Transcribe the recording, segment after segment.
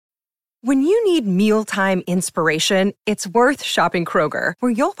When you need mealtime inspiration, it's worth shopping Kroger,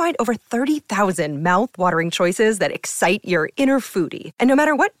 where you'll find over 30,000 mouth-watering choices that excite your inner foodie. And no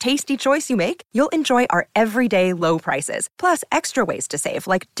matter what tasty choice you make, you'll enjoy our everyday low prices, plus extra ways to save,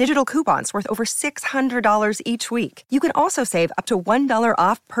 like digital coupons worth over $600 each week. You can also save up to $1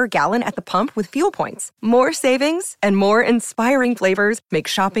 off per gallon at the pump with fuel points. More savings and more inspiring flavors make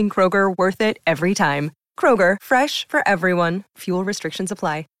shopping Kroger worth it every time. Kroger, fresh for everyone. Fuel restrictions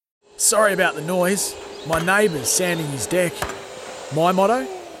apply. Sorry about the noise. My neighbour's sanding his deck. My motto?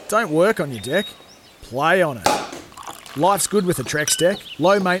 Don't work on your deck, play on it. Life's good with a Trex deck.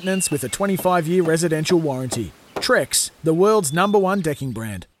 Low maintenance with a 25-year residential warranty. Trex, the world's #1 decking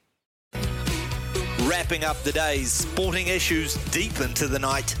brand. Wrapping up the day's sporting issues deep into the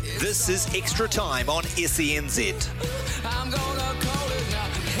night, this is Extra Time on SENZ. I'm gonna call it now.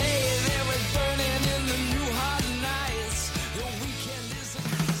 Hey, there was burning in the new hot nights. The weekend is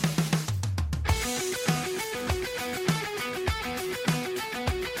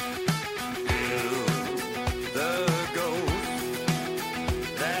The ghost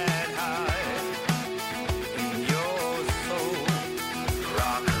that hides in your soul,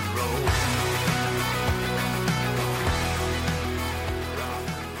 rock and roll.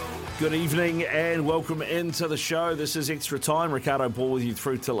 Good evening and welcome into the show. This is Extra Time. Ricardo Ball with you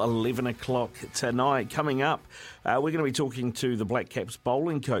through till 11 o'clock tonight. Coming up, we're going to be talking to the Black Caps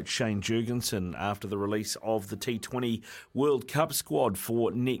bowling coach Shane Jurgensen after the release of the T20 World Cup squad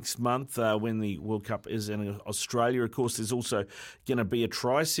for next month when the World Cup is in Australia. Of course, there's also going to be a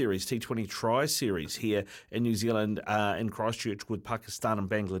tri-series, T20 tri-series here in New Zealand in Christchurch with Pakistan and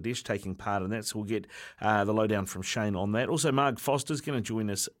Bangladesh taking part in that. So we'll get the lowdown from Shane on that. Also, Mark Foster's going to join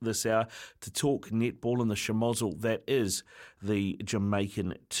us this hour to talk netball in the Shamozzle that is the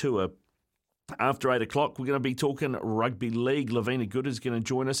Jamaican Tour. After 8 o'clock, we're going to be talking rugby league. Lavina Good is going to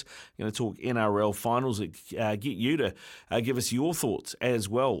join us. We're going to talk NRL finals. Get you to give us your thoughts as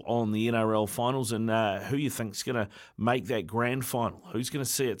well on the NRL finals and who you think is going to make that grand final. Who's going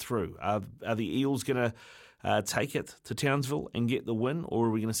to see it through? Are the Eels going to take it to Townsville and get the win, or are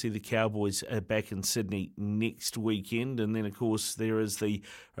we going to see the Cowboys back in Sydney next weekend? And then, of course, there is the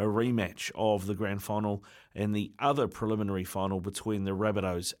rematch of the grand final and the other preliminary final between the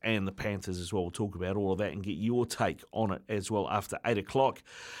Rabbitohs and the Panthers as well. We'll talk about all of that and get your take on it as well after 8 o'clock.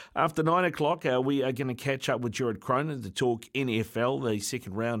 After 9 o'clock, we are going to catch up with Jared Cronin to talk NFL. The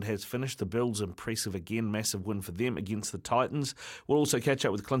second round has finished. The Bills impressive again, massive win for them against the Titans. We'll also catch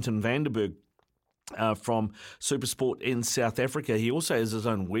up with Clinton Vanderberg from Supersport in South Africa. He also has his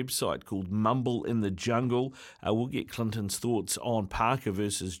own website called Mumble in the Jungle. We'll get Clinton's thoughts on Parker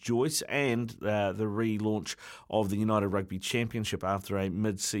versus Joyce and the relaunch of the United Rugby Championship after a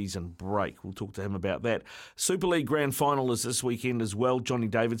mid-season break. We'll talk to him about that. Super League Grand Final is this weekend as well. Johnny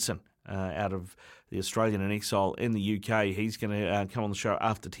Davidson out of the Australian in exile in the UK. He's going to come on the show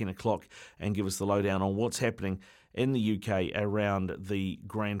after 10 o'clock and give us the lowdown on what's happening in the UK around the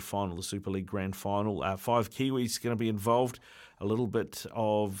grand final, the Super League grand final. 5 Kiwis going to be involved. A little bit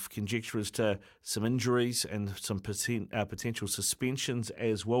of conjecture as to some injuries and some potential suspensions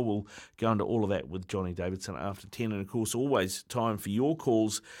as well. We'll go into all of that with Johnny Davidson after 10. And, of course, always time for your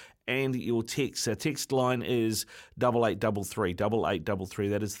calls and your texts. Our text line is 8833, 8833.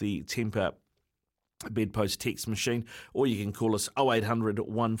 That is the Temper Bedpost text machine, or you can call us 0800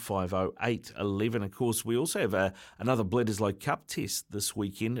 150 811. Of course, we also have another Bledisloe Cup test this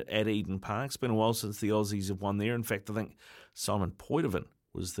weekend at Eden Park. It's been a while since the Aussies have won there. In fact, I think Simon Poitevin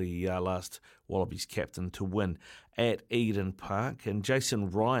was the last Wallabies captain to win at Eden Park. And Jason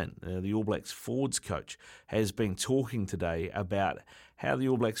Ryan, the All Blacks forwards coach, has been talking today about how the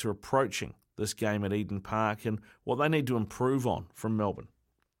All Blacks are approaching this game at Eden Park and what they need to improve on from Melbourne.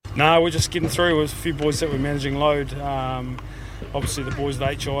 No, we're just getting through with a few boys that we're managing load. Obviously, the boys, the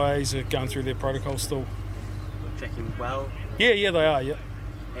HIAs, are going through their protocol still. Tracking well? Yeah, they are, yeah.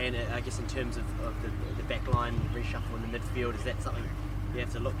 And I guess in terms of the back line reshuffle in the midfield, is that something you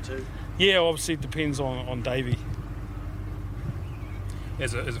have to look to? Yeah, obviously it depends on Davey.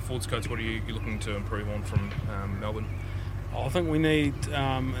 As a forwards coach, what are you looking to improve on from Melbourne? I think we need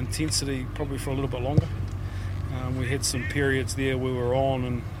intensity probably for a little bit longer. We had some periods there we were on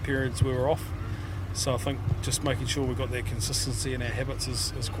and periods we were off. So I think just making sure we've got that consistency in our habits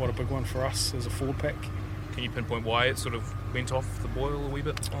is quite a big one for us as a forward pack. Can you pinpoint why it sort of went off the boil a wee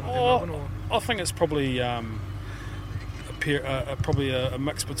bit on Melbourne? Or? I think it's probably probably a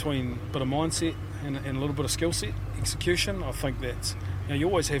mix between a bit of mindset and a little bit of skill set, execution. I think that you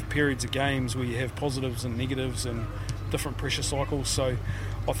always have periods of games where you have positives and negatives and different pressure cycles. So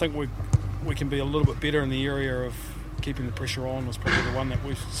I think we can be a little bit better in the area of keeping the pressure on was probably the one that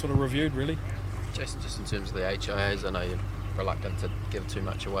we've sort of reviewed, really. Just in terms of the HIAs, I know you're reluctant to give too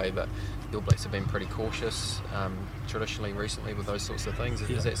much away, but the All Blacks have been pretty cautious traditionally recently with those sorts of things.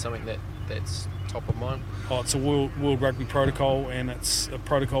 Is that something that's top of mind? Oh, it's a World Rugby protocol, and it's a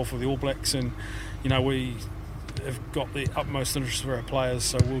protocol for the All Blacks, and we have got the utmost interest for our players,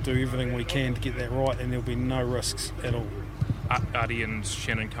 so we'll do everything we can to get that right, and there'll be no risks at all. Artie and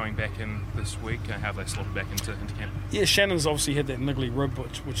Shannon coming back in this week, how have they slotted back into camp? Yeah, Shannon's obviously had that niggly rib,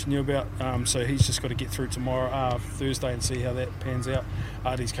 which knew about, so he's just got to get through tomorrow, Thursday, and see how that pans out.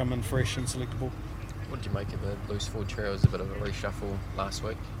 Artie's come in fresh and selectable. What did you make of the loose forward trio? It was a bit of a reshuffle last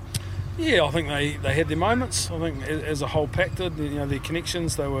week. Yeah, I think they had their moments. I think as a whole pack did, their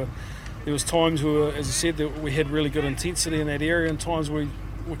connections, there was times where, as I said, that we had really good intensity in that area, and times we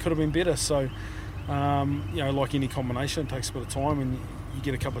could have been better. So, like any combination, it takes a bit of time, and you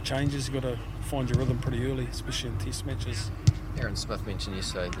get a couple of changes. You've got to find your rhythm pretty early, especially in test matches. Aaron Smith mentioned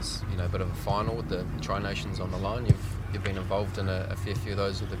yesterday there's a bit of a final with the Tri-Nations on the line. You've been involved in a fair few of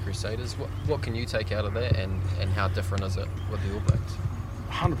those with the Crusaders. What can you take out of that, and how different is it with the All Blacks?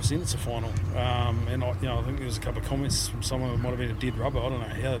 100% it's a final, and I think there was a couple of comments from someone who might have been a dead rubber. I don't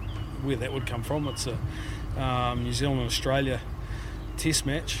know where that would come from. It's a New Zealand and Australia test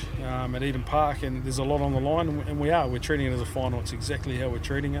match at Eden Park, and there's a lot on the line, and we're treating it as a final. It's exactly how we're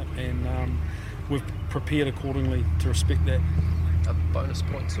treating it, and we've prepared accordingly to respect that. Are bonus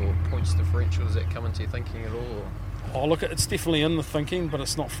points or points differential, does that come into your thinking at all? Or? Oh, look, it's definitely in the thinking, but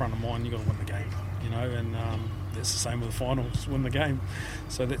it's not front of mind. You've got to win the game, and that's the same with the finals, win the game.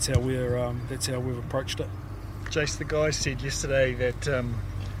 So that's how we've approached it. Jace, the guys said yesterday that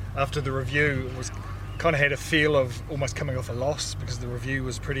after the review, it was kind of had a feel of almost coming off a loss because the review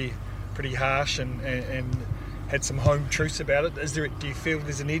was pretty harsh and had some home truths about it. Do you feel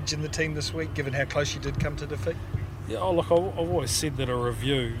there's an edge in the team this week, given how close you did come to defeat? Yeah, I've always said that a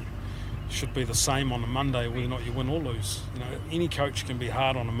review should be the same on a Monday, whether or not you win or lose. Any coach can be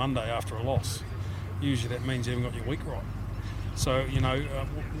hard on a Monday after a loss. Usually that means you haven't got your week right. So,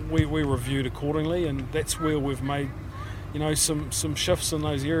 we reviewed accordingly, and that's where we've made, some shifts in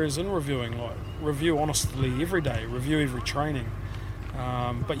those areas in reviewing, like review honestly every day, review every training.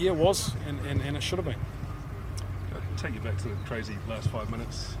 But yeah, it was, and it should have been. I'll take you back to the crazy last 5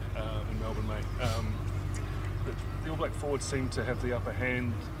 minutes in Melbourne, mate. The All Black forwards seemed to have the upper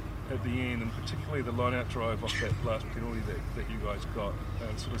hand at the end, and particularly the line-out drive off that last penalty that you guys got,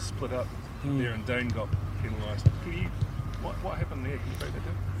 sort of split up there, and Dane got penalised. What happened there? Can you break that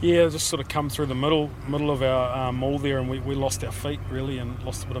down? Yeah, just sort of come through the middle of our maul there, and we lost our feet really, and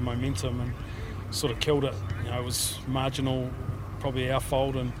lost a bit of momentum, and sort of killed it. It was marginal, probably our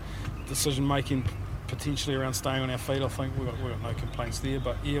fault, and decision making potentially around staying on our feet. I think we got no complaints there,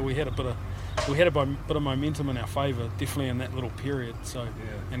 but yeah, we had a bit of momentum in our favour, definitely in that little period. So,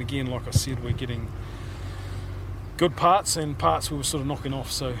 and again, like I said, we're getting good parts, and parts we were sort of knocking off.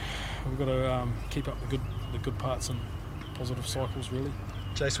 So we've got to keep up the good parts and positive cycles, really.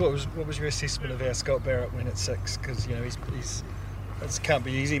 Jace, what was your assessment of how Scott Barrett went at 6? Because he's it can't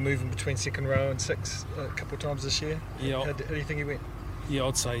be easy moving between second row and 6 a couple of times this year. Yeah. How do you think he went? Yeah,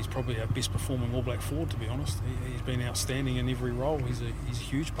 I'd say he's probably our best performing All Black forward, to be honest. He's been outstanding in every role. He's a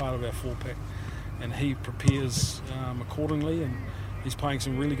huge part of our 4-pack, and he prepares accordingly, and he's playing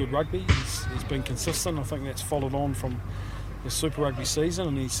some really good rugby. He's been consistent. I think that's followed on from the Super Rugby season,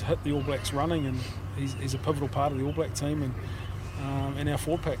 and he's hit the All Blacks running, and he's a pivotal part of the All Black team and our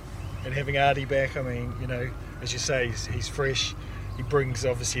 4-pack. And having Artie back, I mean, as you say, he's fresh. He brings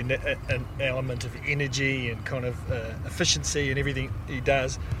obviously an element of energy and kind of efficiency and everything he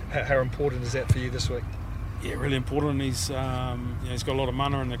does. How important is that for you this week? Yeah, really important. He's he's got a lot of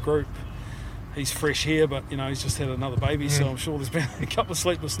mana in the group. He's fresh here, but he's just had another baby, so I'm sure there's been a couple of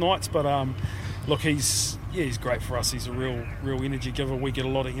sleepless nights. But look, he's great for us. He's a real energy giver. We get a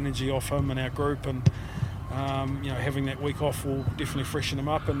lot of energy off him and our group, and having that week off will definitely freshen him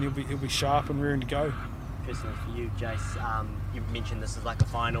up, and he'll be sharp and raring to go. Personally for you, Jace, you mentioned this is like a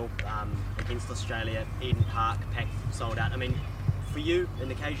final against Australia, Eden Park, pack sold out. I mean, for you, an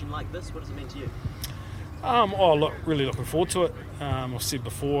occasion like this, what does it mean to you? Really looking forward to it. I've said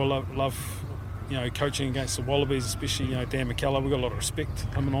before, I love coaching against the Wallabies, especially Dan McKellar. We've got a lot of respect,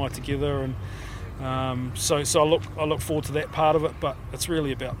 him and I together, and so I look forward to that part of it. But it's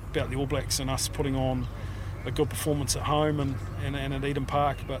really about the All Blacks and us putting on a good performance at home and at Eden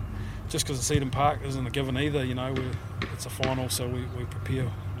Park. But just because it's Eden Park isn't a given either. It's a final, so we prepare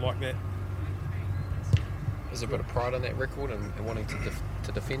like that. Is there a bit of pride in that record and wanting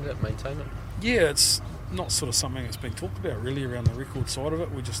to defend it, maintain it? Yeah, it's not sort of something that's been talked about really around the record side of it.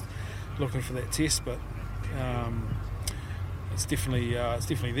 We're just looking for that test, but it's definitely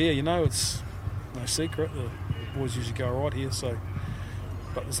there. You know, it's no secret. The boys usually go all right here, so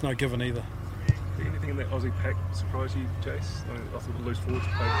but there's no given either. Did anything in that Aussie pack surprise you, Jace? I thought the loose forwards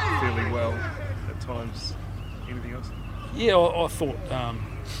played fairly well at times. Anything else? Yeah, I thought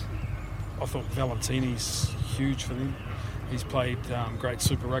Valentini's huge for them. He's played great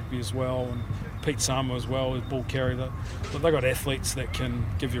Super Rugby as well, and Pete Sama as well, his ball carrier. But they've got athletes that can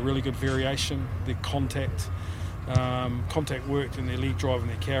give you really good variation. Their contact work and their lead drive and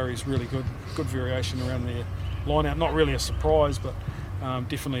their carry is really good. Good variation around their line out. Not really a surprise, but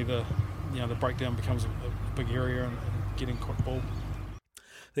definitely the breakdown becomes a big area and getting quick ball.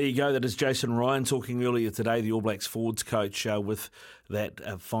 There you go. That is Jason Ryan talking earlier today, the All Blacks forwards coach, with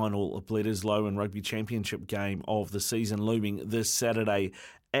that final Bledisloe and Rugby Championship game of the season looming this Saturday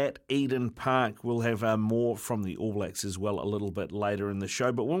at Eden Park. We'll have more from the All Blacks as well a little bit later in the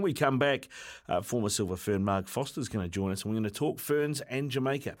show. But when we come back, former Silver Fern Mark Foster is going to join us, and we're going to talk Ferns and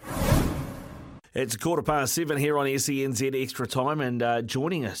Jamaica. It's 7:15 here on SENZ Extra Time, and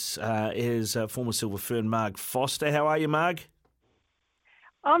joining us is former Silver Fern Mark Foster. How are you, Mark?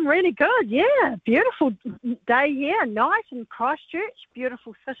 I'm really good, yeah. Beautiful day here, night in Christchurch,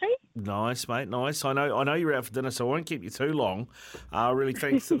 beautiful city. Nice, mate, nice. I know you're out for dinner, so I won't keep you too long. Really,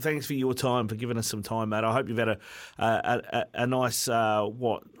 thanks for your time, for giving us some time, mate. I hope you've had a nice,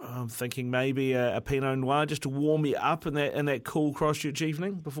 I'm thinking maybe a Pinot Noir just to warm you up in that cool Christchurch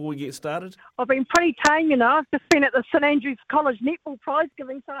evening before we get started. I've been pretty tame, you know. I've just been at the St Andrews College netball prize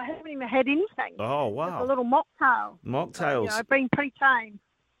giving, so I haven't even had anything. Oh, wow. Just a little mocktail. Mocktails. So, I've been pretty tame.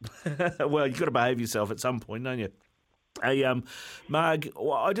 Well, you've got to behave yourself at some point, don't you? Hey, Marg,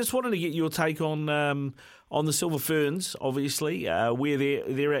 I just wanted to get your take on the Silver Ferns, obviously, where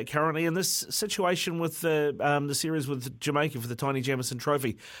they're at currently, in this situation with the series with Jamaica for the Tiny Jamison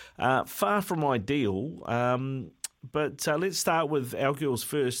Trophy. Far from ideal, but let's start with our girls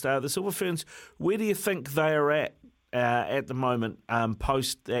first. The Silver Ferns, where do you think they are at the moment,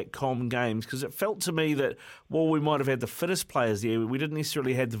 post that Com Games? Because it felt to me that while we might have had the fittest players there, we didn't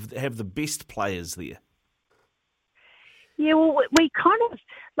necessarily have the best players there. Yeah, well, we kind of,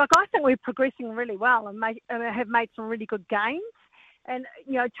 I think we're progressing really well and have made some really good gains. And,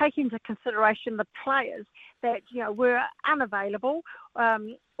 taking into consideration the players that, were unavailable or,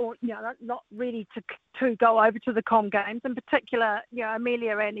 not ready to go over to the Com Games, in particular,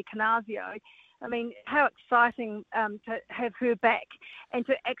 Amelia Ranicannazio. I mean, how exciting to have her back and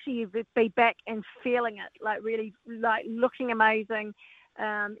to actually be back and feeling it, really looking amazing.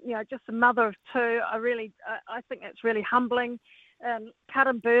 Just a mother of two. I think that's really humbling.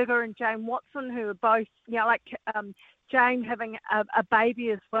 Karen Berger and Jane Watson, who are both, Jane having a baby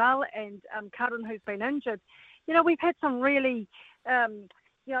as well, and Karen, who's been injured. We've had some really,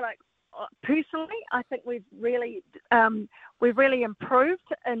 personally, I think we've really improved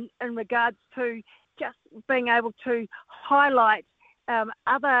in regards to just being able to highlight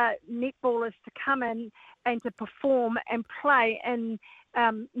other netballers to come in and to perform and play in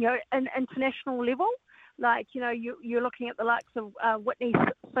an international level. You're looking at the likes of Whitney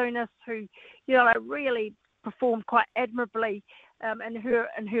Souness, who really performed quite admirably in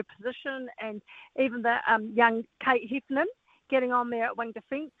her position, and even the young Kate Heffernan getting on there at wing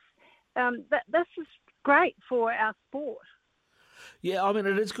defence. This is great for our sport. Yeah, I mean,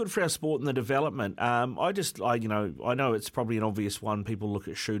 it is good for our sport and the development. I know it's probably an obvious one. People look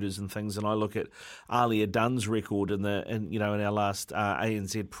at shooters and things, and I look at Alia Dunn's record in our last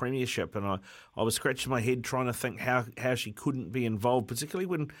ANZ Premiership, and I was scratching my head trying to think how she couldn't be involved, particularly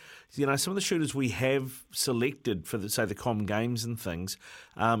when some of the shooters we have selected for the Com Games and things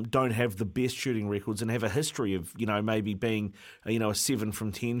don't have the best shooting records and have a history of maybe being a 7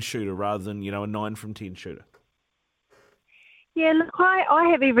 from 10 shooter rather than a 9 from 10 shooter. Yeah, look, I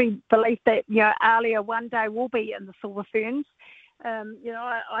have every belief that, Alia one day will be in the Silver Ferns.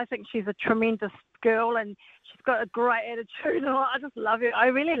 I think she's a tremendous girl and she's got a great attitude, and I just love her. I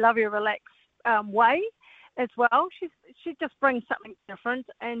really love her relaxed way as well. She just brings something different,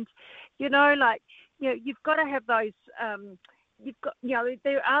 and, you've got to have those,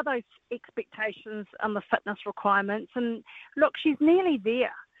 there are those expectations on the fitness requirements, and look, she's nearly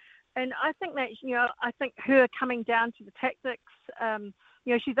there. And I think that, I think her coming down to the tactics,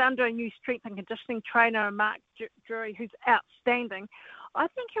 she's under a new strength and conditioning trainer, Mark Drury, who's outstanding. I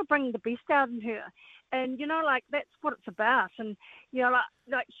think he'll bring the best out in her. And, that's what it's about. And,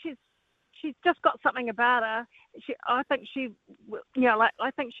 she's just got something about her. I think she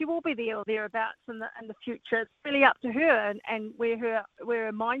will be there or thereabouts in the future. It's really up to her and where her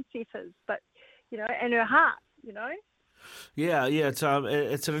mindset is, but, and her heart, Yeah, it's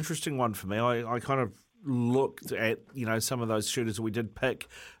an interesting one for me. I kind of looked at, some of those shooters that we did pick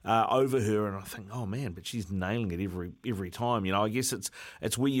over her, and I think, oh man, but she's nailing it every time. I guess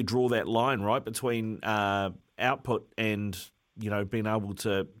it's where you draw that line, right, between output and being able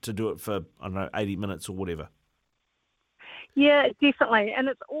to do it for 80 minutes or whatever. Yeah, definitely, and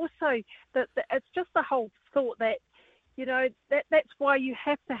it's also that it's just the whole thought that that's why you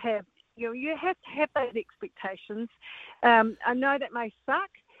have to have you have to have those expectations. I know that may suck.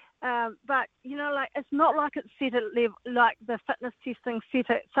 But it's not like it's set at level, like the fitness testing set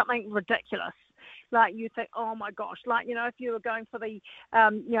at something ridiculous. Like you think, oh my gosh, if you were going for the,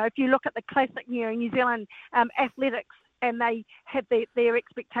 if you look at the classic, New Zealand athletics, and they had their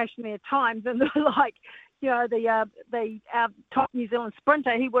expectation, their times, and they're like, the top New Zealand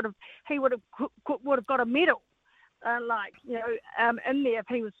sprinter, he would have got a medal. In there if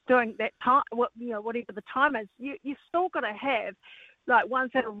he was doing that time, whatever the time is, you still got to have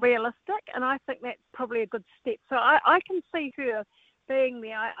ones that are realistic, and I think that's probably a good step. So I can see her being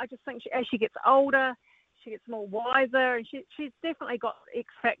there. I just think as she gets older, she gets more wiser, and she's definitely got X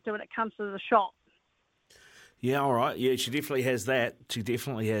factor when it comes to the shot. Yeah, all right. Yeah, she definitely has that.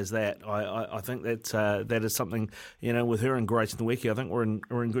 I think that is something, with her and Grace Nweke, I think we're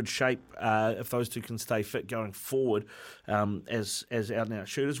in good shape if those two can stay fit going forward as out-and-out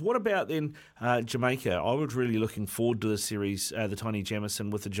shooters. What about then Jamaica? I was really looking forward to the series, the Tiny Jamison,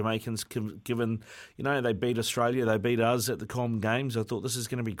 with the Jamaicans, given, they beat Australia, they beat us at the Com Games. I thought this is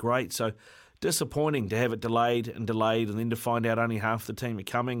going to be great. So disappointing to have it delayed, and then to find out only half the team are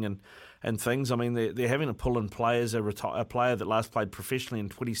coming and things. I mean, they're having to pull in players, a player that last played professionally in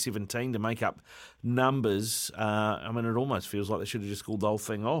 2017 to make up numbers. It almost feels like they should have just called the whole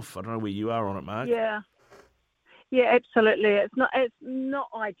thing off. I don't know where you are on it, Mark. Yeah, absolutely. It's not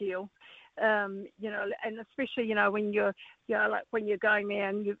ideal. And especially when you're when you're going there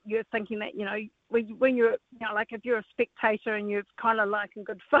and you're thinking that when you're if you're a spectator and you're kind of in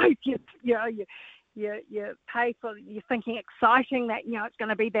good faith, you pay for, you're thinking exciting that it's going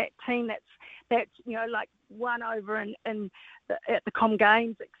to be that team that's won over at the Com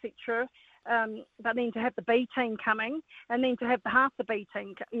Games, etc. But then to have the B team coming, and then to have half the B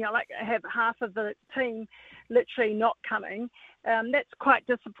team, have half of the team literally not coming, that's quite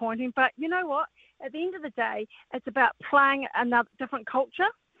disappointing. But you know what? At the end of the day, it's about playing another different culture.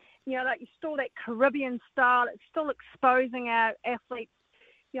 You still that Caribbean style. It's still exposing our athletes,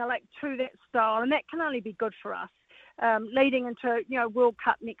 to that style, and that can only be good for us. Leading into World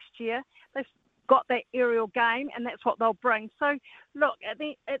Cup next year, they've got that aerial game, and that's what they'll bring. So, look, at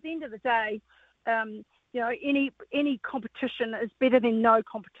the end of the day, any competition is better than no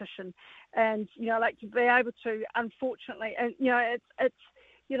competition, and to be able to, unfortunately, and it's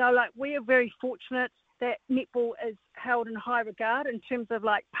we are very fortunate that netball is held in high regard in terms of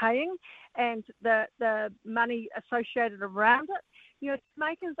paying and the money associated around it.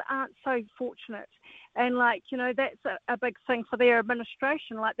 Jamaicans aren't so fortunate, and that's a big thing for their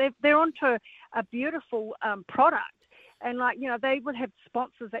administration. They're onto a beautiful product, and they would have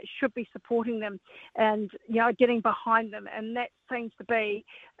sponsors that should be supporting them and getting behind them, and that seems to be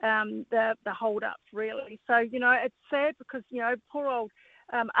the hold up really. So it's sad because poor old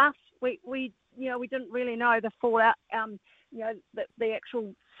us, we didn't really know the fallout, the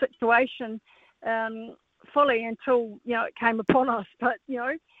actual situation fully until it came upon us. But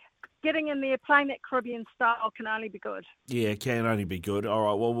getting in there, playing that Caribbean style can only be good. Yeah, it can only be good. All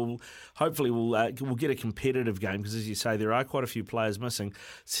right, well, hopefully we'll get a competitive game, because, as you say, there are quite a few players missing.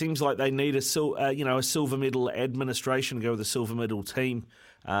 Seems like they need a silver medal administration to go with a silver medal team.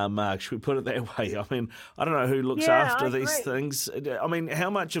 Mark, should we put it that way? I mean, I don't know who looks after these things. I mean,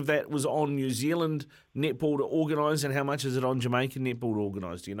 how much of that was on New Zealand netball to organise, and how much is it on Jamaican netball to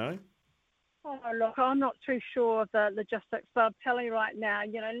organise? Do you know? Oh, look, I'm not too sure of the logistics, but I'm telling you right now,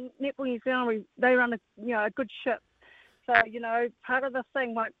 Netball New Zealand, they run a good ship. So, part of the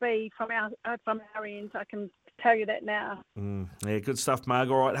thing might be from our end. I can tell you that now. Yeah, good stuff, Marg.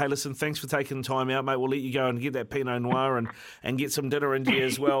 All right, hey, listen, thanks for taking the time out, mate. We'll let you go and get that Pinot Noir and get some dinner into you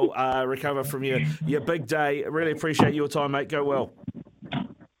as well. Recover from your big day. Really appreciate your time, mate. Go well.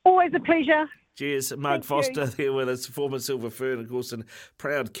 Always a pleasure. Cheers. Marg Foster there with us, former Silver Fern, of course, and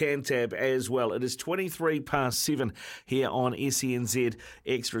proud Cantab as well. It is 7:23 here on SENZ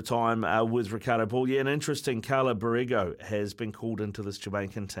Extra Time with Ricardo Paul. Yeah, an interesting, Carla Borrego has been called into this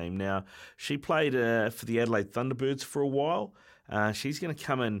Jamaican team. Now, she played for the Adelaide Thunderbirds for a while. She's going to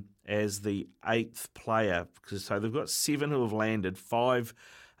come in as the 8th player. So they've got 7 who have landed, 5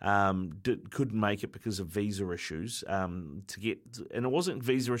 couldn't make it because of visa issues and it wasn't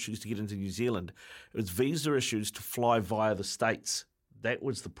visa issues to get into New Zealand, it was visa issues to fly via the States. That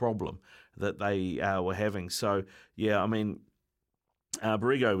was the problem. that they were having. So, yeah, I mean,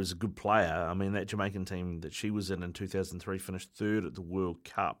 Barrigo was a good player. I mean, that Jamaican team that she was in 2003 finished third at the World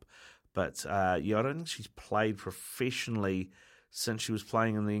Cup. But, I don't think she's played professionally since she was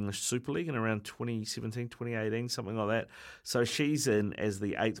playing in the English Super League in around 2017, 2018, something like that. So she's in as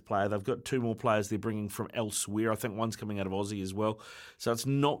the 8th player. They've got 2 more players they're bringing from elsewhere. I think one's coming out of Aussie as well. So it's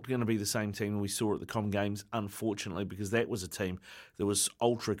not going to be the same team we saw at the Com Games, unfortunately, because that was a team that was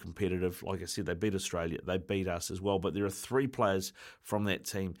ultra competitive. Like I said, they beat Australia. They beat us as well. But there are 3 players from that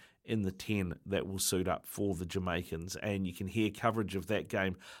team in the 10 that will suit up for the Jamaicans, and you can hear coverage of that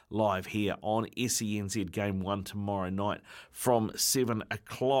game live here on SENZ Game 1 tomorrow night from 7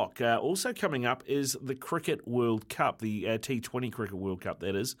 o'clock. Also coming up is the Cricket World Cup, the T20 Cricket World Cup,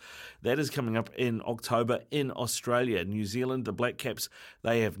 that is. That is coming up in October in Australia. New Zealand, the Black Caps,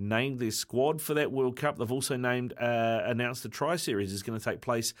 they have named their squad for that World Cup. They've also announced the Tri-Series is going to take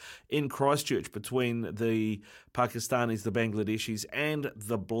place in Christchurch between the Pakistanis, the Bangladeshis, and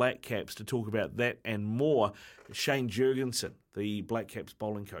the Black Caps. To talk about that and more, Shane Jurgensen, the Black Caps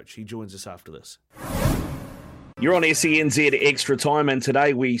bowling coach. He joins us after this. You're on SENZ Extra Time, and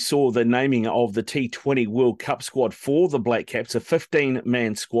today we saw the naming of the T20 World Cup squad for the Black Caps, a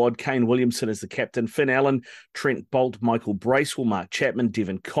 15-man squad. Kane Williamson is the captain, Finn Allen, Trent Bolt, Michael Bracewell, Mark Chapman,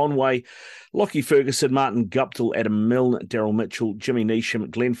 Devon Conway, Lockie Ferguson, Martin Guptill, Adam Milne, Daryl Mitchell, Jimmy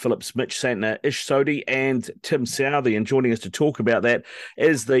Neesham, Glenn Phillips, Mitch Santner, Ish Sodhi, and Tim Southey. And joining us to talk about that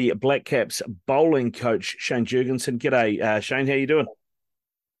is the Black Caps bowling coach, Shane Jurgensen. G'day, Shane. How you doing?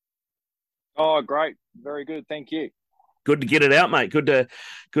 Oh, great. Very good. Thank you. Good to get it out, mate. Good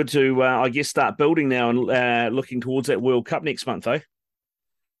to I guess, start building now and looking towards that World Cup next month, eh?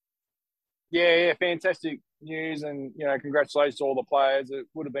 Yeah, fantastic news, and congratulations to all the players. It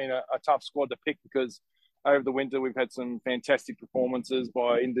would have been a tough squad to pick because over the winter we've had some fantastic performances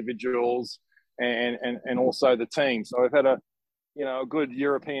by individuals and also the team. So we've had a good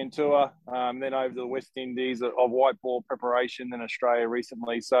European tour, then over to the West Indies of white ball preparation, then Australia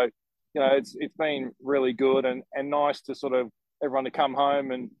recently. So it's been really good and nice to sort of everyone to come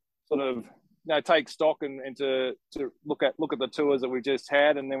home and sort of take stock and to look at the tours that we've just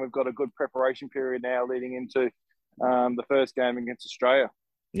had, and then we've got a good preparation period now leading into the first game against Australia.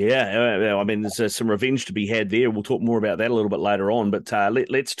 Yeah, I mean, there's some revenge to be had there. We'll talk more about that a little bit later on, but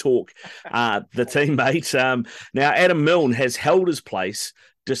let's talk the teammates. Now, Adam Milne has held his place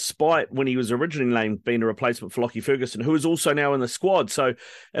despite when he was originally named being a replacement for Lockie Ferguson, who is also now in the squad. So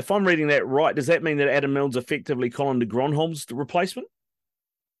if I'm reading that right, does that mean that Adam Milne's effectively Colin de Gronholm's replacement?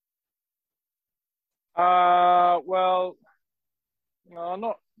 Well,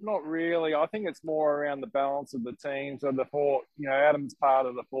 no, not really. I think it's more around the balance of the team. So the 4, Adam's part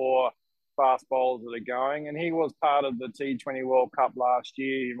of the 4 fast bowlers that are going, and he was part of the T20 World Cup last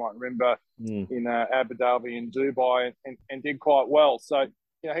year. You might remember in Abu Dhabi and Dubai, and did quite well. So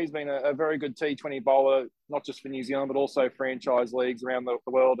he's been a very good T20 bowler, not just for New Zealand, but also franchise leagues around the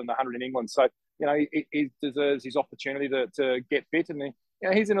world and the 100 in England. So, he deserves his opportunity to get fit. And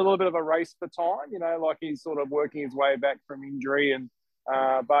he's in a little bit of a race for time, like he's sort of working his way back from injury.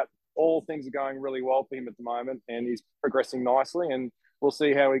 But all things are going really well for him at the moment, and he's progressing nicely. And we'll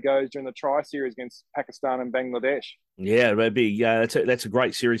see how he goes during the Tri-Series against Pakistan and Bangladesh. Yeah, it'd be that's a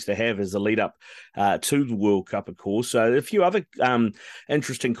great series to have as a lead up to the World Cup, of course. So a few other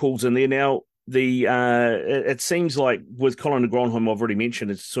interesting calls in there. Now, it seems like with Colin de Gronholm, I've already mentioned,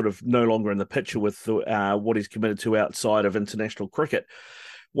 it's sort of no longer in the picture with what he's committed to outside of international cricket.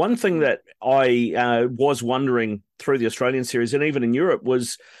 One thing that I was wondering through the Australian series and even in Europe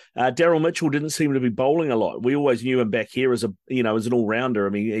was Daryl Mitchell didn't seem to be bowling a lot. We always knew him back here as as an all-rounder. I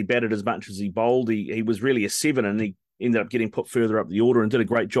mean, he batted as much as he bowled. He was really a 7, and he ended up getting put further up the order and did a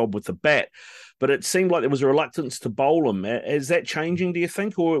great job with the bat. But it seemed like there was a reluctance to bowl him. Is that changing, do you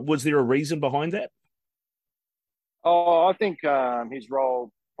think, or was there a reason behind that? Oh, I think his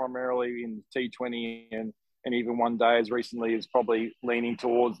role primarily in T20 and even one day as recently is probably leaning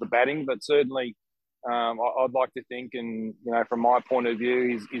towards the batting, but certainly I'd like to think, and from my point of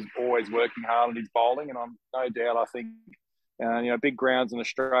view, he's always working hard on his bowling, and I'm no doubt I think big grounds in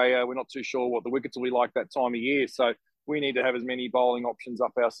Australia, we're not too sure what the wickets will be like that time of year, so we need to have as many bowling options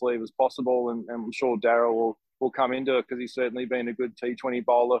up our sleeve as possible, and I'm sure Daryl will come into it because he's certainly been a good T20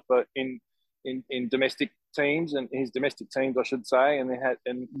 bowler for in domestic teams, and his domestic teams, I should say,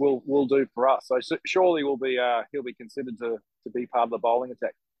 and will do for us. So surely he'll be considered to be part of the bowling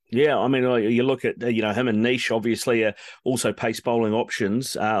attack. Yeah, I mean, you look at him and Nish obviously are also pace bowling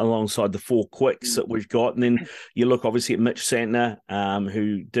options alongside the 4 quicks that we've got, and then you look obviously at Mitch Santner,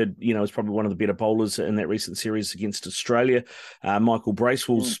 who did was probably one of the better bowlers in that recent series against Australia. Michael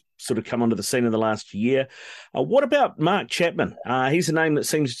Bracewell's sort of come onto the scene in the last year. What about Mark Chapman? He's a name that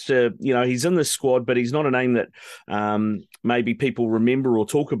seems to, he's in this squad, but he's not a name that maybe people remember or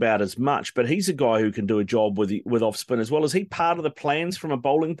talk about as much. But he's a guy who can do a job with off spin as well. Is he part of the plans from a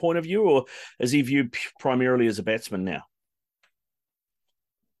bowling point of view, or is he viewed primarily as a batsman now?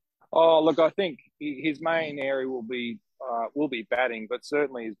 Oh, look, I think his main area will be batting, but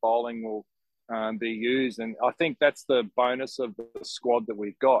certainly his bowling will be used. And I think that's the bonus of the squad that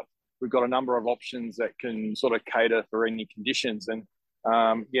we've got. We've got a number of options that can sort of cater for any conditions. And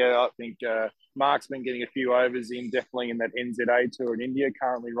I think Mark's been getting a few overs in, definitely in that NZA tour in India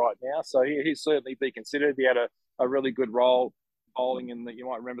currently right now. So he'll certainly be considered. He had a really good role bowling in that. You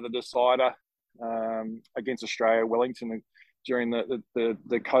might remember the decider against Australia, Wellington, during the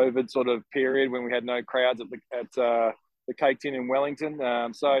COVID sort of period when we had no crowds at the Cake Tin in Wellington.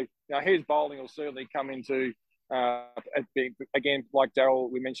 So his bowling will certainly come into, again, like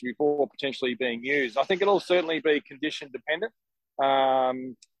Daryl, we mentioned before, potentially being used. I think it'll certainly be condition dependent.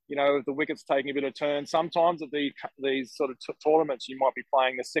 If the wicket's taking a bit of turn, sometimes at these sort of tournaments, you might be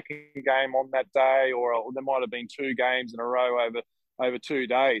playing the second game on that day, or there might have been two games in a row over 2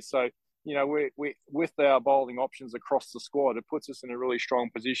 days. So, we with our bowling options across the squad, it puts us in a really strong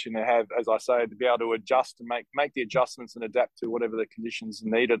position to have, as I say, to be able to adjust and make the adjustments and adapt to whatever the conditions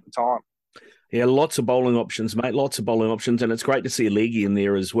need at the time. Yeah, lots of bowling options, mate. Lots of bowling options, and it's great to see a leggy in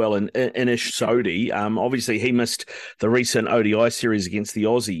there as well. And Inish Sodhi, obviously he missed the recent ODI series against the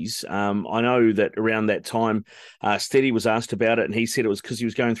Aussies. I know that around that time, Steady was asked about it, and he said it was because he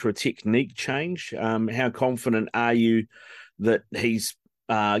was going through a technique change. How confident are you that he's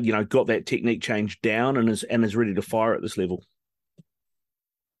got that technique change down and is ready to fire at this level?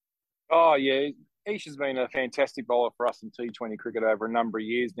 Oh, yeah. Ish has been a fantastic bowler for us in T20 cricket over a number of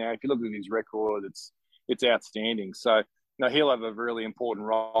years now. If you look at his record, it's outstanding. So, he'll have a really important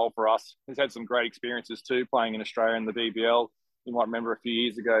role for us. He's had some great experiences too, playing in Australia in the BBL. You might remember a few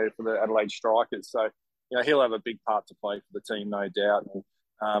years ago for the Adelaide Strikers. So, he'll have a big part to play for the team, no doubt.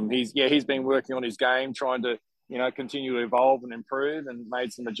 And, he's been working on his game, trying to continue to evolve and improve, and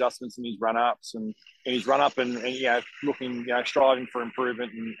made some adjustments in his run-ups and looking, striving for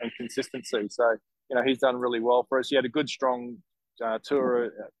improvement and consistency. So, he's done really well for us. He had a good, strong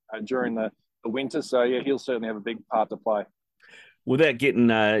tour during the winter. So, he'll certainly have a big part to play. Without getting,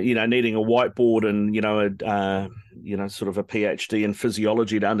 needing a whiteboard and, sort of a PhD in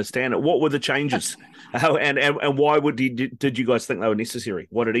physiology to understand it, what were the changes? and why did you guys think they were necessary?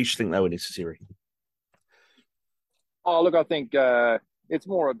 Why did each think they were necessary? Oh, look, I think it's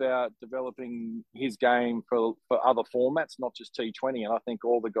more about developing his game for other formats, not just T20. And I think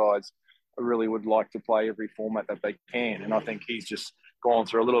all the guys really would like to play every format that they can. And I think he's just gone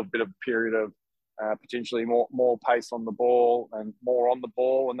through a little bit of a period of potentially more pace on the ball and more on the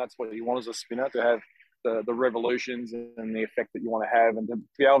ball. And that's what you want as a spinner, to have the revolutions and the effect that you want to have, and to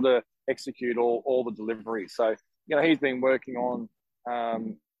be able to execute all the deliveries. So, he's been working on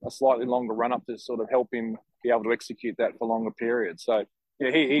a slightly longer run-up to sort of help him be able to execute that for longer periods. So,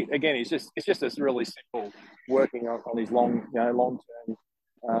 it's just this really simple working on his long-term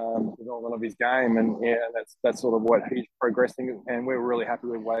development of his game, and that's sort of what he's progressing, and we're really happy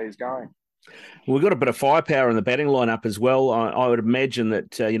with the way he's going. We've got a bit of firepower in the batting lineup as well. I would imagine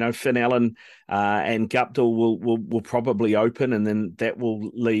that Finn Allen and Guptill will probably open, and then that will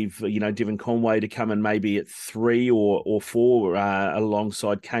leave Devon Conway to come in maybe at 3 or 4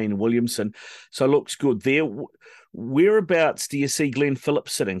 alongside Kane Williamson. So looks good there. Whereabouts do you see Glenn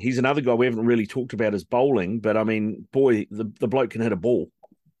Phillips sitting? He's another guy we haven't really talked about his bowling, but I mean, boy, the bloke can hit a ball.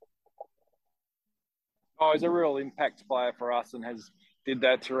 Oh, he's a real impact player for us, and did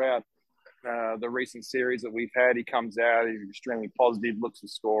that throughout the recent series that we've had. He comes out, he's extremely positive, looks to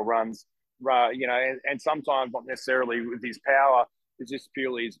score runs, and sometimes not necessarily with his power. It's just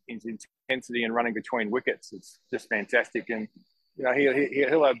purely his intensity and running between wickets. It's just fantastic, and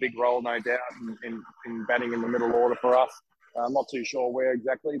he'll have a big role, no doubt, in batting in the middle order for us. I'm not too sure where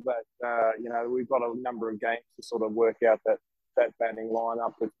exactly, but we've got a number of games to sort of work out that batting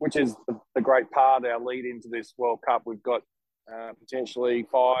lineup, which is the great part, our lead into this World Cup. We've got potentially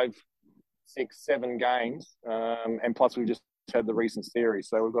 5, 6, 7 games, and plus we've just had the recent series,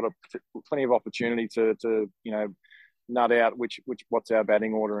 so we've got plenty of opportunity to nut out what's our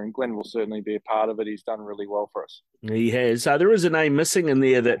batting order, and Glenn will certainly be a part of it. He's done really well for us. He has. There is a name missing in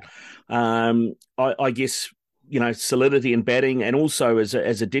there that I guess solidity in batting, and also as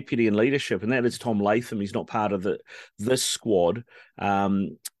a deputy in leadership, and that is Tom Latham. He's not part of this squad.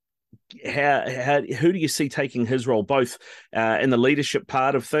 Who do you see taking his role, both in the leadership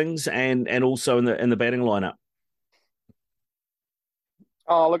part of things and also in the batting lineup?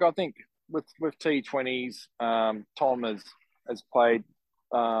 Oh, look, I think with T20s, Tom has played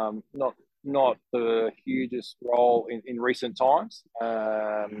not the hugest role in recent times.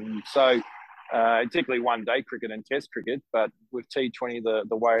 Particularly one-day cricket and Test cricket, but with T20,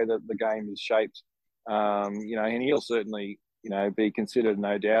 the way that the game is shaped, and he'll certainly be considered,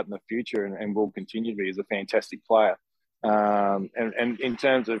 no doubt, in the future, and will continue to be as a fantastic player. And in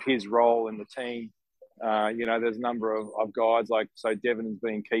terms of his role in the team, there's a number of guys so Devon's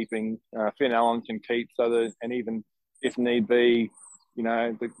been keeping, Finn Allen can keep, and even if need be,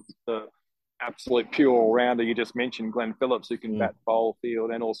 the absolute pure all-rounder you just mentioned, Glenn Phillips, who can bat, bowl,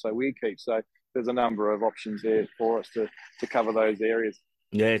 field, and also wicket. So there's a number of options there for us to cover those areas.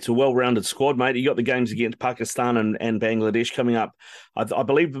 Yeah, it's a well-rounded squad, mate. You got the games against Pakistan and Bangladesh coming up. I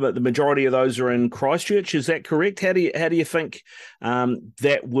believe that the majority of those are in Christchurch. Is that correct? How do you think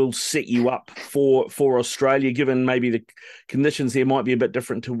that will set you up for Australia, given maybe the conditions there might be a bit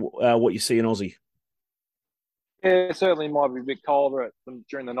different to what you see in Aussie? Yeah, it certainly might be a bit colder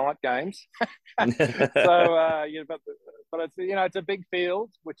during the night games. But it's it's a big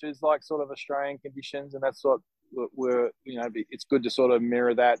field, which is like sort of Australian conditions, and that's what it's good to sort of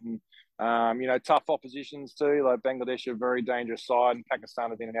mirror that, and tough oppositions too. Like Bangladesh are a very dangerous side, and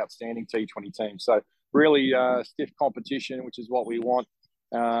Pakistan have been an outstanding T20 team. So really stiff competition, which is what we want,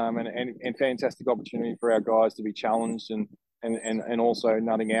 and fantastic opportunity for our guys to be challenged and also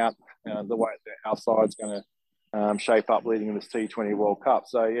nutting out the way that our side's going to shape up leading in this T20 World Cup.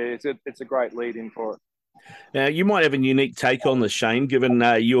 So yeah, it's a great lead in for it. Now, you might have a unique take on this, Shane, given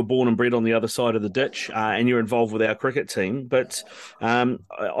you were born and bred on the other side of the ditch and you're involved with our cricket team. But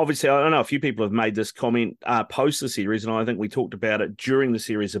obviously, I don't know, a few people have made this comment post the series, and I think we talked about it during the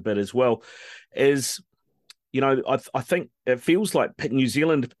series a bit as well, is, I think it feels like New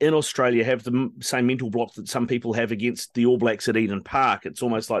Zealand in Australia have the same mental block that some people have against the All Blacks at Eden Park. It's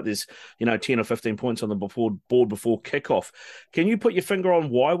almost like there's, 10 or 15 points on the board before kickoff. Can you put your finger on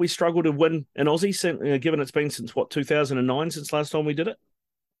why we struggle to win in Aussie, given it's been since, 2009, since last time we did it?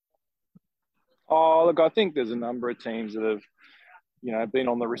 Oh, look, I think there's a number of teams that have, been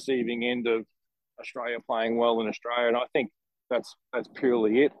on the receiving end of Australia playing well in Australia, and I think that's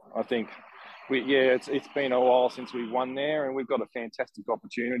purely it. I think it's been a while since we won there, and we've got a fantastic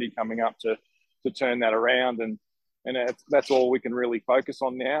opportunity coming up to turn that around, and that's all we can really focus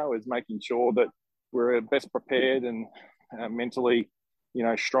on now, is making sure that we're best prepared and mentally,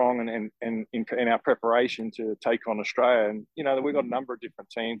 strong and in our preparation to take on Australia. And we've got a number of different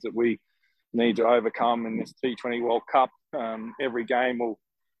teams that we need to overcome in this T20 World Cup. Every game will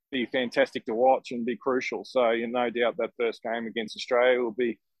be fantastic to watch and be crucial. So no doubt that first game against Australia will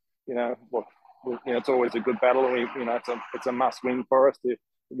be, it's always a good battle, and it's a must-win for us. It'd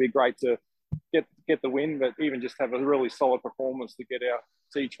be great to get the win, but even just have a really solid performance to get our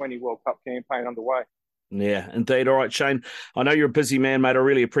T20 World Cup campaign underway. Yeah, indeed. All right, Shane, I know you're a busy man, mate. I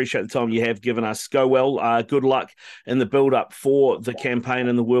really appreciate the time you have given us. Go well. Good luck in the build-up for the campaign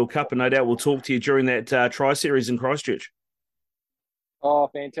in the World Cup, and no doubt we'll talk to you during that tri-series in Christchurch. Oh,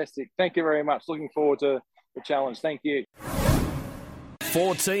 fantastic. Thank you very much. Looking forward to the challenge. Thank you.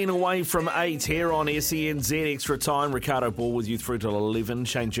 14 away from 8 here on SENZ Extra Time. Ricardo Ball with you through till 11.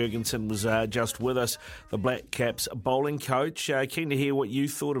 Shane Jurgensen was just with us, the Black Caps bowling coach. Keen to hear what you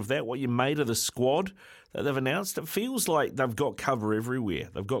thought of that, what you made of the squad that they've announced. It feels like they've got cover everywhere.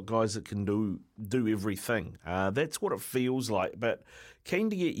 They've got guys that can do everything. That's what it feels like. But keen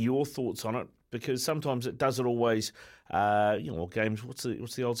to get your thoughts on it, because sometimes it doesn't always, games, what's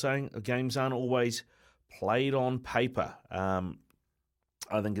the old saying? Games aren't always played on paper.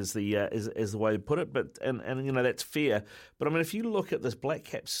 I think is the way to put it, but and that's fair. But I mean, if you look at this Black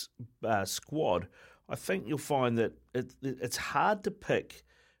Caps squad, I think you'll find that it's hard to pick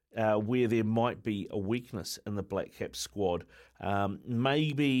where there might be a weakness in the Black Caps squad.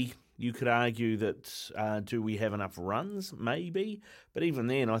 Maybe you could argue that do we have enough runs? Maybe, but even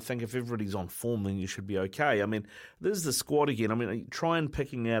then, I think if everybody's on form, then you should be okay. I mean, this is the squad again. I mean, try and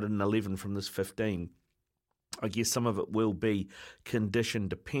picking out an 11 from this 15. I guess some of it will be condition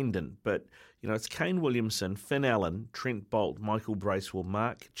dependent, but it's Kane Williamson, Finn Allen, Trent Boult, Michael Bracewell,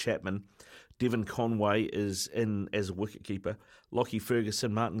 Mark Chapman, Devon Conway is in as a wicketkeeper, Lockie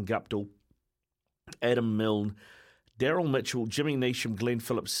Ferguson, Martin Guptill, Adam Milne, Daryl Mitchell, Jimmy Neesham, Glenn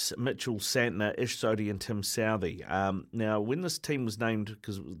Phillips, Mitchell Santner, Ish Sodhi and Tim Southey. Now, when this team was named,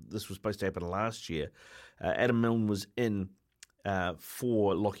 because this was supposed to happen last year, Adam Milne was in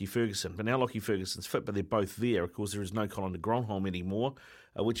for Lockie Ferguson. But now Lockie Ferguson's fit, but they're both there. Of course, there is no Colin de Gronholm anymore,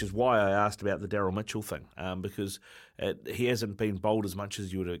 which is why I asked about the Daryl Mitchell thing, because he hasn't been bowled as much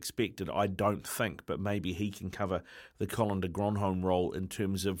as you would have expected, I don't think, but maybe he can cover the Colin de Gronholm role in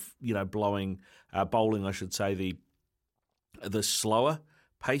terms of, bowling, I should say, the slower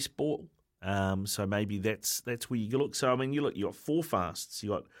pace ball. So maybe that's where you look. So, I mean, you got four fasts. You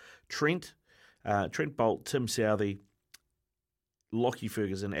got Trent Boult, Tim Southey, Lockie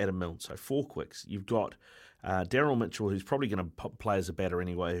Ferguson, Adam Milne, so four quicks. You've got Daryl Mitchell, who's probably going to play as a batter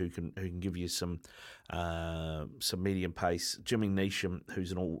anyway, who can give you some medium pace. Jimmy Neesham,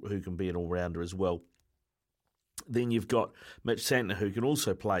 who can be an all rounder as well. Then you've got Mitch Santner, who can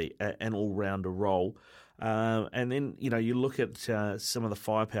also play an all rounder role. And then you look at some of the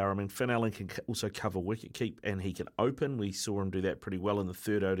firepower. I mean, Finn Allen can also cover wicket keep, and he can open. We saw him do that pretty well in the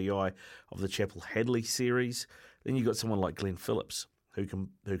third ODI of the Chappell Hadley series. Then you've got someone like Glenn Phillips who can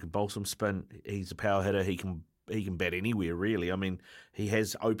bowl some spin. He's a power hitter. He can bat anywhere, really. I mean, he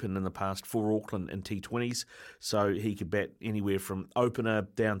has opened in the past for Auckland in T20s, so he could bat anywhere from opener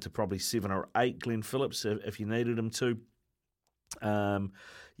down to probably 7 or 8, Glenn Phillips, if you needed him to.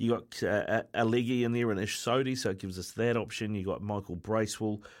 You got a leggy in there and Ish Sodhi, so it gives us that option. You got Michael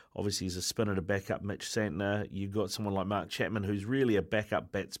Bracewell, obviously he's a spinner to back up Mitch Santner. You got someone like Mark Chapman, who's really a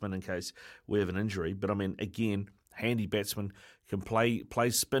backup batsman in case we have an injury. But I mean, again, handy batsman, can play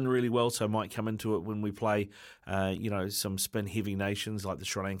spin really well, so might come into it when we play, some spin heavy nations like the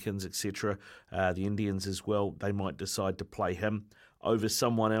Sri Lankans, etc. The Indians as well. They might decide to play him over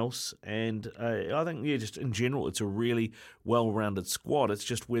someone else, and I think, just in general, it's a really well-rounded squad. It's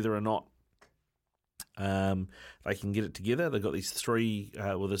just whether or not they can get it together. They've got these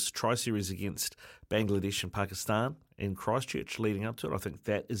this tri-series against Bangladesh and Pakistan in Christchurch leading up to it. I think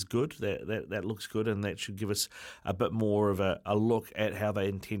that is good. That looks good, and that should give us a bit more of a look at how they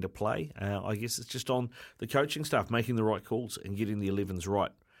intend to play. I guess it's just on the coaching staff making the right calls and getting the 11s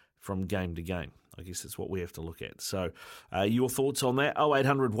right from game to game. I guess that's what we have to look at. So your thoughts on that?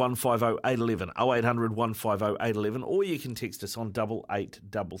 0800 150 811, 0800 150 811, or you can text us on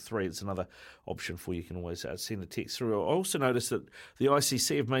 8833. It's another option for you. You can always send a text through. I also noticed that the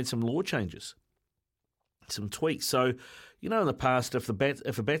ICC have made some law changes, some tweaks. So, in the past, if a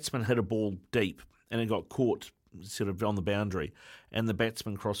batsman hit a ball deep and it got caught sort of on the boundary and the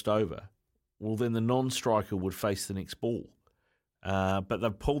batsman crossed over, well, then the non-striker would face the next ball. But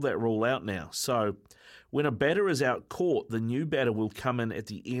they've pulled that rule out now. So when a batter is out caught, the new batter will come in at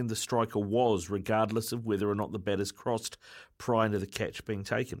the end the striker was, regardless of whether or not the batter's crossed prior to the catch being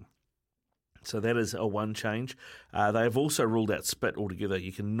taken. So that is a one change. They have also ruled out spit altogether.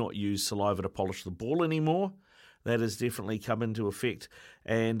 You cannot use saliva to polish the ball anymore. That has definitely come into effect.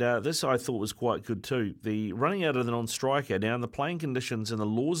 And this I thought was quite good too. The running out of the non-striker. Now, in the playing conditions and the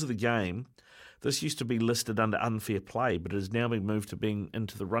laws of the game, this used to be listed under unfair play, but it has now been moved to being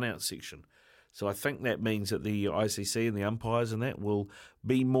into the run-out section. So I think that means that the ICC and the umpires and that will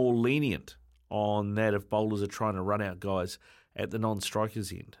be more lenient on that if bowlers are trying to run out guys at the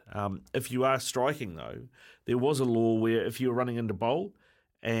non-striker's end. If you are striking, though, there was a law where if you were running into bowl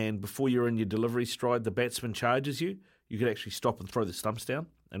and before you're in your delivery stride, the batsman charges you, you could actually stop and throw the stumps down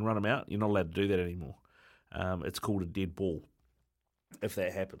and run them out. You're not allowed to do that anymore. It's called a dead ball if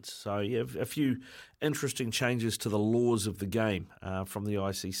that happens. So, yeah, a few interesting changes to the laws of the game from the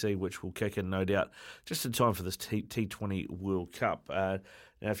ICC, which will kick in, no doubt, just in time for this T20 World Cup. Now,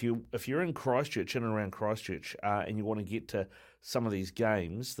 if you're in Christchurch, in and around Christchurch, and you want to get to some of these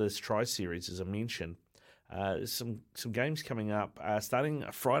games, this tri-series, as I mentioned, some games coming up. Starting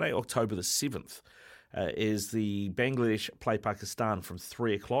Friday, October the 7th, is the Bangladesh play Pakistan from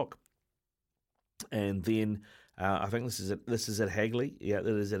 3 o'clock. And then I think this is at Hagley. Yeah,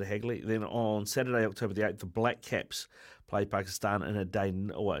 that is at Hagley. Then on Saturday, October the 8th, the Black Caps play Pakistan in a day.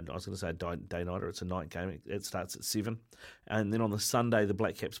 Oh, I was going to say a day-nighter. It's a night game. It starts at 7. And then on the Sunday, the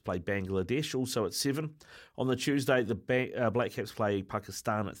Black Caps play Bangladesh, also at 7. On the Tuesday, the Black Caps play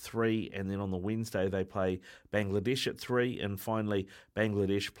Pakistan at 3. And then on the Wednesday, they play Bangladesh at 3. And finally,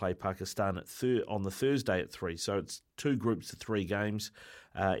 Bangladesh play Pakistan on the Thursday at 3. So it's 2 groups of 3 games.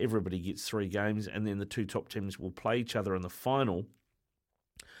 Everybody gets 3 games. And then the 2 top teams will play each other in the final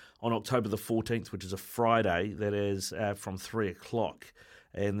on October the 14th, which is a Friday. That is from 3 o'clock.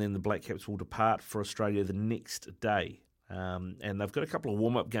 And then the Black Caps will depart for Australia the next day. And they've got a couple of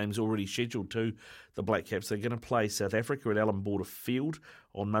warm-up games already scheduled too, the Black Caps. They're going to play South Africa at Allan Border Field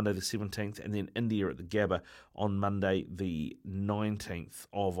on Monday the 17th, and then India at the Gabba on Monday the 19th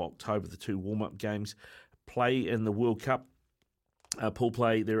of October. The 2 warm-up games play in the World Cup Pool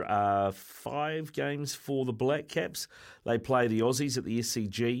play, there are 5 games for the Black Caps. They play the Aussies at the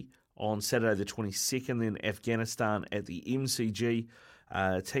SCG on Saturday the 22nd, then Afghanistan at the MCG.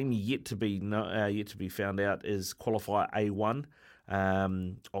 Team yet to be found out is qualifier A1,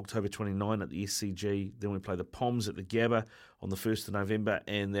 October 29 at the SCG. Then we play the Poms at the Gabba on the 1st of November,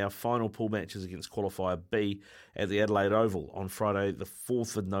 and our final pool match is against qualifier B at the Adelaide Oval on Friday the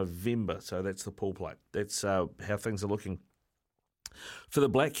 4th of November. So that's the pool play. That's how things are looking for the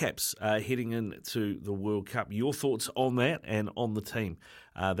Black Caps heading into the World Cup. Your thoughts on that and on the team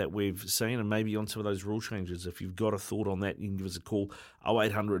that we've seen, and maybe on some of those rule changes. If you've got a thought on that, you can give us a call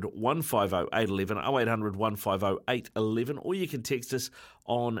 0800 150 811, 0800 150 811, or you can text us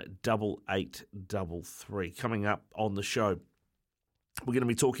on 8833. Coming up on the show, we're going to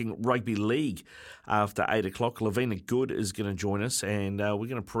be talking rugby league after 8 o'clock. Lavina Good is going to join us, and we're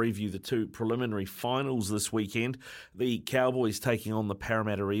going to preview the 2 preliminary finals this weekend. The Cowboys taking on the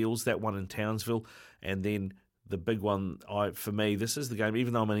Parramatta Eels, that one in Townsville, and then the big one for me, this is the game,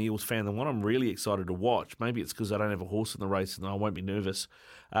 even though I'm an Eels fan, the one I'm really excited to watch, maybe it's because I don't have a horse in the race and I won't be nervous,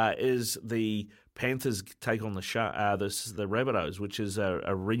 is the Panthers take on the Rabbitohs, which is a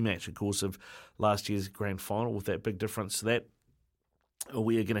rematch, of course, of last year's grand final, with that big difference that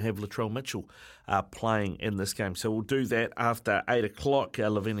we are going to have Latrell Mitchell playing in this game. So we'll do that after 8 o'clock.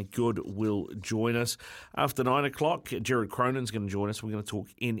 Lavina Good will join us. After 9 o'clock, Jared Cronin's going to join us. We're going to talk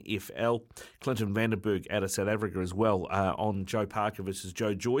NFL. Clinton Vanderberg out of South Africa as well on Joe Parker versus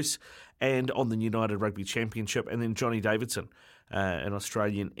Joe Joyce, and on the United Rugby Championship. And then Johnny Davidson, an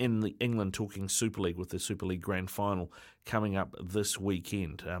Australian in the England, talking Super League with the Super League Grand Final coming up this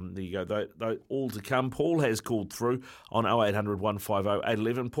weekend. There you go. All to come. Paul has called through on 0800 150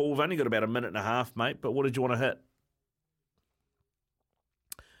 811. Paul, we've only got about a minute and a half, mate, but what did you want to hit?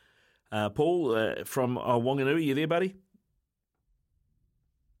 Paul from Wanganui, you there, buddy?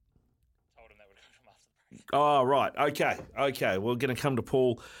 Oh, right. Okay. We're going to come to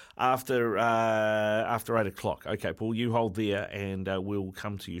Paul after 8 o'clock. Okay, Paul, you hold there, and we'll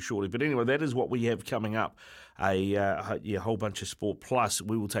come to you shortly. But anyway, that is what we have coming up. A whole bunch of sport. Plus,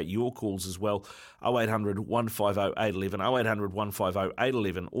 we will take your calls as well. 0800 150 811, 0800 150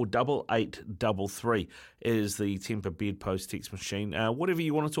 811, or 8833 is the Temper Bedpost text machine. Whatever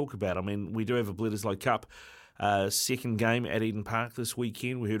you want to talk about. I mean, we do have a Bledisloe Cup second game at Eden Park this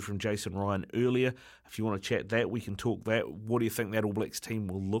weekend. We heard from Jason Ryan earlier. If you want to chat that, we can talk that. What do you think that All Blacks team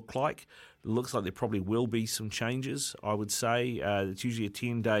will look like? It looks like there probably will be some changes, I would say. It's usually a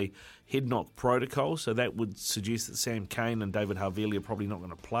 10-day head knock protocol, so that would suggest that Sam Cane and David Havili are probably not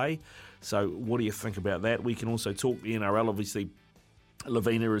going to play. So what do you think about that? We can also talk the NRL. Obviously,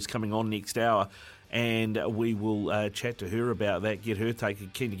 Lavina is coming on next hour, and we will chat to her about that, get her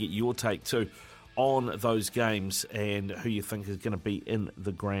take. Keen to get your take too on those games and who you think is going to be in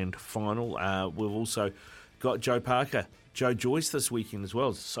the grand final. We've also got Joe Parker, Joe Joyce this weekend as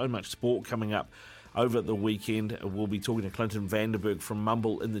well. So much sport coming up over the weekend. We'll be talking to Clinton Vanderberg from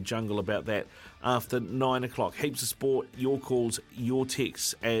Mumble in the Jungle about that after 9 o'clock. Heaps of sport, your calls, your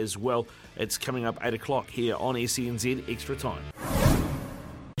texts as well. It's coming up 8 o'clock here on SENZ Extra Time.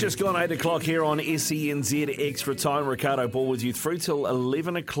 Just gone 8 o'clock here on SENZ Extra Time. Ricardo Ball with you through till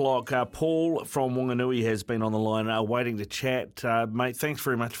 11 o'clock. Paul from Wanganui has been on the line waiting to chat. Mate, thanks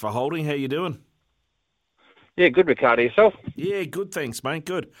very much for holding. How you doing? Yeah, good, Ricardo. Yourself? Yeah, good, thanks, mate.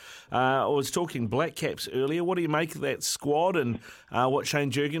 Good. I was talking Black Caps earlier. What do you make of that squad and what Shane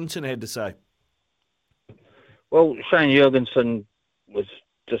Jurgensen had to say? Well, Shane Jurgensen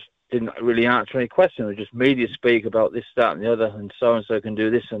didn't really answer any questions. It was just media speak about this, that, and the other, and so can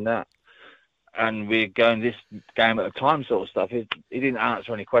do this and that. And we're going this game at a time sort of stuff. He didn't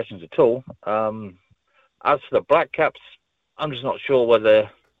answer any questions at all. As for the Black Caps, I'm just not sure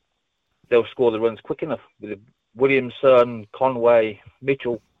whether they'll score the runs quick enough. With Williamson, Conway,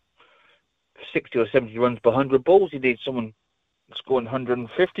 Mitchell, 60 or 70 runs per 100 balls. You need someone scoring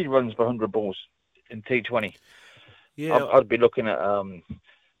 150 runs per 100 balls in T20. Yeah, I'd be looking at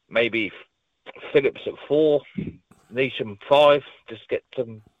maybe Phillips at 4, Neesham 5. Just get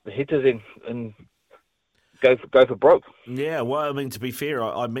some hitters in and go for broke. Yeah, well, I mean, to be fair,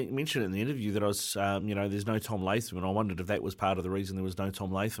 I mentioned in the interview that I was, there's no Tom Latham, and I wondered if that was part of the reason there was no Tom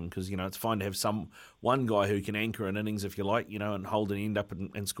Latham, because, it's fine to have one guy who can anchor an innings, if you like, and hold an end up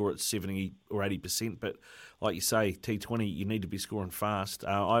and score at 70 or 80%, but like you say, T20, you need to be scoring fast.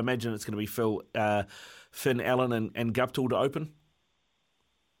 I imagine it's going to be Finn Allen and Guptill to open.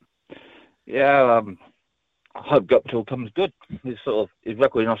 Yeah, I hope Guptill comes good. His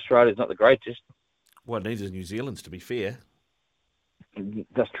record in Australia is not the greatest. Well, it needs is New Zealand's, to be fair.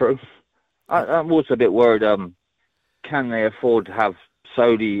 That's true. I'm also a bit worried can they afford to have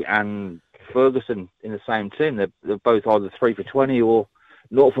Sodhi and Ferguson in the same team? They're both either 3 for 20 or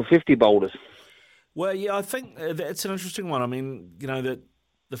 0 for 50 bowlers. Well, yeah, I think that's an interesting one. I mean, that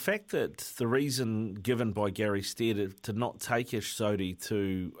the fact that the reason given by Gary Stead to not take Ish Sodhi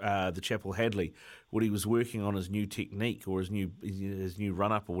to the Chapel Hadley, when he was working on his new technique or his new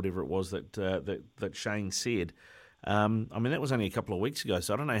run up or whatever it was that Shane said. I mean, that was only a couple of weeks ago,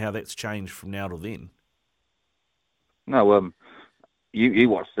 so I don't know how that's changed from now to then. No, you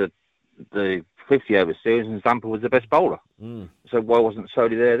watched the 50 over series and Zampa was the best bowler. So why wasn't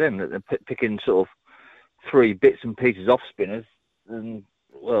Sodhi there then? They're picking sort of 3 bits and pieces off spinners, and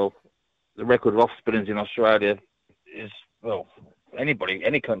well, the record of off spinners in Australia is, well, any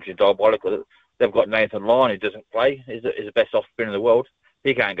country is diabolical. They've got Nathan Lyon, who doesn't play, is the best off spinner in the world.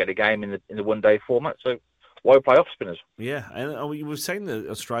 He can't get a game in the one-day format, so why play off spinners? Yeah, and we've seen that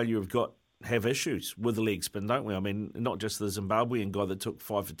Australia have issues with the leg spin, don't we? I mean, not just the Zimbabwean guy that took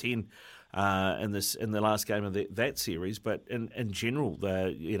 5 for 10 in the last game of that series, but in general,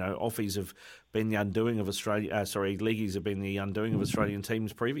 offies have been the undoing of Australia. Leggies have been the undoing of Australian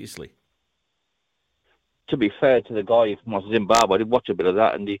teams previously. To be fair to the guy from Zimbabwe, I did watch a bit of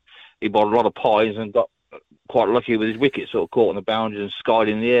that, and he bowled a lot of pies and got quite lucky with his wicket, sort of caught on the boundary and skied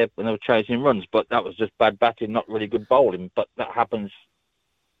in the air when they were chasing runs. But that was just bad batting, not really good bowling. But that happens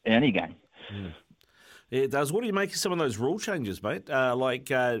in any game. It does. What do you make of some of those rule changes, mate?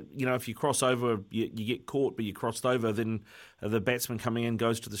 If you cross over, you get caught, but you crossed over, then the batsman coming in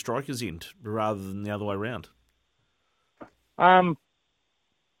goes to the striker's end rather than the other way around.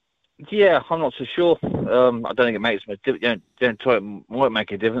 Yeah, I'm not so sure. I don't think it makes much difference. It won't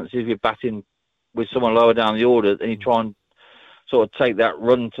make a difference if you're batting with someone lower down the order and you try and sort of take that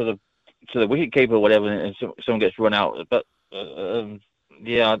run to the wicket keeper or whatever, and someone gets run out. But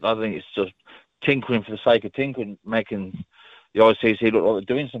yeah, I think it's just tinkering for the sake of tinkering, making the ICC look like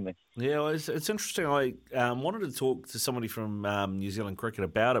they're doing something. Yeah, well, it's interesting. I wanted to talk to somebody from New Zealand Cricket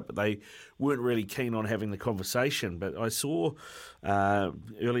about it, but they weren't really keen on having the conversation. But I saw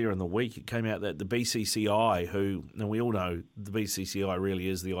earlier in the week it came out that the BCCI, and we all know the BCCI really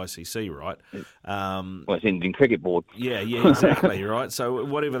is the ICC, right? Well, it's Indian Cricket Board. Yeah, exactly, right? So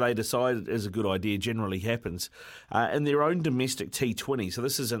whatever they decide is a good idea generally happens. In their own domestic T20, so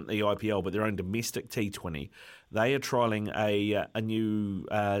this isn't the IPL, but their own domestic T20, they are trialling a new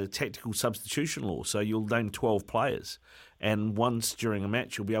tactical substitution law. So you'll name 12 players, and once during a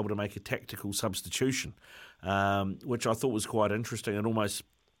match you'll be able to make a tactical substitution, which I thought was quite interesting. It almost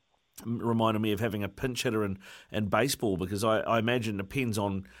reminded me of having a pinch hitter in baseball, because I imagine it depends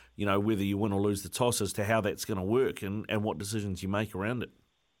on whether you win or lose the toss as to how that's going to work and what decisions you make around it.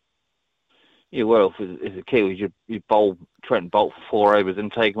 Yeah, well, if the key was you bowl Trent Bolt for 4 overs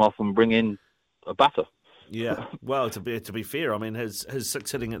and take him off and bring in a batter. Yeah, well, to be fair, I mean his 6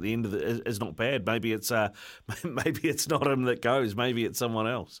 hitting at the end of is not bad. Maybe it's not him that goes. Maybe it's someone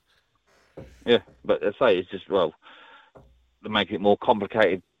else. Yeah, but I say it's just they're making it more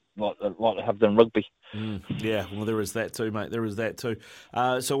complicated, like they have done rugby. Yeah, well, there is that too, mate. There is that too.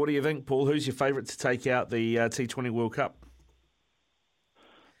 So, what do you think, Paul? Who's your favourite to take out the T20 World Cup?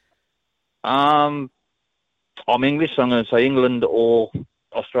 I'm English, so I'm going to say England or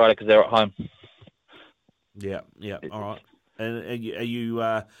Australia because they're at home. Yeah, all right. And are you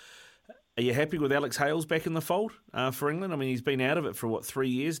happy with Alex Hales back in the fold for England? I mean, he's been out of it for 3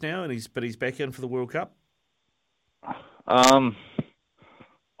 years now, and he's back in for the World Cup. I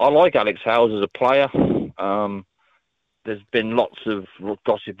like Alex Hales as a player. There's been lots of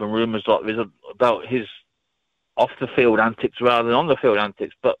gossip and rumours about his off-the-field antics rather than on-the-field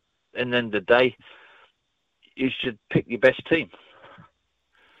antics. But at the end of the day, you should pick your best team.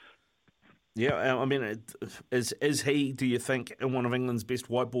 Yeah, I mean, is he, do you think, one of England's best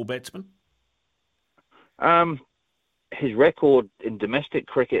white ball batsmen? His record in domestic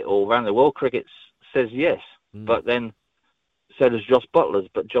cricket or around the world cricket says yes, but then so does Josh Buttler's.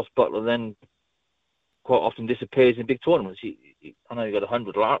 But Josh Buttler then quite often disappears in big tournaments. I know he got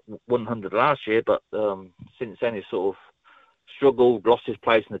 100 last year, but since then he's sort of struggled, lost his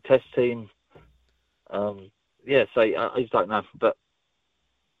place in the Test team. So I just don't know. But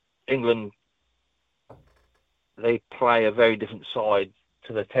England, they play a very different side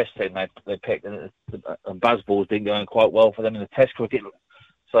to the Test team they picked, and Bazball's been going quite well for them in the Test cricket.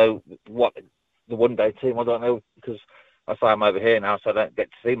 So what the one-day team, I don't know, because I say I'm over here now, so I don't get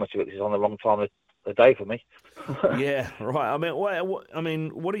to see much of it. It's on the wrong time of the day for me. Yeah, right. I mean,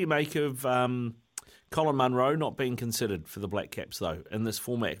 what do you make of Colin Munro not being considered for the Black Caps though in this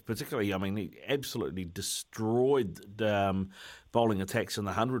format? Particularly, I mean, he absolutely destroyed bowling attacks in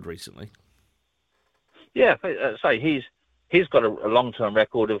the 100 recently. Yeah, say he's got a long-term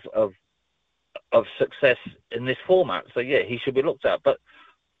record of success in this format. So yeah, he should be looked at. But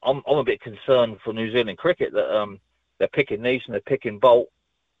I'm a bit concerned for New Zealand cricket that they're picking Neeson, they're picking Bolt,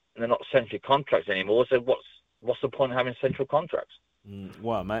 and they're not central contracts anymore. So what's the point of having central contracts?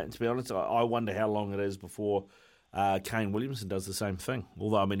 Well, mate, to be honest, I wonder how long it is before Kane Williamson does the same thing.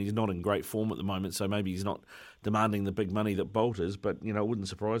 Although, I mean, he's not in great form at the moment, so maybe he's not demanding the big money that Bolt is, but, you know, it wouldn't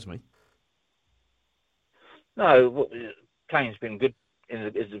surprise me. No, Kane's been good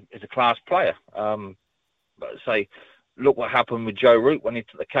as a class player. But say, look what happened with Joe Root when he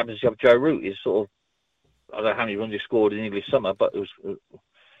took the captaincy of Joe Root. He's sort of, I don't know how many runs he scored in English summer, but it was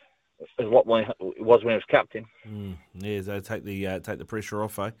what it was when he was captain. Yeah, they take the pressure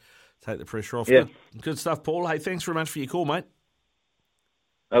off, eh? Take the pressure off. Yeah. Good stuff, Paul. Hey, thanks very much for your call, mate.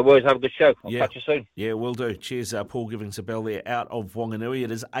 No worries, have a good show. I'll catch you soon. Yeah, will do. Cheers, Paul, giving us a bell there out of Whanganui.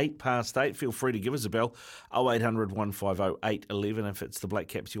 It is 8:08. Feel free to give us a bell, 0800 150 811 if it's the Black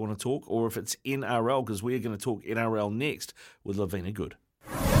Caps you want to talk, or if it's NRL, because we're going to talk NRL next with Lavina Good.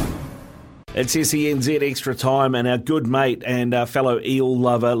 It's SENZ Extra Time, and our good mate and fellow eel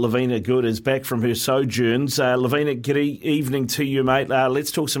lover, Lavina Good, is back from her sojourns. Lavina, good evening to you, mate.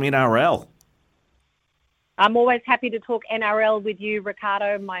 Let's talk some NRL. I'm always happy to talk NRL with you,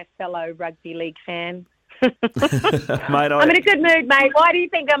 Ricardo, my fellow rugby league fan. Mate, I'm in a good mood, mate. Why do you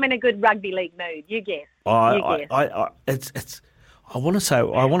think I'm in a good rugby league mood? You guess. I want to say,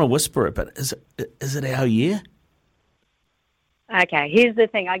 I want to whisper it, but is it our year? Okay, here's the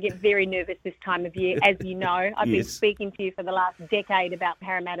thing. I get very nervous this time of year. As you know, I've been Yes. speaking to you for the last decade about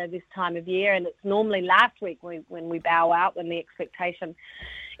Parramatta this time of year, and it's normally last week when we bow out, when the expectation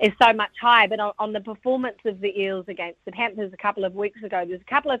is so much higher. But on the performance of the Eels against the Panthers a couple of weeks ago, there's a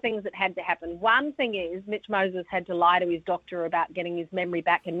couple of things that had to happen. One thing is Mitch Moses had to lie to his doctor about getting his memory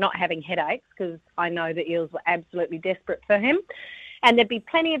back and not having headaches, because I know the Eels were absolutely desperate for him. And there'd be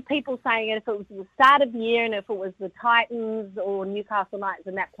plenty of people saying if it was the start of the year and if it was the Titans or Newcastle Knights,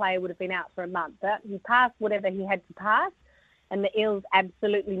 and that player would have been out for a month. But he passed whatever he had to pass, and the Eels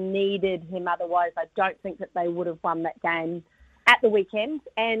absolutely needed him. Otherwise, I don't think that they would have won that game at the weekend.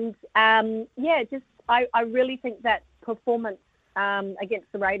 And, I really think that performance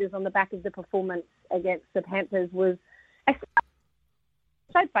against the Raiders on the back of the performance against the Panthers was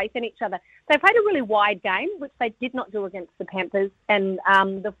showed faith in each other. They played a really wide game, which they did not do against the Panthers, and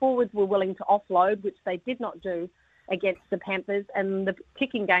the forwards were willing to offload, which they did not do against the Panthers, and the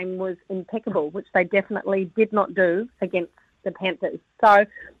kicking game was impeccable, which they definitely did not do against the Panthers. So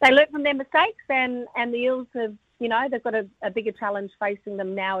they learnt from their mistakes, and the Eels have, they've got a bigger challenge facing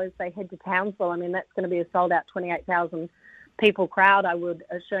them now as they head to Townsville. I mean, that's going to be a sold-out 28,000 people crowd, I would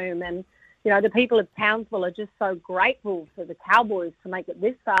assume, and the people of Townsville are just so grateful for the Cowboys to make it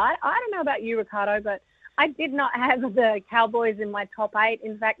this far. I don't know about you, Ricardo, but I did not have the Cowboys in my top 8.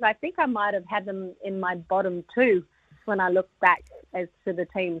 In fact, I think I might have had them in my bottom 2 when I look back as to the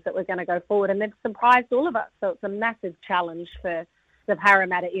teams that were going to go forward. And they've surprised all of us. So it's a massive challenge for the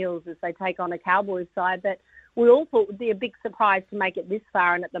Parramatta Eels as they take on a Cowboys side that we all thought would be a big surprise to make it this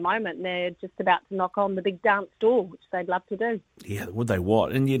far, and at the moment they're just about to knock on the big dance door, which they'd love to do. Yeah, would they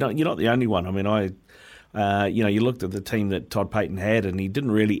what? And you're not the only one. I mean, you looked at the team that Todd Payten had, and he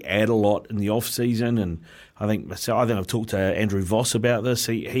didn't really add a lot in the off season. And I think I've talked to Andrew Voss about this.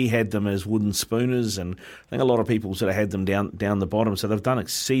 He had them as wooden spooners, and I think a lot of people sort of had them down the bottom. So they've done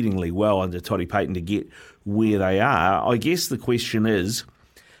exceedingly well under Toddy Payten to get where they are. I guess the question is,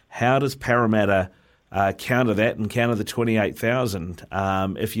 how does Parramatta counter that and counter the 28,000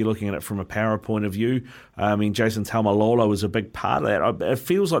 if you're looking at it from a power point of view? I mean, Jason Taumalolo is a big part of that. It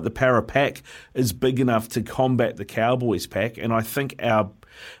feels like the Para pack is big enough to combat the Cowboys pack, and I think the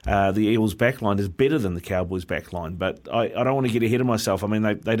Eels backline is better than the Cowboys backline, but I don't want to get ahead of myself. I mean,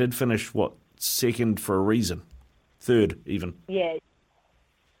 they did finish, second for a reason, third even. Yeah.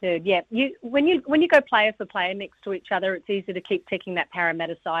 Yeah, when you go player for player next to each other, it's easy to keep ticking that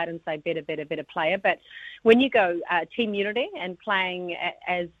Parramatta side and say better player. But when you go team unity and playing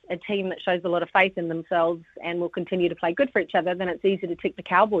as a team that shows a lot of faith in themselves and will continue to play good for each other, then it's easy to tick the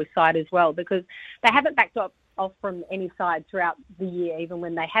Cowboys side as well, because they haven't backed off from any side throughout the year, even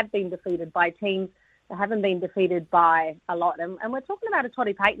when they have been defeated by teams. They haven't been defeated by a lot. And we're talking about a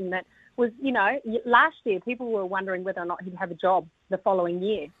Toddy Payten that was, last year people were wondering whether or not he'd have a job the following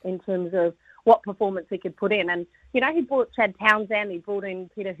year in terms of what performance he could put in. And, he brought Chad Townsend, he brought in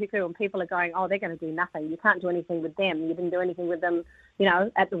Peter Huku, and people are going, oh, they're going to do nothing. You can't do anything with them. You didn't do anything with them,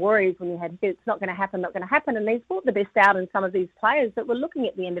 at the Warriors when you had Huku. It's not going to happen. And he's brought the best out in some of these players that were looking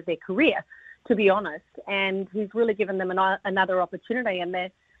at the end of their career, to be honest. And he's really given them another opportunity, and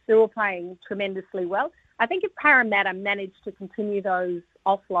they're all playing tremendously well. I think if Parramatta managed to continue those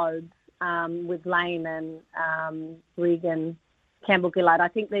offloads with Lane and Regan, Campbell-Gillard, I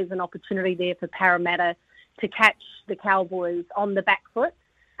think there's an opportunity there for Parramatta to catch the Cowboys on the back foot.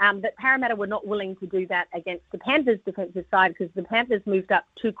 But Parramatta were not willing to do that against the Panthers' defensive side because the Panthers moved up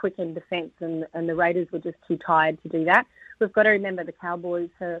too quick in defence and the Raiders were just too tired to do that. We've got to remember the Cowboys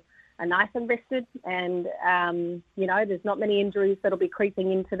are nice and rested and, there's not many injuries that'll be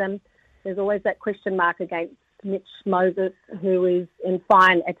creeping into them. There's always that question mark against Mitch Moses, who is in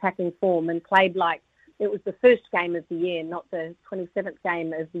fine attacking form and played like it was the first game of the year, not the 27th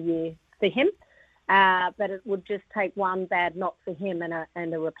game of the year for him. But it would just take one bad knock for him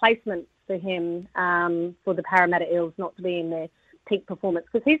and a replacement for him for the Parramatta Eels not to be in their peak performance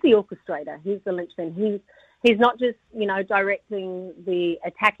because he's the orchestrator. He's the linchpin. He's not just, directing the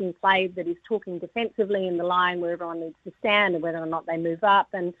attacking play, that he's talking defensively in the line where everyone needs to stand and whether or not they move up.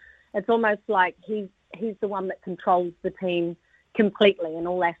 And it's almost like he's the one that controls the team completely in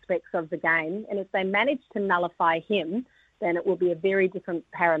all aspects of the game. And if they manage to nullify him, then it will be a very different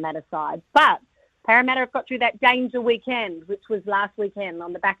Parramatta side. But Parramatta have got through that danger weekend, which was last weekend,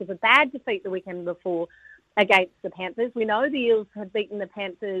 on the back of a bad defeat the weekend before against the Panthers. We know the Eels have beaten the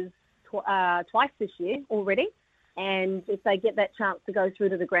Panthers twice this year already. And if they get that chance to go through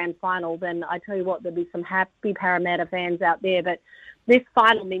to the grand final, then I tell you what, there'll be some happy Parramatta fans out there. But this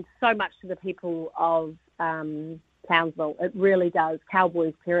final means so much to the people of Townsville. It really does.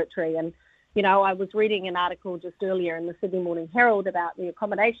 Cowboys territory. And, I was reading an article just earlier in the Sydney Morning Herald about the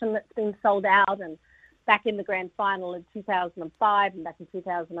accommodation that's been sold out and back in the grand final in 2005 and back in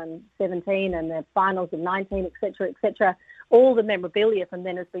 2017 and the finals in 19, et cetera, all the memorabilia from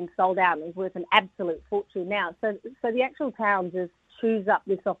then has been sold out and is worth an absolute fortune now. So the actual town just chews up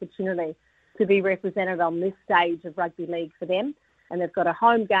this opportunity to be represented on this stage of rugby league for them. And they've got a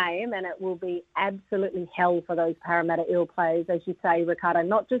home game and it will be absolutely hell for those Parramatta Eel players, as you say, Ricardo,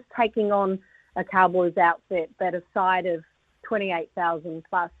 not just taking on a Cowboys outfit, but a side of 28,000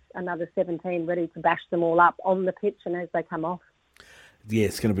 plus another 17 ready to bash them all up on the pitch and as they come off. Yeah,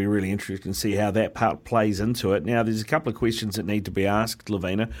 it's going to be really interesting to see how that part plays into it. Now, there's a couple of questions that need to be asked,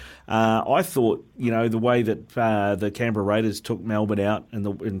 Lavina. I thought, the way that the Canberra Raiders took Melbourne out,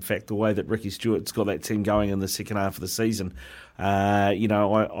 and in fact, the way that Ricky Stewart's got that team going in the second half of the season, I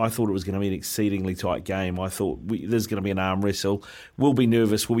thought it was going to be an exceedingly tight game. I thought there's going to be an arm wrestle. We'll be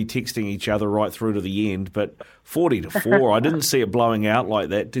nervous. We'll be texting each other right through to the end. But 40-4, I didn't see it blowing out like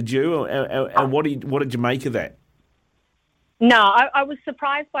that. Did you? And what did you make of that? No, I was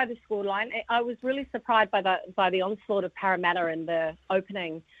surprised by the scoreline. I was really surprised by the onslaught of Parramatta in the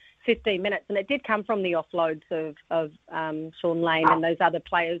opening 15 minutes, and it did come from the offloads of Sean Lane and those other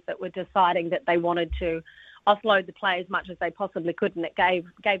players that were deciding that they wanted to offload the play as much as they possibly could, and it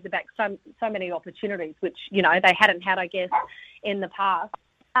gave the back so many opportunities, which they hadn't had, I guess, in the past.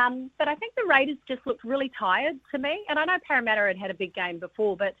 But I think the Raiders just looked really tired to me. And I know Parramatta had a big game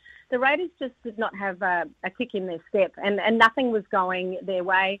before, but the Raiders just did not have a kick in their step and nothing was going their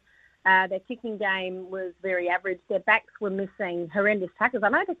way. Their kicking game was very average. Their backs were missing horrendous tackles. I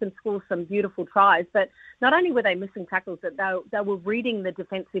know they can score some beautiful tries, but not only were they missing tackles, that they were reading the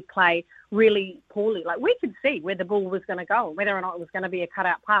defensive play really poorly. Like, we could see where the ball was going to go, whether or not it was going to be a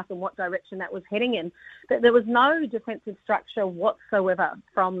cutout pass and what direction that was heading in. But there was no defensive structure whatsoever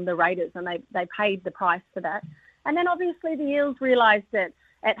from the Raiders, and they paid the price for that. And then obviously the Eels realised that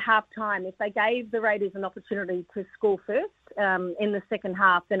at half-time, if they gave the Raiders an opportunity to score first in the second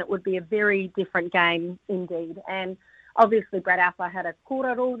half, then it would be a very different game indeed. And obviously Brad Alpha had a call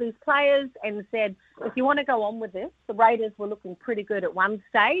at all these players and said, if you want to go on with this, the Raiders were looking pretty good at one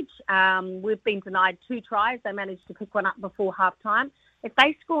stage. We've been denied 2 tries. They managed to pick one up before half-time. If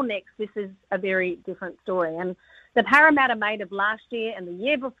they score next, this is a very different story. And the Parramatta made of last year and the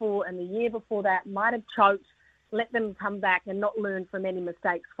year before and the year before that might have choked, let them come back and not learn from any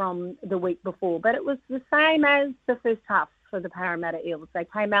mistakes from the week before. But it was the same as the first half for the Parramatta Eels. They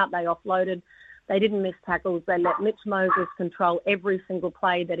came out, they offloaded, they didn't miss tackles, they let Mitch Moses control every single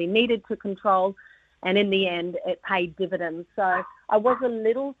play that he needed to control, and in the end, it paid dividends. So I was a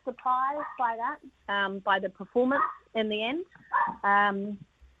little surprised by that, by the performance in the end.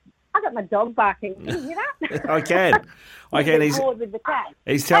 I got my dog barking. Can you hear that? I can. He's bored with the cat.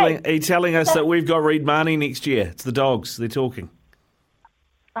 He's telling us that we've got Reed Marnie next year. It's the dogs. They're talking.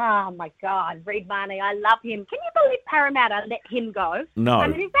 Oh, my God. Reed Marnie. I love him. Can you believe Parramatta let him go? No. I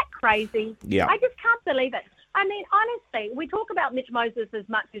mean, is that crazy? Yeah. I just can't believe it. I mean, honestly, we talk about Mitch Moses as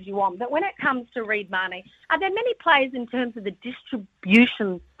much as you want, but when it comes to Reid Marnie, are there many players in terms of the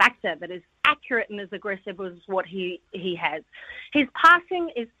distribution factor that is accurate and as aggressive as what he has? His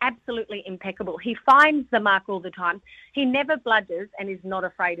passing is absolutely impeccable. He finds the mark all the time. He never bludgers and is not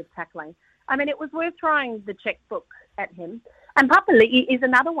afraid of tackling. I mean, it was worth throwing the checkbook at him. And Papali'i is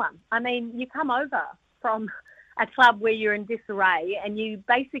another one. I mean, you come over from a club where you're in disarray and you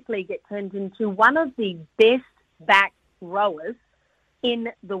basically get turned into one of the best back rowers in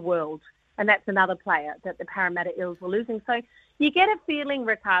the world. And that's another player that the Parramatta Eels were losing. So you get a feeling,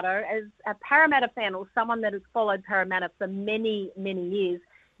 Ricardo, as a Parramatta fan or someone that has followed Parramatta for many, many years,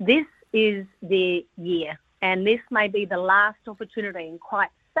 this is their year. And this may be the last opportunity in quite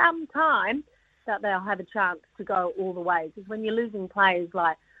some time that they'll have a chance to go all the way. Because when you're losing players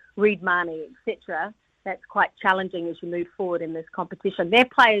like Reid Marnie, etc., that's quite challenging as you move forward in this competition. They're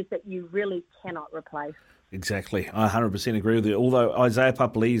players that you really cannot replace. Exactly. I 100% agree with you. Although Isaiah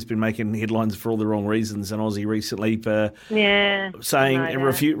Papali'i has been making headlines for all the wrong reasons in Aussie recently for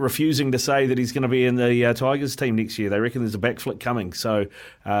refusing to say that he's going to be in the Tigers team next year. They reckon there's a backflip coming. So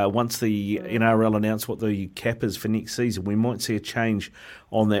once the NRL announce what the cap is for next season, we might see a change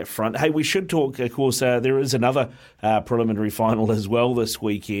on that front. Hey, we should talk, of course, there is another preliminary final as well this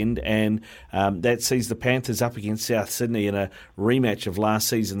weekend, and that sees the Panthers up against South Sydney in a rematch of last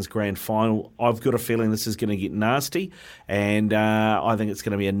season's grand final. I've got a feeling this is going to get nasty, and I think it's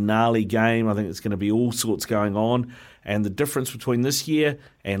going to be a gnarly game. I think it's going to be all sorts going on, and the difference between this year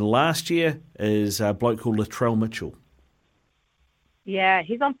and last year is a bloke called Latrell Mitchell. Yeah,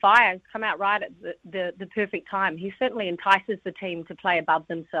 he's on fire. He's come out right at the perfect time. He certainly entices the team to play above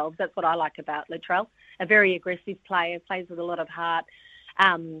themselves. That's what I like about Latrell. A very aggressive player, plays with a lot of heart,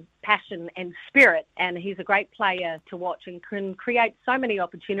 passion and spirit, and he's a great player to watch and can create so many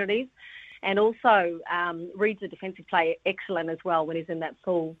opportunities, and also reads the defensive play excellent as well when he's in that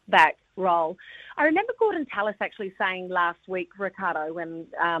full back role. I remember Gordon Tallis actually saying last week, Ricardo, when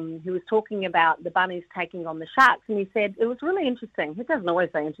he was talking about the Bunnies taking on the Sharks, and he said it was really interesting. He doesn't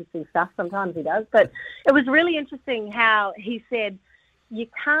always say interesting stuff, sometimes he does, but it was really interesting how he said you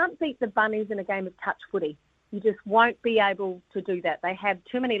can't beat the Bunnies in a game of touch footy. You just won't be able to do that. They have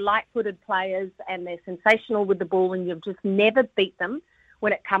too many light-footed players and they're sensational with the ball, and you've just never beat them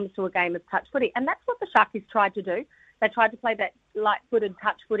when it comes to a game of touch footy. And that's what the Sharkies tried to do. They tried to play that light-footed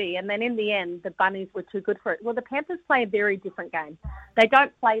touch footy, and then in the end, the Bunnies were too good for it. Well, the Panthers play a very different game. They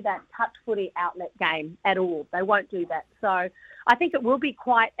don't play that touch footy outlet game at all. They won't do that. So I think it will be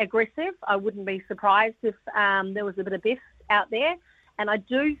quite aggressive. I wouldn't be surprised if there was a bit of biff out there. And I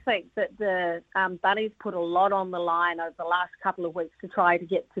do think that the Bunnies put a lot on the line over the last couple of weeks to try to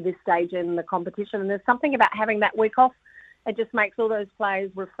get to this stage in the competition. And there's something about having that week off. It just makes all those players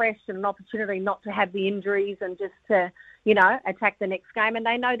refreshed and an opportunity not to have the injuries and just to, attack the next game. And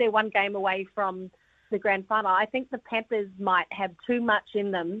they know they're one game away from the grand final. I think the Panthers might have too much in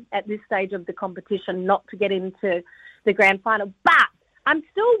them at this stage of the competition not to get into the grand final. But I'm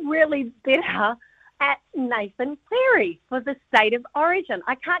still really bitter at Nathan Cleary for the State of Origin.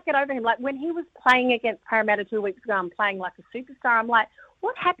 I can't get over him. Like when he was playing against Parramatta 2 weeks ago and playing like a superstar, I'm like,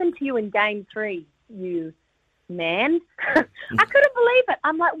 what happened to you in Game 3, you man? I couldn't believe it.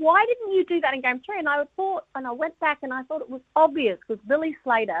 I'm like, why didn't you do that in Game 3? And I went back and I thought it was obvious because Billy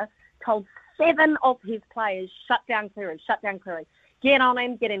Slater told 7 of his players, shut down Cleary. Get on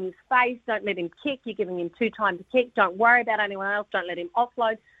him, get in his face, don't let him kick. You're giving him 2 time to kick. Don't worry about anyone else. Don't let him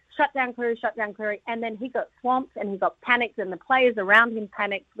offload. Shut down Cleary. And then he got swamped and he got panicked, and the players around him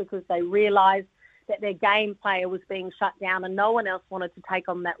panicked because they realised that their game player was being shut down and no one else wanted to take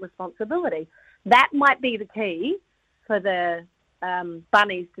on that responsibility. That might be the key for the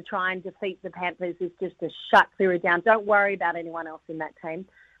Bunnies to try and defeat the Panthers, is just to shut Cleary down. Don't worry about anyone else in that team.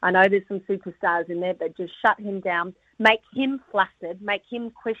 I know there's some superstars in there, but just shut him down, make him flustered, make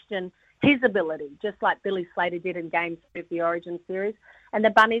him question his ability, just like Billy Slater did in Game 3 of the Origin series. And the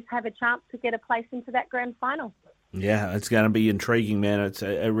Bunnies have a chance to get a place into that grand final. Yeah, it's going to be intriguing, man.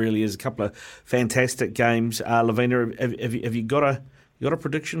 It really is. A couple of fantastic games. Lavina, have you got a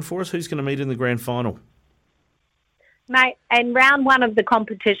prediction for us? Who's going to meet in the grand final? Mate, in round 1 of the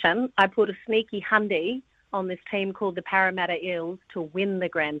competition, I put a sneaky hundy on this team called the Parramatta Eels to win the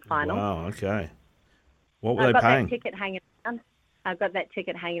grand final. Wow, okay. What were they paying? I've got that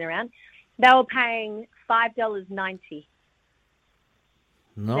ticket hanging around. They were paying $5.90.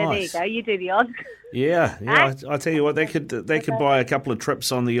 Nice. So there you go. You do the odds. Yeah. I tell you what, they could buy a couple of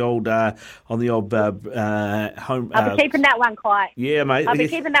trips on the old home. I'll be keeping that one quiet. Yeah, mate. I'll be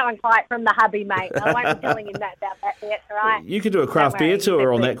keeping that one quiet from the hubby, mate. I won't be telling him about that yet. All right. You could do a craft beer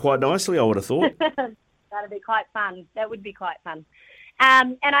tour on that quite nicely, I would have thought. That'd be quite fun. That would be quite fun.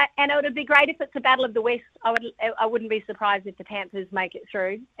 And it would be great if it's a battle of the West. I wouldn't be surprised if the Panthers make it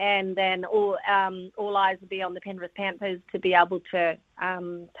through, and then all eyes would be on the Penrith Panthers to be able to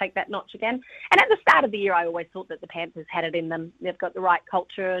take that notch again. And at the start of the year, I always thought that the Panthers had it in them. They've got the right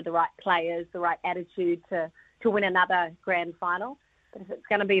culture, the right players, the right attitude to win another grand final. But if it's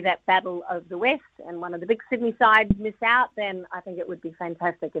going to be that battle of the West and one of the big Sydney sides miss out, then I think it would be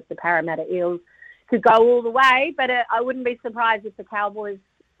fantastic if the Parramatta Eels could go all the way. But I wouldn't be surprised if the Cowboys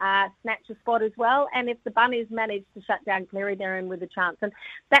snatch a spot as well. And if the Bunnies manage to shut down Cleary, they're in with a chance. And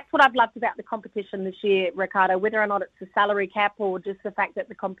that's what I've loved about the competition this year, Ricardo, whether or not it's the salary cap or just the fact that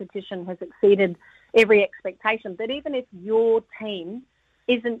the competition has exceeded every expectation. But even if your team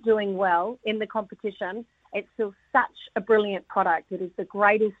isn't doing well in the competition, it's still such a brilliant product. It is the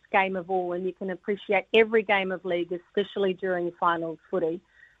greatest game of all, and you can appreciate every game of league, especially during finals footy.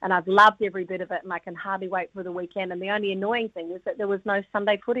 And I've loved every bit of it, and I can hardly wait for the weekend. And the only annoying thing is that there was no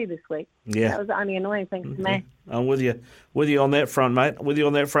Sunday footy this week. Yeah. That was the only annoying thing to me. I'm with you on that front, mate. With you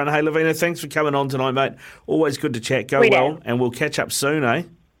on that front. Hey, Lavina, thanks for coming on tonight, mate. Always good to chat. Go well, and we'll catch up soon, eh?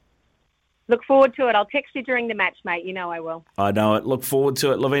 Look forward to it. I'll text you during the match, mate. You know I will. I know it. Look forward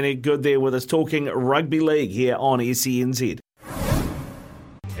to it. Lavina, good there with us talking rugby league here on SENZ.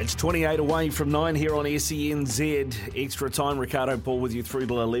 It's 28 away from 9 here on SENZ. Extra time. Ricardo Paul with you through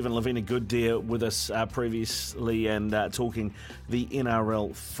to 11. Lavina Goodare with us previously and talking the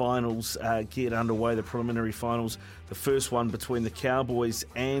NRL finals. Get underway, the preliminary finals. The first one between the Cowboys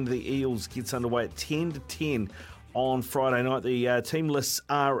and the Eels gets underway at 10-10 on Friday night. The team lists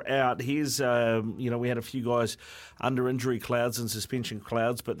are out. Here's, we had a few guys under injury clouds and suspension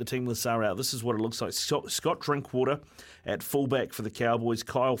clouds, but the team lists are out. This is what it looks like. Scott Drinkwater at fullback for the Cowboys,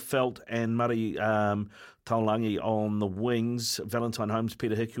 Kyle Felt and Murray Taulangi on the wings, Valentine Holmes,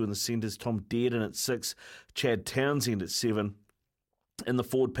 Peter Hiku in the centres, Tom Dearden at 6, Chad Townsend at 7. In the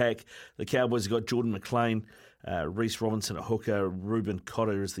forward pack, the Cowboys have got Jordan McLean, Reece Robinson at hooker, Ruben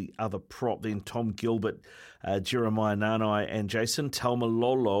Cotter is the other prop, then Tom Gilbert, Jeremiah Nanai and Jason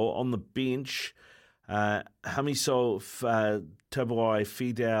Taumalolo on the bench. Hamiso Tabuai,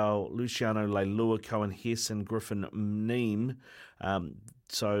 Fidel, Luciano Leilua, Cohen Hess and Griffin Neem.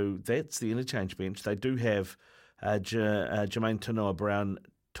 So that's the interchange bench. They do have Jermaine Tanoa-Brown,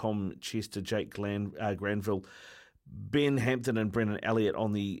 Tom Chester, Jake Granville, Ben Hampton and Brendan Elliott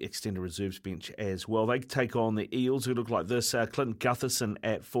on the extended reserves bench as well. They take on the Eels, who look like this. Clinton Gutherson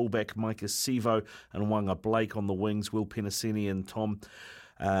at fullback, Micah Sevo and Wanga Blake on the wings, Will Penasini and Tom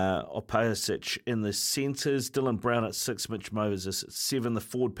Opasic in the centres, Dylan Brown at 6, Mitch Moses at 7. The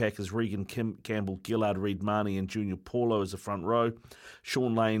forward pack is Regan Campbell, Gillard, Reid Marnie and Junior Paulo as the front row.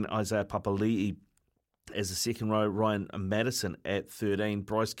 Sean Lane, Isaiah Papali'i as the second row, Ryan Madison at 13,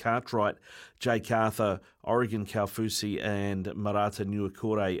 Bryce Cartwright, Jake Arthur, Oregon Kaufusi and Marata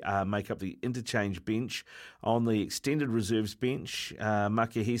Nuakore make up the interchange bench. On the extended reserves bench,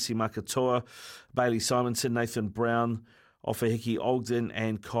 Makahesi Makatoa, Bailey Simonson, Nathan Brown, Ofahiki Ogden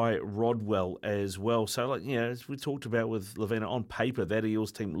and Kai Rodwell as well. So, as we talked about with Lavina, on paper, that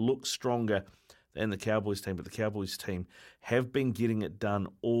Eels team looks stronger than the Cowboys team, but the Cowboys team have been getting it done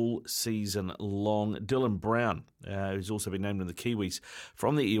all season long. Dylan Brown, who's also been named in the Kiwis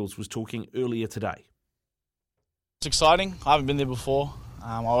from the Eels, was talking earlier today. It's exciting. I haven't been there before.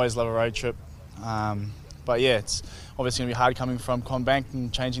 I always love a road trip. But yeah, it's obviously going to be hard coming from CommBank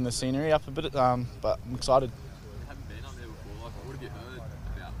and changing the scenery up a bit, but I'm excited.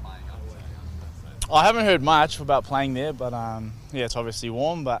 I haven't heard much about playing there, but it's obviously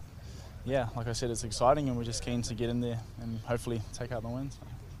warm, but yeah, like I said, it's exciting and we're just keen to get in there and hopefully take out the wins.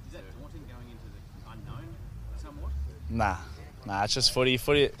 Is that daunting going into the unknown somewhat? Nah, it's just footy.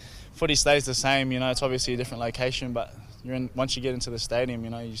 Footy stays the same, it's obviously a different location, but once you get into the stadium,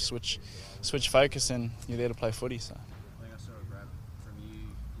 you switch focus and you're there to play footy. So. I think I saw a grab from you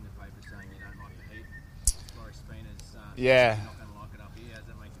in the paper saying you don't like the heat. Laurie Spina's yeah. Not going to like it up here. How's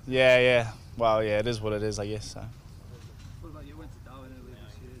that make you feel? Yeah. Well, yeah, it is what it is, I guess. So. What about you? Went to Darwin earlier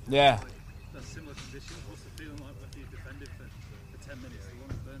this year. Yeah. That's similar conditions. What's the feeling like after you defended for 10 minutes? Do you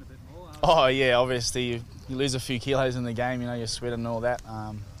want to burn a bit more? Oh, yeah, obviously you lose a few kilos in the game, you're sweating and all that.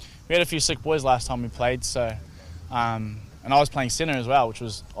 We had a few sick boys last time we played, so and I was playing centre as well, which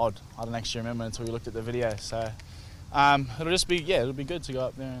was odd. I didn't actually remember until we looked at the video. So it'll just be it'll be good to go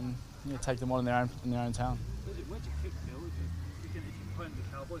up there and take them on in their own town. Where'd you kick, Bill? If you're playing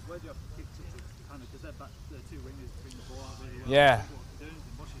the Cowboys, where'd you have to kick to kind of, because they're two wingers bring the ball out there. Yeah.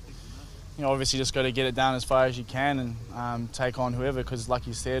 What's your thinking there? Obviously just got to get it down as far as you can and take on whoever, because like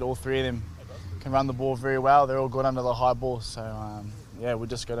you said, all three of them can run the ball very well. They're all good under the high ball, so we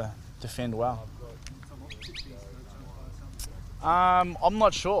just got to defend well. I'm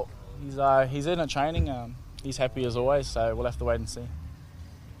not sure. He's in at training. He's happy as always, so we'll have to wait and see.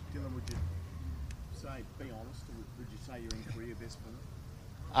 Dylan, would you say, be honest, or would you say you're in career best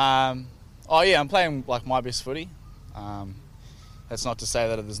form? Oh yeah, I'm playing like my best footy. That's not to say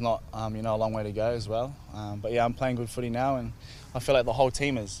that there's not a long way to go as well. But yeah, I'm playing good footy now, and I feel like the whole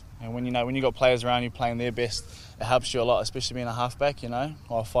team is. And when you got players around you playing their best, it helps you a lot, especially being a halfback,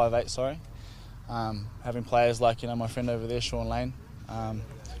 or 5'8", sorry. Having players like my friend over there, Sean Lane,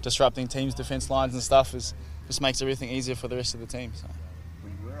 disrupting teams' defence lines and stuff just makes everything easier for the rest of the team. So.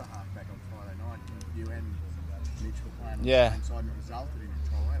 When you were a halfback on Friday night, you and Mitch were playing on Yeah. the same side, and it resulted in a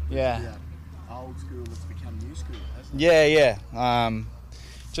try. It was Yeah. the old school that's become new school, hasn't it? Yeah.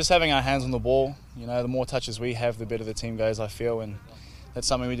 Just having our hands on the ball, the more touches we have, the better the team goes, I feel, and that's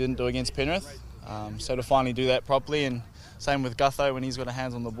something we didn't do against Penrith. So to finally do that properly, and same with Gutho, when he's got a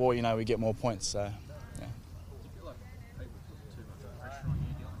hands on the ball, we get more points. So, yeah.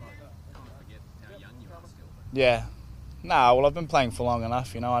 Yeah. Well, I've been playing for long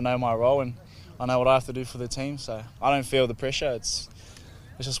enough. I know my role and I know what I have to do for the team. So I don't feel the pressure. It's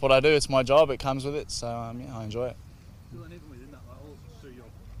just what I do. It's my job. It comes with it. So I enjoy it. Dylan, even within that, all through your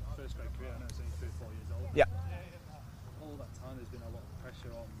first grade career, I know it's only 3 or 4 years old. Yeah. All that time, there's been a lot of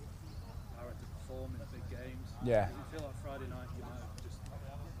pressure on Barrett to perform in big games. Yeah. Does it feel like Friday night, just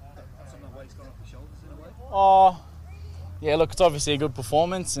some of the weight's gone off your shoulders in a way? Oh, yeah. Look, it's obviously a good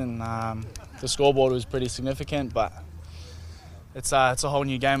performance, and the scoreboard was pretty significant, but it's a whole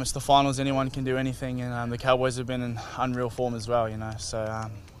new game. It's the finals. Anyone can do anything, and the Cowboys have been in unreal form as well. So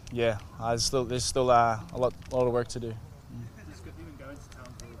yeah, there's still a lot of work to do. Even going to town,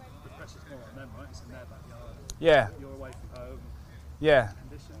 the pressure's more on them, right? It's in their backyard. Yeah. You're away from home. Yeah.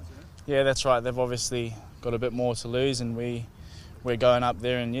 Conditions, Yeah, that's right. They've obviously got a bit more to lose, and we're going up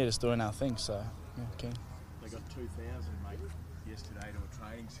there and just doing our thing. So yeah, keen. They got 2,000, mate, yesterday to a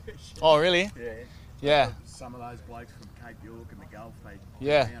training session. Oh, really? Yeah. Yeah. Some of those blokes from Cape York and the Gulf, they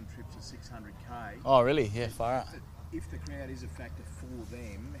round trips of 600k. Oh, really? Yeah, far out. If the crowd is a factor for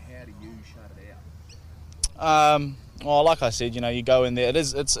them, how do you shut it out? Well, like I said, you go in there.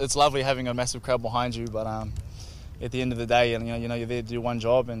 It's lovely having a massive crowd behind you, but at the end of the day, you're there to do one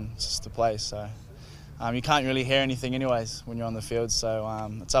job and it's just to play. So you can't really hear anything anyways when you're on the field. So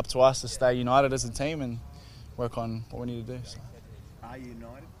it's up to us to stay united as a team and work on what we need to do. So. Are you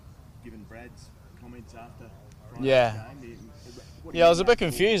united, given Brad's comments after Friday's Yeah. game? Yeah, I was a bit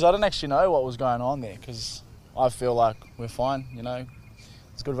confused. I didn't actually know what was going on there because I feel like we're fine,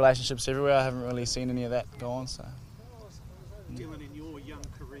 There's good relationships everywhere. I haven't really seen any of that go on. So. Dylan, in your young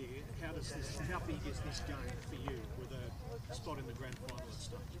career, how big is this game for you with a spot in the grand final and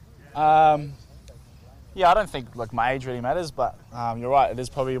stuff? Yeah, I don't think my age really matters, but you're right. It is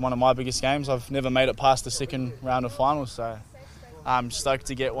probably one of my biggest games. I've never made it past the second round of finals, so I'm stoked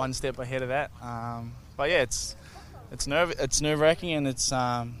to get one step ahead of that. But yeah, it's nerve-wracking and it's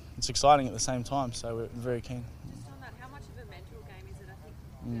exciting at the same time. So we're very keen. Just on that, how much of a mental game is it? I think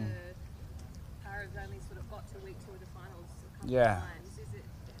the Paras only sort of got to week 2 of the finals a couple of times.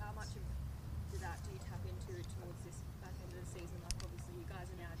 How much of that do you tap into towards this back end of the season? Like obviously you guys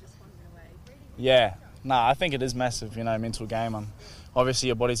are now just 1 win away. Yeah, I think it is massive. Mental game. Obviously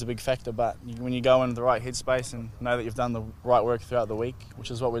your body's a big factor, but when you go into the right headspace and know that you've done the right work throughout the week,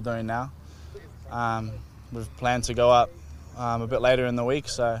 which is what we're doing now. We've planned to go up a bit later in the week,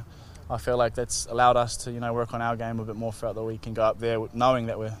 so I feel like that's allowed us to work on our game a bit more throughout the week and go up there knowing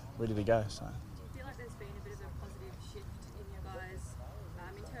that we're ready to go. So. Do you feel like there's been a bit of a positive shift in your guys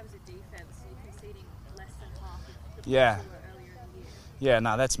in terms of defence? You're conceding less than half of the points you were earlier in the year. Yeah,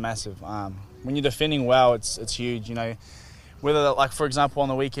 no, that's massive. When you're defending well, it's huge. Whether for example on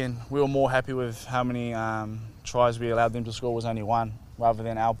the weekend we were more happy with how many tries we allowed them to score was only 1 rather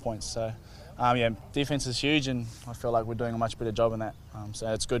than our points. So. Defence is huge, and I feel like we're doing a much better job in that.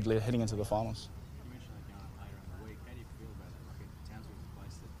 So it's good heading into the finals. You mentioned that going up later in the week. How do you feel about it? Like it sounds like a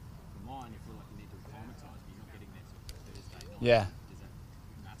place that, for mine, you feel like you need to acclimatise, but you're not getting there till Thursday night. Yeah. Does that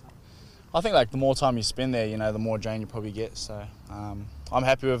matter? I think the more time you spend there, the more drain you probably get. So I'm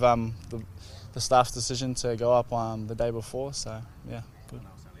happy with the staff's decision to go up the day before. So yeah, good.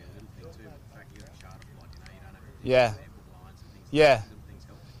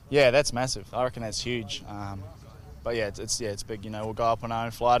 Yeah, that's massive. I reckon that's huge. But yeah, it's big. We'll go up on our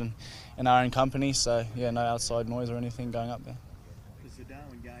own flight and in our own company. So yeah, no outside noise or anything going up there. Does the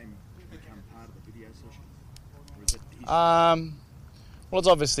Darwin game become part of the video session? Or is it well, it's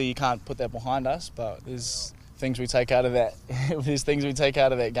obviously you can't put that behind us, but there's things we take out of that. There's things we take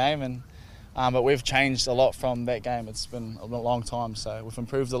out of that game, and but we've changed a lot from that game. It's been a long time, so we've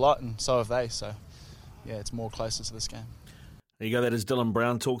improved a lot, and so have they. So it's more closer to this game. There you go. That is Dylan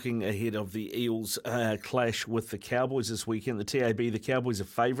Brown talking ahead of the Eels clash with the Cowboys this weekend. The TAB, the Cowboys are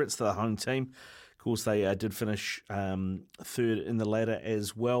favourites. They're the home team. Of course, they did finish third in the ladder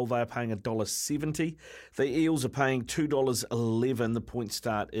as well. They are paying $1.70. The Eels are paying $2.11. The point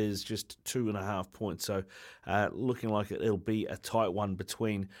start is just 2.5 points. So looking like it'll be a tight one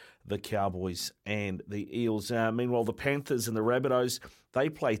between the Cowboys and the Eels. Meanwhile, the Panthers and the Rabbitohs, they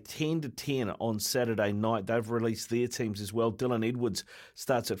play 10-10 on Saturday night. They've released their teams as well. Dylan Edwards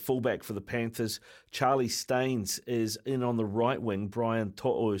starts at fullback for the Panthers. Charlie Staines is in on the right wing. Brian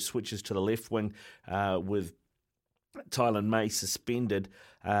To'o switches to the left wing with Tylan May suspended.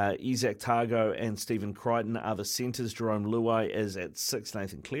 Isaac Targo and Stephen Crichton are the centres. Jerome Luai is at 6.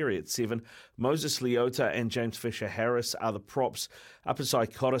 Nathan Cleary at 7. Moses Leota and James Fisher-Harris are the props.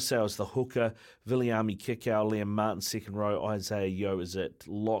 Upasai Korosau is the hooker. Viliami Kikau, Liam Martin, second row. Isaiah Yeo is at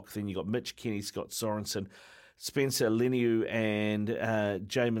lock. Then you've got Mitch Kenny, Scott Sorensen, Spencer Leniu and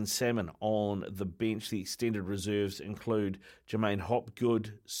Jamin Salmon on the bench. The extended reserves include Jermaine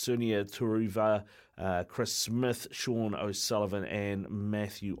Hopgood, Sunia Turuva, Chris Smith, Sean O'Sullivan and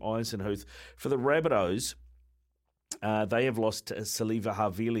Matthew Eisenhuth. For the Rabbitohs, they have lost Saliva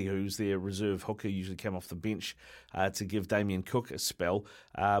Havili, who's their reserve hooker, usually came off the bench to give Damien Cook a spell.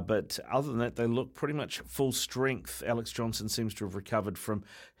 But other than that, they look pretty much full strength. Alex Johnson seems to have recovered from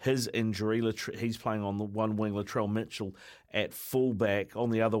his injury. He's playing on the one wing. Latrell Mitchell at fullback.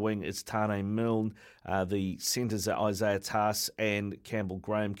 On the other wing is Tane Milne. The centres are Isaiah Tass and Campbell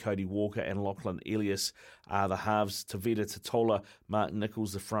Graham. Cody Walker and Lachlan Elias are the halves. Tavita Totola, Martin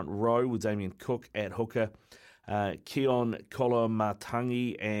Nichols the front row with Damien Cook at hooker. Keon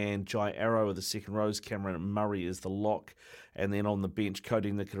Kolomatangi and Jai Arrow are the second rows. Cameron Murray is the lock. And then on the bench,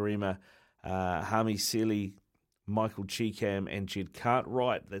 Cody Nikarima, Hami Sealy, Michael Cheekam and Jed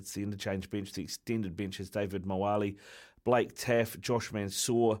Cartwright. That's the interchange bench. The extended bench is David Moali, Blake Taff, Josh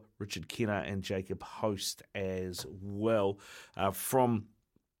Mansour, Richard Kenner and Jacob Host as well. From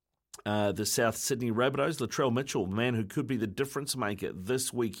the South Sydney Rabbitohs, Latrell Mitchell, the man who could be the difference maker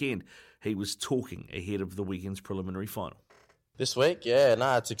this weekend. He was talking ahead of the weekend's preliminary final. This week,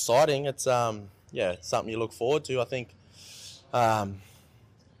 it's exciting. It's it's something you look forward to. I think,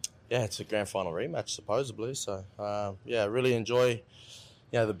 it's a grand final rematch supposedly. So really enjoy,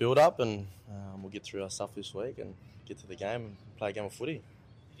 the build up, and we'll get through our stuff this week and get to the game and play a game of footy.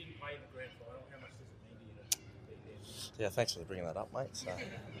 You didn't play in the grand final. How much does it mean to you to be there? Yeah, thanks for bringing that up, mate. So,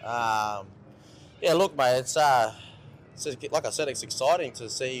 look, mate, it's like I said, it's exciting to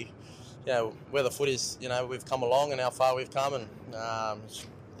see, where the footy's, we've come along and how far we've come, and it's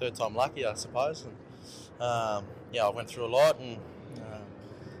third time lucky, I suppose. And I went through a lot, and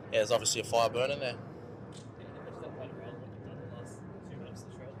there's obviously a fire burning there.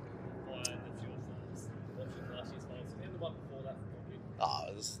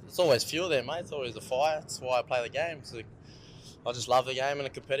 It's always fuel there, mate. It's always a fire. That's why I play the game. So I just love the game and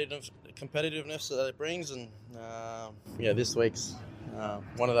the competitiveness that it brings. And this week's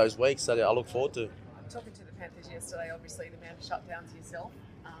one of those weeks that I look forward to. Talking to the Panthers yesterday, obviously the amount of shutdowns yourself.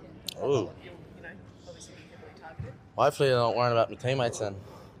 Ooh. Obviously be heavily targeted. Hopefully they're not worrying about my teammates then,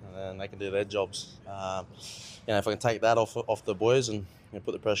 and then they can do their jobs. If I can take that off the boys and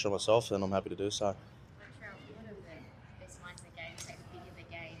put the pressure on myself, then I'm happy to do so.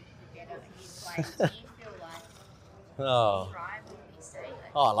 Oh,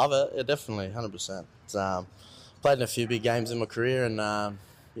 I love it. Yeah, definitely, 100%. Played in a few big games in my career, and I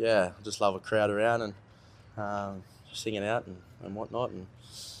just love a crowd around and singing out and whatnot. And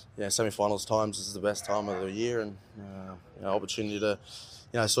semi-finals times is the best time of the year, and opportunity to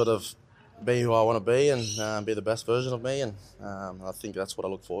sort of be who I want to be and be the best version of me. And I think that's what I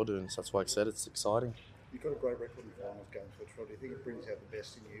look forward to, and so that's why I said it's exciting. You've got a great record in finals games, Latrell. Do you think it brings out the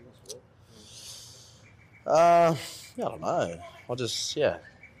best in you as well? I don't know. I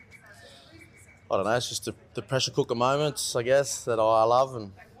don't know. It's just the pressure cooker moments, I guess, that I love,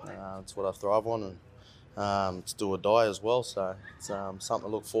 and it's what I thrive on, and it's do or die as well. So it's something to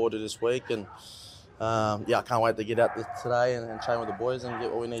look forward to this week, and I can't wait to get out today and train with the boys and get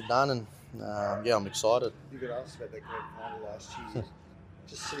what we need done. And I'm excited. You got asked about that grand final last year.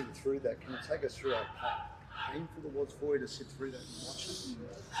 Just sitting through that, can you take us through how painful it was for you to sit through that and watch it and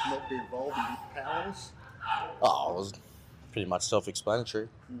not be involved and be powerless? Oh, it was pretty much self-explanatory.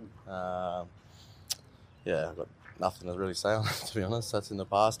 I've got nothing to really say on it, to be honest. That's in the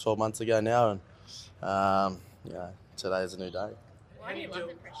past, 12 months ago now, and today is a new day. Why do you love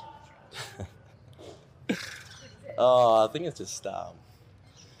the pressure? I think it's just, I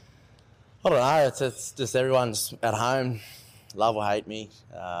don't know, it's just everyone's at home, love or hate me.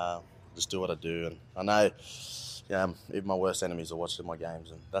 just do what I do. And I know, even my worst enemies are watching my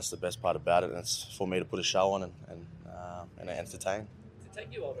games, and that's the best part about it. And it's for me to put a show on and entertain. Does it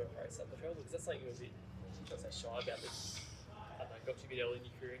take you a while to embrace that, Latrell? Because that's something you were a bit, I don't say shy about, but I don't know, got you a bit early in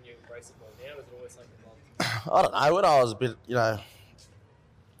your career and you embrace it more now. Is it always something you I don't know. When I was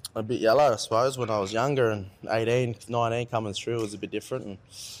a bit yellow, I suppose, when I was younger and 18, 19 coming through, it was a bit different.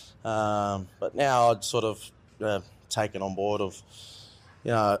 And, but now I'd sort of taken on board of,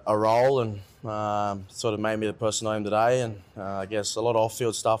 a role and sort of made me the person I am today. And I guess a lot of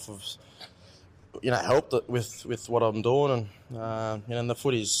off-field stuff has, helped it with what I'm doing. And the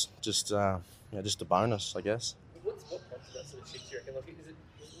footy's just a bonus, I guess. What prompted that sort of shift, do you reckon? Like, is it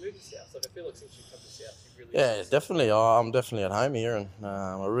moved to South? Like, I feel like since you've come to South, you've really... Yeah, definitely. I'm definitely at home here, and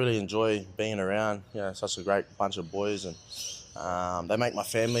I really enjoy being around, such a great bunch of boys, and they make my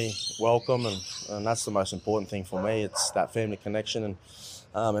family welcome, and that's the most important thing for me. It's that family connection,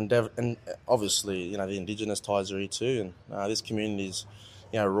 and obviously, the Indigenous ties are here too, and this community is,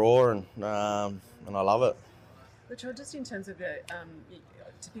 raw, and I love it. Latrell, just in terms of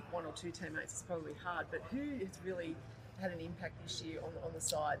to pick one or two teammates is probably hard, but who has really had an impact this year on the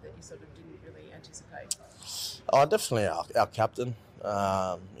side that you sort of didn't really anticipate? Oh, definitely our captain.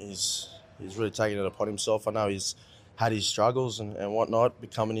 He's really taken it upon himself. I know he's had his struggles and whatnot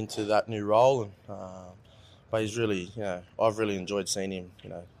coming into that new role, but he's really, I've really enjoyed seeing him,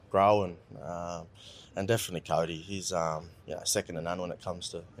 grow, and definitely Cody. He's second to none when it comes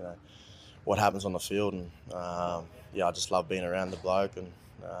to what happens on the field, and I just love being around the bloke, and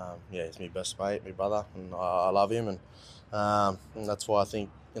he's my best mate, my brother, and I love him, and that's why I think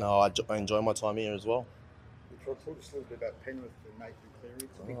I enjoy my time here as well. Talk us a little bit about Penrith and Nathan Cleary.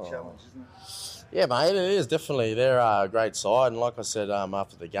 It's a big challenge, isn't it? Yeah, mate, it is definitely. They're a great side, and like I said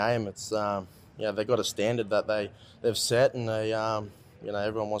after the game, it's they've got a standard that they've set, and they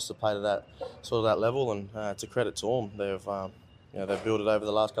everyone wants to play to that that level, and it's a credit to them. They've built it over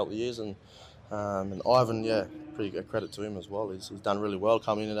the last couple of years, and Ivan, pretty good credit to him as well. He's done really well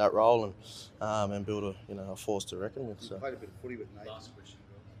coming into that role and built a force to reckon with. So. You played a bit of footy with Nathan.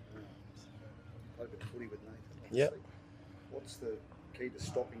 Played a bit of footy with Nathan. Yeah. What's the key to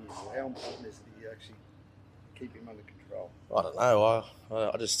stopping him? How important is it that you actually keep him under control? I don't know.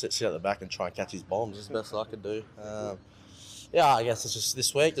 I just sit at the back and try and catch his bombs as best I could do. I guess it's just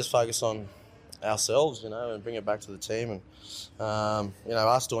this week, just focus on ourselves, and bring it back to the team, and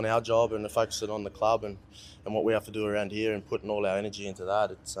us doing our job and focusing on the club and what we have to do around here and putting all our energy into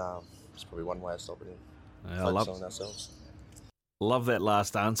that. It's probably one way of stopping him. Focusing on ourselves. Love that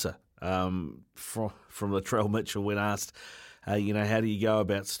last answer from Latrell Mitchell when asked, how do you go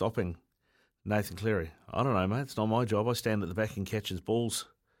about stopping Nathan Cleary? I don't know, mate. It's not my job. I stand at the back and catch his balls.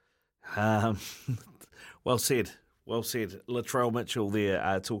 Well said. Well said. Latrell Mitchell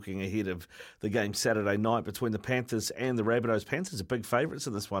there talking ahead of the game Saturday night between the Panthers and the Rabbitohs. Panthers are big favourites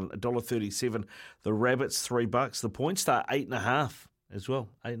in this one, $1.37. The Rabbits, $3. The point start, 8.5 as well.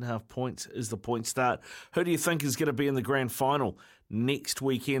 8.5 points is the point start. Who do you think is going to be in the grand final next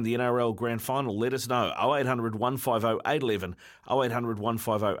weekend, the NRL grand final? Let us know. 0800 150 811, 0800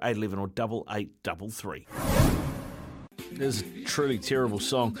 150 811 or 8833. It's a truly terrible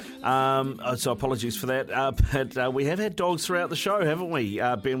song, so apologies for that. But we have had dogs throughout the show, haven't we,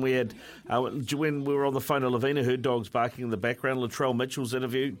 Ben? We had, when we were on the phone to Lavina, heard dogs barking in the background. Latrell Mitchell's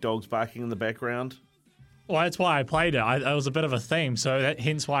interview, dogs barking in the background. Well, that's why I played it. It was a bit of a theme, so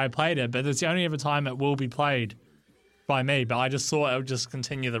hence why I played it. But it's the only ever time it will be played by me. But I just thought it would just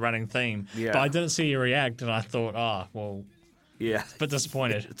continue the running theme. Yeah. But I didn't see you react, and I thought, yeah, but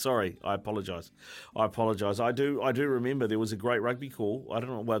disappointed. Sorry, I apologise. I do remember there was a great rugby call. I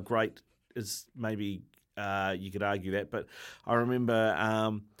don't know. Well, great is maybe you could argue that, but I remember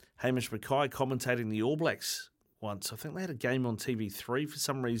Hamish Mackay commentating the All Blacks once. I think they had a game on TV3 for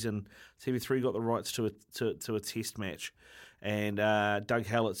some reason. TV3 got the rights to a test match, and Doug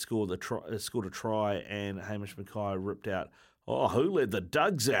Hallett scored a try, and Hamish Mackay ripped out, "Oh, who let the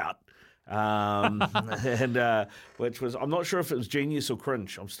Dugs out?" Which was, I'm not sure if it was genius or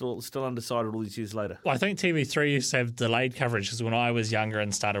cringe. I'm still undecided all these years later. Well, I think TV3 used to have delayed coverage because when I was younger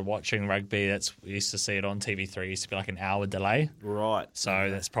and started watching rugby, we used to see it on TV3. It used to be like an hour delay. Right. So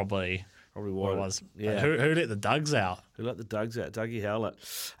that's probably what it was. Yeah. Who let the Dugs out? Who let the Dugs out? Dougie Howlett.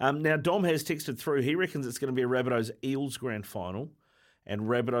 Now, Dom has texted through. He reckons it's going to be a Rabbitohs Eels grand final, and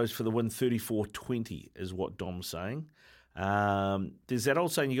Rabbitohs for the win 34-20 is what Dom's saying. There's that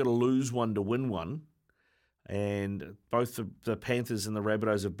old saying you got to lose one to win one, and both the Panthers and the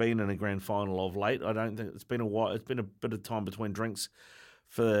Rabbitohs have been in a grand final of late. I don't think it's been a while. It's been a bit of time between drinks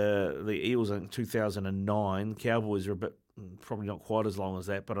for the Eels. I think 2009. Cowboys are a bit probably not quite as long as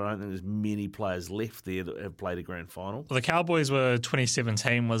that, but I don't think there's many players left there that have played a grand final. Well, the Cowboys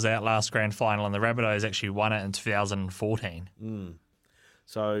 2017 was that last grand final, and the Rabbitohs actually won it in 2014.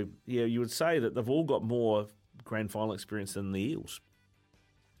 So, yeah, you would say that they've all got more grand final experience than the Eels.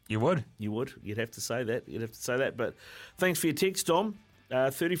 You would. You'd have to say that. But thanks for your text, Dom.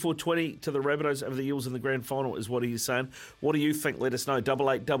 34-20 to the Rabbitohs over the Eels in the grand final is what he's saying. What do you think? Let us know.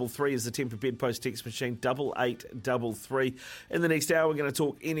 8833 is the Temper Bedpost text machine. 8833. In the next hour, we're going to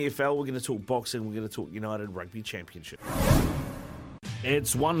talk NFL, we're going to talk boxing, we're going to talk United Rugby Championship.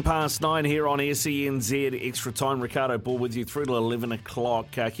 It's 9:01 here on SENZ Extra Time. Ricardo Ball with you through to 11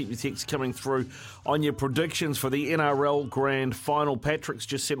 o'clock. Keep your texts coming through on your predictions for the NRL Grand Final. Patrick's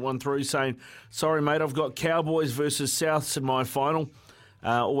just sent one through saying, sorry, mate, I've got Cowboys versus Souths in my final.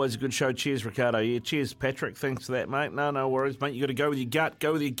 Always a good show. Cheers, Ricardo. Yeah, cheers, Patrick. Thanks for that, mate. No worries, mate. You got to go with your gut.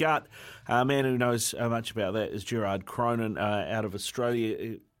 Go with your gut. Man who knows much about that is Gerard Cronin out of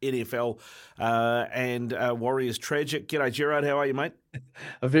Australia, NFL, and Warriors Tragic. G'day, Gerard. How are you, mate?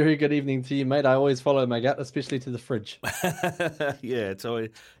 A very good evening to you, mate. I always follow my gut, especially to the fridge. Yeah, it's always,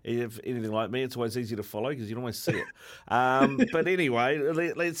 if anything like me, it's always easy to follow because you can always see it. But anyway,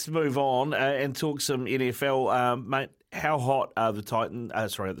 let's move on and talk some NFL, mate. How hot are the Titans?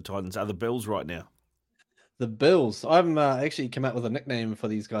 Are the Bills right now? The Bills. I've actually come up with a nickname for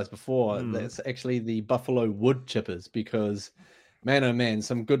these guys before. That's actually the Buffalo Wood Chippers because, man, oh man,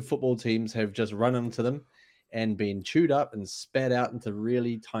 some good football teams have just run into them and been chewed up and spat out into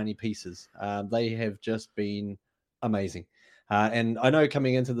really tiny pieces. They have just been amazing. And I know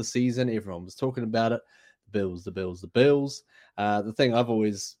coming into the season, everyone was talking about it. The Bills. The thing I've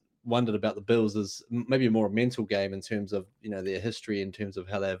always wondered about the Bills is maybe more a mental game in terms of, their history, in terms of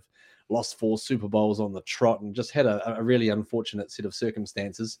how they've lost 4 Super Bowls on the trot and just had a really unfortunate set of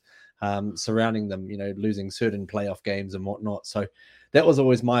circumstances surrounding them, losing certain playoff games and whatnot. So that was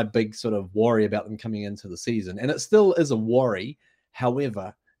always my big sort of worry about them coming into the season. And it still is a worry.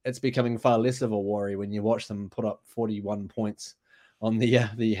 However, it's becoming far less of a worry when you watch them put up 41 points on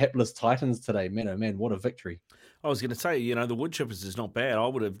the hapless Titans today. Man, oh man, what a victory. I was going to say, the Wood Chippers is not bad.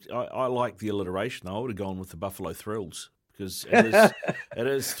 I like the alliteration. I would have gone with the Buffalo Thrills because it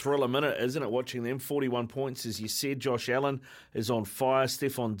is thrill a minute, isn't it, watching them? 41 points, as you said. Josh Allen is on fire.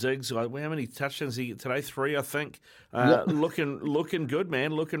 Stephon Diggs, how many touchdowns did he get today? 3, I think. Looking good,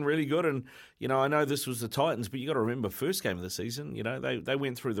 man. Looking really good. And, I know this was the Titans, but you got to remember, first game of the season, they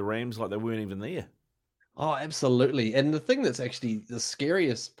went through the Rams like they weren't even there. Oh, absolutely. And the thing that's actually the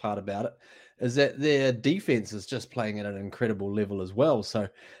scariest part about it is that their defense is just playing at an incredible level as well. So,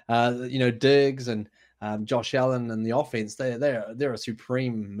 Diggs and Josh Allen and the offense, they're a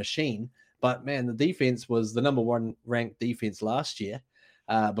supreme machine. But, man, the defense was the number 1 ranked defense last year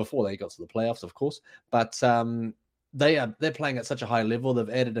before they got to the playoffs, of course. But they're playing at such a high level. They've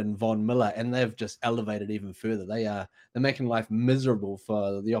added in Von Miller, and they've just elevated even further. They're making life miserable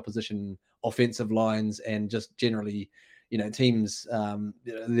for the opposition offensive lines and just generally, teams,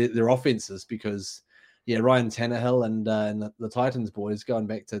 their offenses because, Ryan Tannehill and the Titans boys going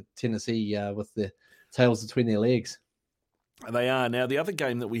back to Tennessee with the tails between their legs. They are. Now, the other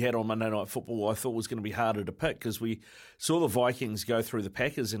game that we had on Monday Night Football I thought was going to be harder to pick because we saw the Vikings go through the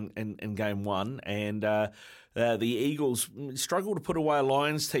Packers in game 1 and the Eagles struggled to put away a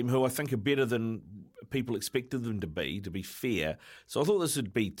Lions team who I think are better than people expected them to be fair. So I thought this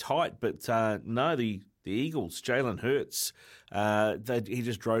would be tight, but no, the Eagles, Jalen Hurts, he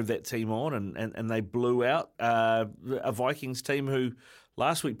just drove that team on and they blew out a Vikings team who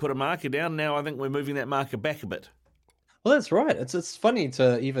last week put a marker down. Now I think we're moving that marker back a bit. Well, that's right. It's funny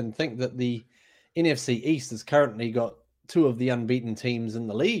to even think that the NFC East has currently got 2 of the unbeaten teams in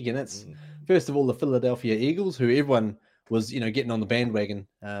the league, and it's first of all the Philadelphia Eagles, who everyone was getting on the bandwagon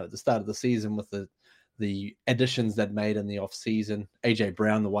at the start of the season with the additions they'd made in the off season. AJ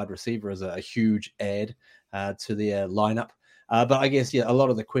Brown, the wide receiver, is a huge add to their lineup. But I guess a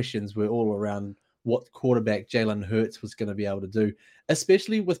lot of the questions were all around what quarterback Jalen Hurts was going to be able to do,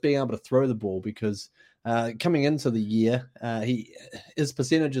 especially with being able to throw the ball because coming into the year, his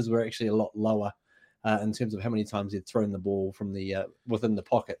percentages were actually a lot lower in terms of how many times he'd thrown the ball from the within the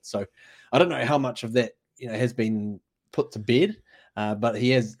pocket. So I don't know how much of that has been put to bed, but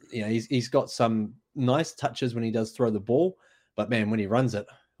he has he's got some nice touches when he does throw the ball. But man, when he runs it,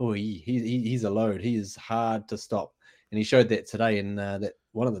 he's a load. He is hard to stop, and he showed that today in that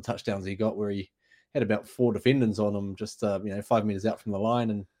one of the touchdowns he got where he had about 4 defenders on him, just 5 meters out from the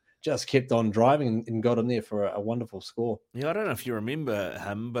line, and just kept on driving and got in there for a wonderful score. Yeah, I don't know if you remember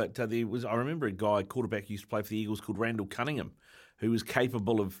him, but I remember a guy, quarterback who used to play for the Eagles called Randall Cunningham, who was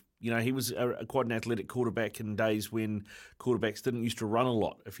capable of, he was quite an athletic quarterback in days when quarterbacks didn't used to run a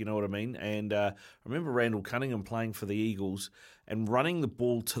lot, if you know what I mean. And I remember Randall Cunningham playing for the Eagles and running the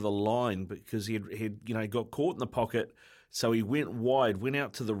ball to the line because he got caught in the pocket. So he went wide, went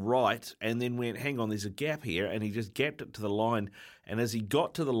out to the right, and then went, hang on, there's a gap here, and he just gapped it to the line. And as he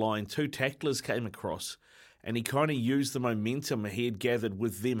got to the line, 2 tacklers came across, and he kind of used the momentum he had gathered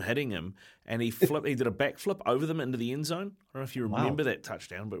with them hitting him, and he did a backflip over them into the end zone. I don't know if you remember that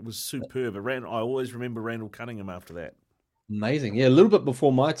touchdown, but it was superb. I always remember Randall Cunningham after that. Amazing. Yeah, a little bit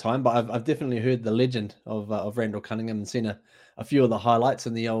before my time, but I've definitely heard the legend of Randall Cunningham and seen a few of the highlights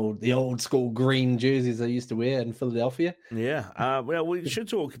in the old school green jerseys I used to wear in Philadelphia. Yeah. Well, we should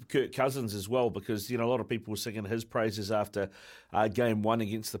talk Kirk Cousins as well because, a lot of people were singing his praises after game 1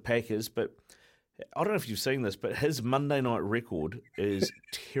 against the Packers. But I don't know if you've seen this, but his Monday night record is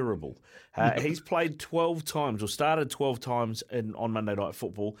terrible. He's played 12 times or started 12 times on Monday Night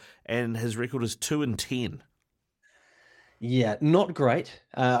Football, and his record is 2-10. Yeah, not great.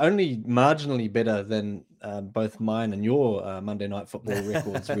 Only marginally better than both mine and your Monday Night Football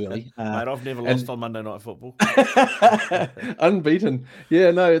records, really. Mate, I've never lost on Monday Night Football. Unbeaten. Yeah,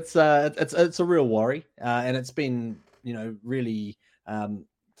 no, it's a real worry, and it's been really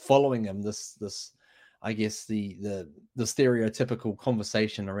following him. This I guess the stereotypical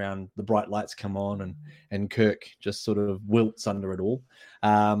conversation around the bright lights come on and Kirk just sort of wilts under it all.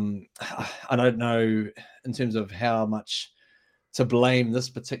 I don't know in terms of how much to blame this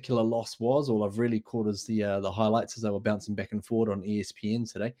particular loss was. All I've really caught is the highlights as they were bouncing back and forward on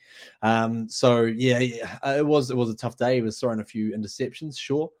ESPN today. So yeah, it was a tough day. He was throwing a few interceptions,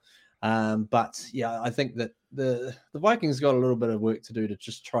 sure. But yeah, I think that the Vikings got a little bit of work to do to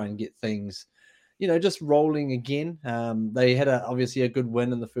just try and get things, just rolling again. They had obviously a good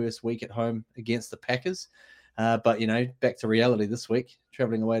win in the first week at home against the Packers. But, back to reality this week,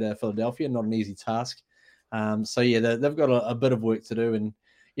 traveling away to Philadelphia, not an easy task. So, yeah, they've got a bit of work to do. And,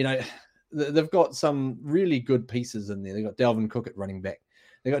 they've got some really good pieces in there. They've got Dalvin Cook at running back.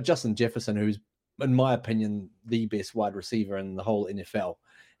 They've got Justin Jefferson, who's, in my opinion, the best wide receiver in the whole NFL.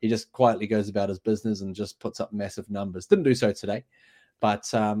 He just quietly goes about his business and just puts up massive numbers. Didn't do so today. But,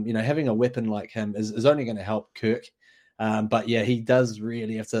 having a weapon like him is only going to help Kirk. But, yeah, he does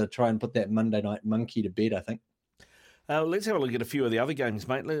really have to try and put that Monday night monkey to bed, I think. Let's have a look at a few of the other games,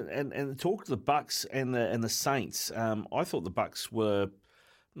 mate, and talk to the Bucks and the Saints. I thought the Bucks were,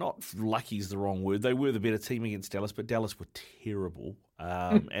 not lucky is the wrong word, they were the better team against Dallas, but Dallas were terrible.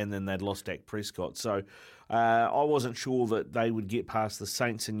 And then they'd lost Dak Prescott. So I wasn't sure that they would get past the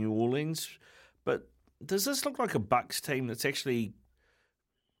Saints in New Orleans. But does this look like a Bucks team that's actually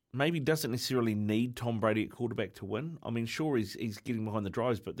maybe doesn't necessarily need Tom Brady at quarterback to win? I mean, sure, he's getting behind the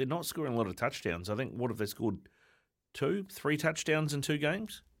drives, but they're not scoring a lot of touchdowns. I think, what have they scored? 3 touchdowns in 2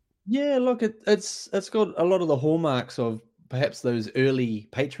 games? Yeah, look, it's got a lot of the hallmarks of perhaps those early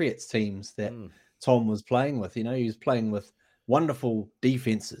Patriots teams that Tom was playing with. He was playing with wonderful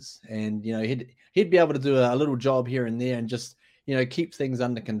defenses, and he'd be able to do a little job here and there and just keep things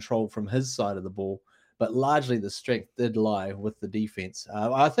under control from his side of the ball. But largely the strength did lie with the defense.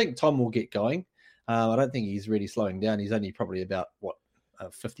 I think Tom will get going. I don't think he's really slowing down. He's only probably about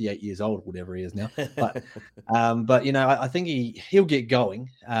 58 years old, whatever he is now. But I think he'll get going,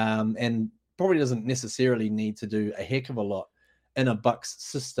 and probably doesn't necessarily need to do a heck of a lot in a Bucks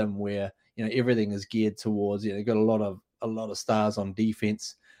system where everything is geared towards got a lot of stars on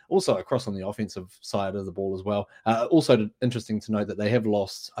defense, also across on the offensive side of the ball as well. Also interesting to note that they have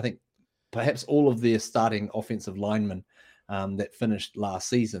lost, I think, perhaps all of their starting offensive linemen that finished last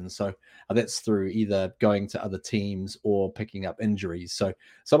season. So that's through either going to other teams or picking up injuries. So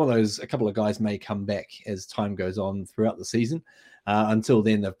a couple of guys may come back as time goes on throughout the season. Until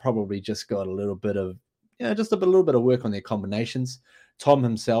then, they've probably just got a little bit of, just a little bit of work on their combinations. Tom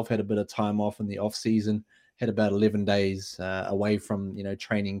himself had a bit of time off in the off season, had about 11 days away from,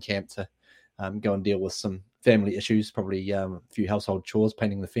 training camp to go and deal with some family issues, probably a few household chores,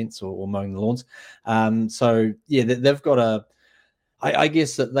 painting the fence or mowing the lawns. So yeah, they've got I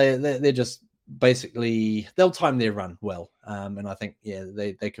guess that they're just basically, they'll time their run well. And I think,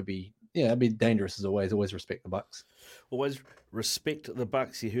 they could be, it'd be dangerous as always. Always respect the Bucks. Always respect the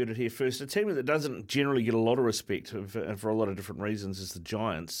Bucks. You heard it here first. A team that doesn't generally get a lot of respect and for a lot of different reasons is the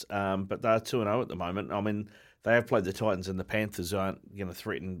Giants. But they're 2-0 at the moment. I mean, they have played the Titans, and the Panthers aren't going to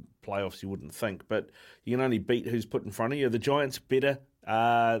threaten playoffs, you wouldn't think. But you can only beat who's put in front of you. Are the Giants better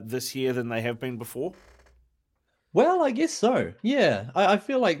this year than they have been before? Well, I guess so. Yeah, I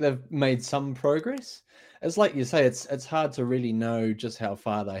feel like they've made some progress. It's like you say, it's hard to really know just how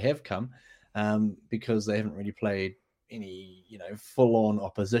far they have come because they haven't really played any full on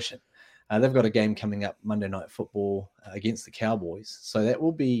opposition. They've got a game coming up Monday Night Football against the Cowboys, so that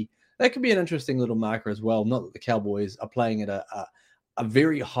could be an interesting little marker as well. Not that the Cowboys are playing at a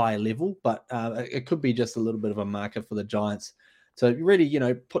very high level, but it could be just a little bit of a marker for the Giants to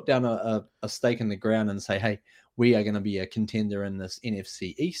really put down a stake in the ground and say, hey, we are going to be a contender in this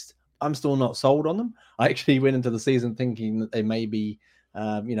NFC East. I'm still not sold on them. I actually went into the season thinking that they may be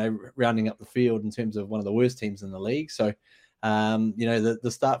rounding up the field in terms of one of the worst teams in the league. So the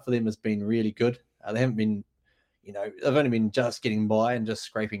start for them has been really good. They haven't been, they've only been just getting by and just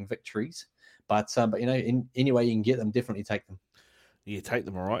scraping victories. But in any way you can get them, definitely take them. Yeah, take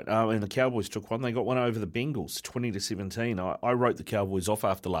them all right. And the Cowboys took one. They got one over the Bengals, 20-17. I wrote the Cowboys off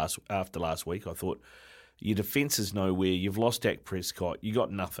after last week. I thought your defence is nowhere. You've lost Dak Prescott. You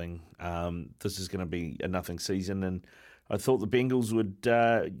got nothing. This is going to be a nothing season. And I thought the Bengals would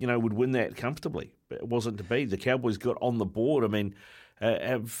win that comfortably. But it wasn't to be. The Cowboys got on the board. I mean,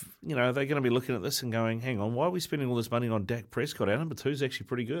 they're going to be looking at this and going, hang on, why are we spending all this money on Dak Prescott? Our number 2 is actually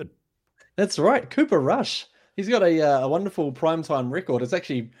pretty good. That's right. Cooper Rush. He's got a wonderful primetime record. It's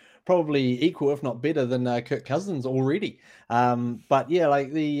actually probably equal, if not better, than Kirk Cousins already. But yeah,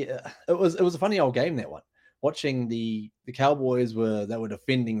 it was a funny old game, that one. Watching the Cowboys were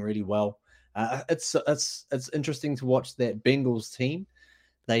defending really well. It's interesting to watch that Bengals team.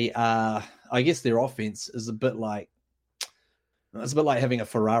 They I guess their offense is a bit like having a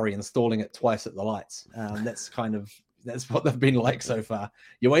Ferrari and stalling it twice at the lights. That's what they've been like so far.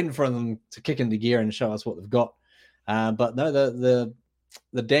 You're waiting for them to kick into gear and show us what they've got. But no, the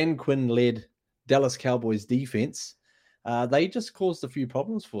Dan Quinn-led Dallas Cowboys defense, they just caused a few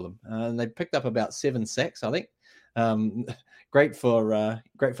problems for them. And they picked up about 7 sacks, I think. Great for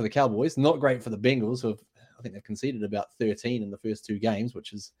the Cowboys, not great for the Bengals, who I think they've conceded about 13 in the first 2 games,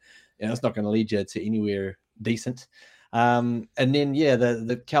 which is, it's not going to lead you to anywhere decent. And then,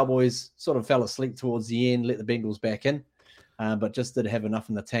 the Cowboys sort of fell asleep towards the end, let the Bengals back in, but just did have enough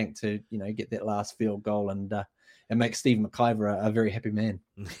in the tank to, get that last field goal and make Steve McIver a very happy man.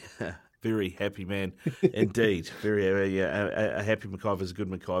 Very happy man, indeed. A happy McIver is a good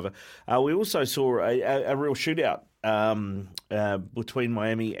McIver. We also saw a real shootout between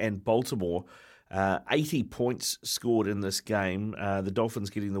Miami and Baltimore. 80 points scored in this game. The Dolphins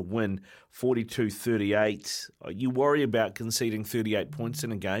getting the win, 42-38. You worry about conceding 38 points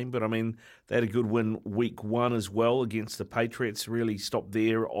in a game, but I mean, they had a good win week 1 as well against the Patriots, really stopped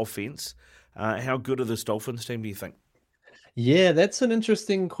their offense. How good are this Dolphins team, do you think? Yeah, that's an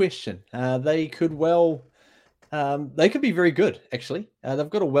interesting question. They could be very good, actually. They've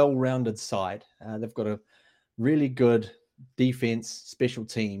got a well-rounded side. They've got a really good defense, special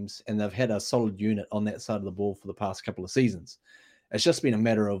teams, and they've had a solid unit on that side of the ball for the past couple of seasons. It's just been a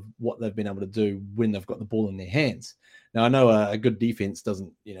matter of what they've been able to do when they've got the ball in their hands. Now, I know a good defense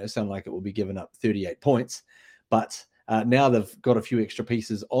doesn't, sound like it will be giving up 38 points, but now they've got a few extra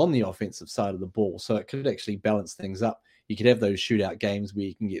pieces on the offensive side of the ball, so it could actually balance things up. You could have those shootout games where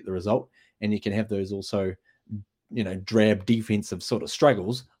you can get the result, and you can have those also, drab defensive sort of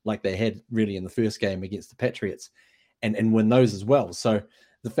struggles like they had really in the first game against the Patriots. And win those as well. So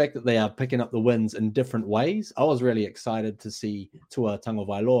the fact that they are picking up the wins in different ways, I was really excited to see Tua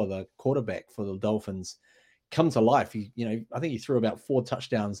Tagovailoa, the quarterback for the Dolphins, come to life. I think he threw about 4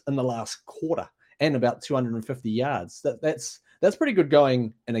 touchdowns in the last quarter and about 250 yards. That's pretty good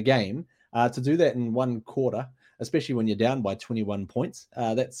going in a game. To do that in 1 quarter, especially when you're down by 21 points,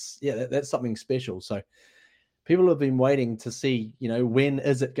 that's something special. So people have been waiting to see, when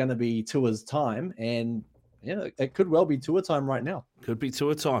is it going to be Tua's time? And it could well be Tua time right now. Could be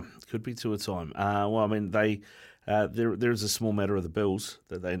Tua time. Well, I mean, there's a small matter of the Bills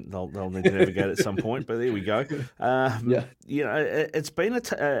that they'll need to navigate at some point. But there we go. It's been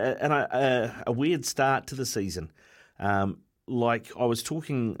a weird start to the season. Like I was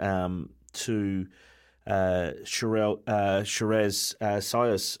talking to Shiraz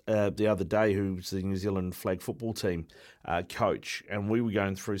Sayas the other day, who's the New Zealand flag football team coach, and we were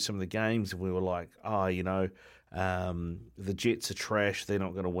going through some of the games, and we were like, the Jets are trash, they're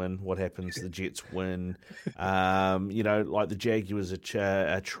not going to win. What happens? The Jets win. Like the Jaguars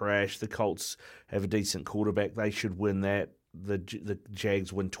are trash, the Colts have a decent quarterback, they should win that. The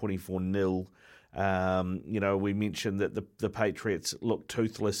Jags win 24-0. We mentioned that the Patriots look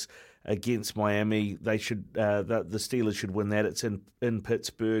toothless against Miami. They should the Steelers should win that. It's in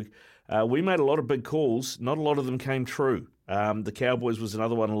Pittsburgh. We made a lot of big calls. Not a lot of them came true. The Cowboys was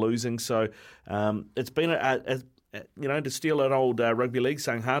another one losing. So it's been to steal an old rugby league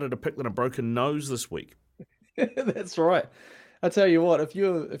saying, harder to pick than a broken nose this week. That's right. I tell you what, if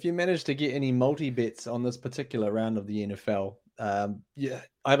you manage to get any multi bets on this particular round of the NFL,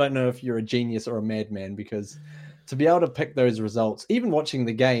 I don't know if you're a genius or a madman, because to be able to pick those results, even watching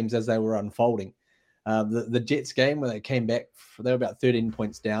the games as they were unfolding, the Jets game where they came back, they were about 13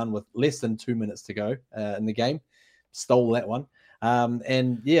 points down with less than 2 minutes to go in the game, stole that one.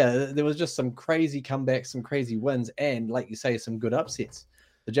 And yeah, there was just some crazy comebacks, some crazy wins, and like you say, some good upsets.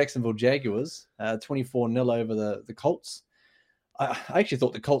 The Jacksonville Jaguars, 24-0 over the Colts. I actually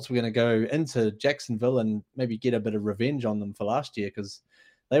thought the Colts were going to go into Jacksonville and maybe get a bit of revenge on them for last year, because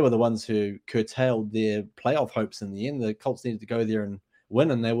they were the ones who curtailed their playoff hopes in the end. The Colts needed to go there and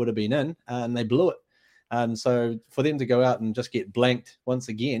win, and they would have been in, and they blew it. And so for them to go out and just get blanked once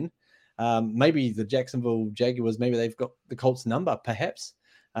again, maybe the Jacksonville Jaguars, maybe they've got the Colts number, perhaps.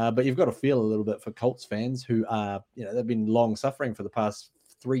 But you've got to feel a little bit for Colts fans who are, they've been long suffering for the past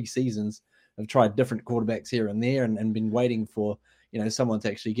 3 seasons. Have tried different quarterbacks here and there and been waiting for, someone to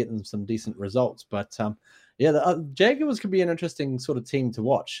actually get them some decent results. But the Jaguars could be an interesting sort of team to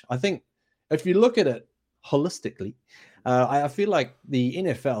watch. I think if you look at it holistically, I feel like the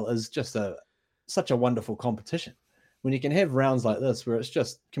NFL is just such a wonderful competition when you can have rounds like this where it's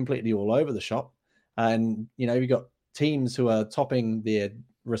just completely all over the shop. And, you've got teams who are topping their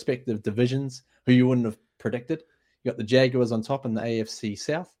respective divisions who you wouldn't have predicted. You got the Jaguars on top in the AFC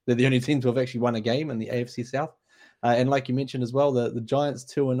South. They're the only team to have actually won a game in the AFC South. And like you mentioned as well, the Giants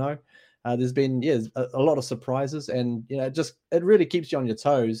 2-0. There's been a lot of surprises, and it really keeps you on your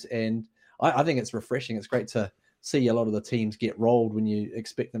toes. And I think it's refreshing. It's great to see a lot of the teams get rolled when you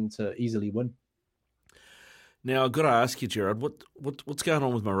expect them to easily win. Now I've got to ask you, Gerard, what's going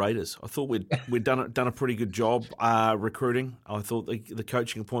on with my Raiders? I thought we'd done a pretty good job recruiting. I thought the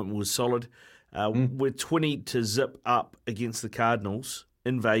coaching appointment was solid. We're 20-0 up against the Cardinals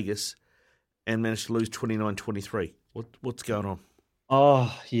in Vegas and managed to lose 29-23. What's going on?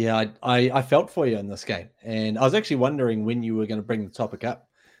 Oh, yeah, I felt for you in this game. And I was actually wondering when you were going to bring the topic up,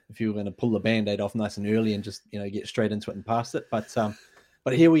 if you were going to pull the Band-Aid off nice and early and just, get straight into it and past it.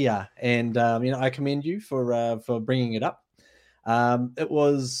 But here we are. And, I commend you for bringing it up. It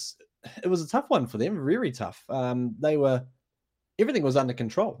was a tough one for them, very tough. Everything was under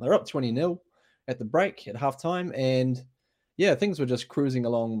control. They're up 20-0. At the break, at halftime, and things were just cruising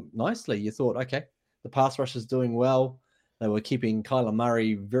along nicely. You thought, okay, the pass rush is doing well. They were keeping Kyler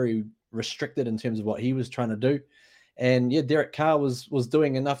Murray very restricted in terms of what he was trying to do, and Derek Carr was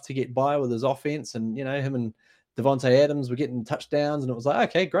doing enough to get by with his offense, and him and Devontae Adams were getting touchdowns, and it was like,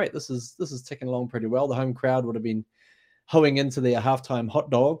 okay, great, this is ticking along pretty well. The home crowd would have been hoeing into their halftime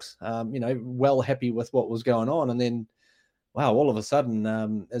hot dogs, well happy with what was going on, and then. Wow! All of a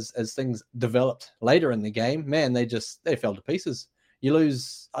sudden, as things developed later in the game, man, they fell to pieces. You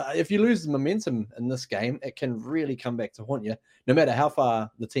lose if you lose the momentum in this game, it can really come back to haunt you, no matter how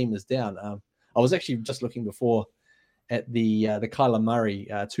far the team is down. I was actually just looking before at the Kyler Murray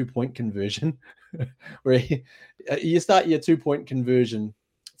 2-point conversion, where you start your 2-point conversion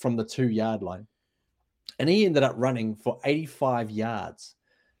from the 2-yard line, and he ended up running for 85 yards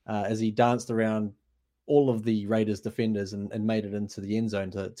as he danced around all of the Raiders defenders and made it into the end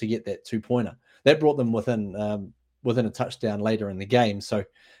zone to get that 2-pointer. That brought them within a touchdown later in the game. So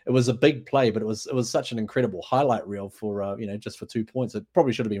it was a big play, but it was such an incredible highlight reel for just for 2 points. It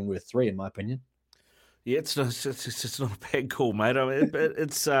probably should have been worth 3 in my opinion. Yeah, it's not a bad call, mate. I mean,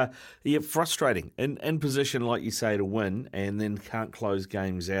 it's frustrating in position, like you say, to win and then can't close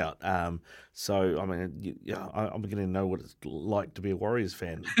games out. So, I mean, I'm going to know what it's like to be a Warriors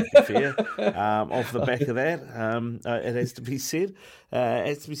fan, to be fair. Off the back of that, it has to be said.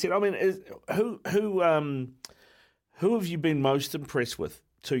 I mean, who have you been most impressed with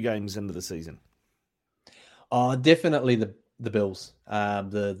 2 games into the season? Oh, definitely the Bills,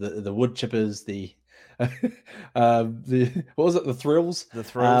 the wood chippers, the what was it? The Thrills. The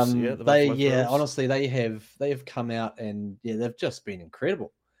Thrills. Thrills. Honestly, they have come out and they've just been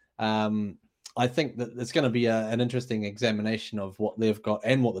incredible. I think that it's going to be an interesting examination of what they've got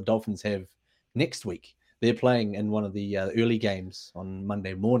and what the Dolphins have next week. They're playing in one of the early games on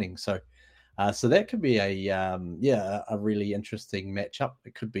Monday morning, so that could be a really interesting matchup.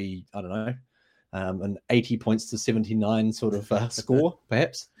 It could be, I don't know, an 80 points to 79 sort of score,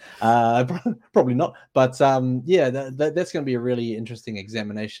 perhaps. Probably not. But that's going to be a really interesting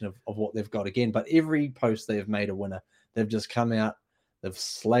examination of what they've got again. But every post they've made a winner. They've just come out. They've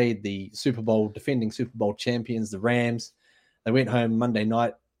slayed the defending Super Bowl champions, the Rams. They went home Monday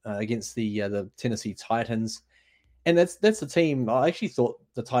night against the Tennessee Titans. And that's the team. I actually thought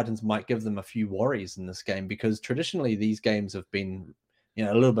the Titans might give them a few worries in this game because traditionally these games have been,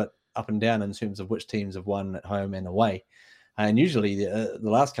 a little bit up and down in terms of which teams have won at home and away. And usually the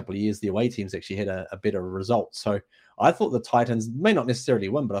last couple of years, the away teams actually had a better result. So I thought the Titans may not necessarily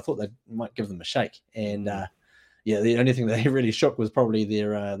win, but I thought they might give them a shake. And the only thing they really shook was probably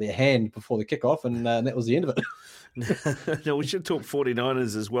their hand before the kickoff, and that was the end of it. Now, we should talk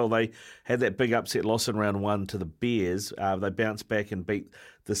 49ers as well. They had that big upset loss in round 1 to the Bears. They bounced back and beat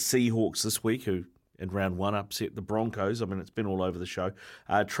the Seahawks this week, who in round 1 upset the Broncos. I mean, it's been all over the show.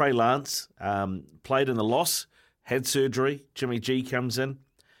 Trey Lance played in the loss, had surgery. Jimmy G comes in.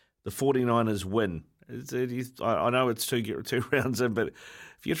 The 49ers win. I know it's two rounds in, but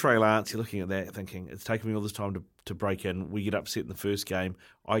if you're Trey Lance, you're looking at that thinking, it's taken me all this time to break in. We get upset in the first game.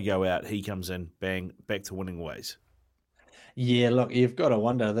 I go out. He comes in. Bang. Back to winning ways. Yeah, look, you've got to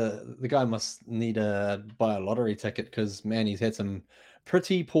wonder. The guy must need to buy a lottery ticket because, man, he's had some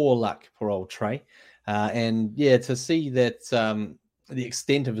pretty poor luck, poor old Trey. And, yeah, to see that the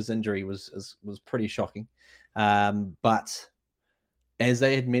extent of his injury was pretty shocking. But as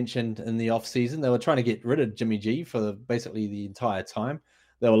they had mentioned in the off-season, they were trying to get rid of Jimmy G for basically the entire time.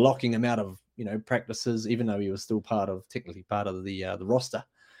 They were locking him out of, practices, even though he was still technically part of the roster.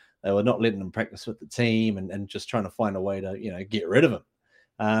 They were not letting him practice with the team and just trying to find a way to, get rid of him.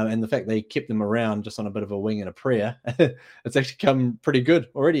 And the fact they kept him around just on a bit of a wing and a prayer, it's actually come pretty good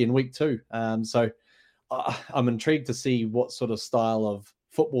already in week 2. So I'm intrigued to see what sort of style of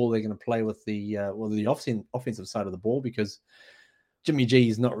football they're going to play with the offensive side of the ball, because Jimmy G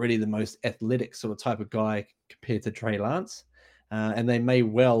is not really the most athletic sort of type of guy compared to Trey Lance. And they may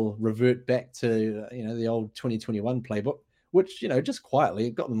well revert back to, the old 2021 playbook, which, just quietly,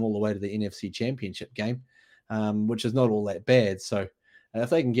 it got them all the way to the NFC Championship game, which is not all that bad. So if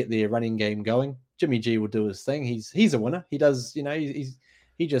they can get their running game going, Jimmy G will do his thing. He's a winner. He does, he's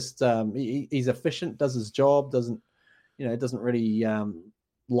efficient, does his job, doesn't really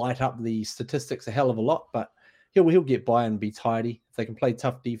light up the statistics a hell of a lot, but he'll get by and be tidy. If they can play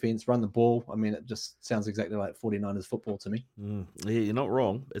tough defense, run the ball, I mean, it just sounds exactly like 49ers football to me. Yeah, you're not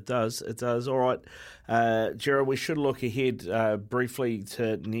wrong. It does. All right. Gerard, we should look ahead briefly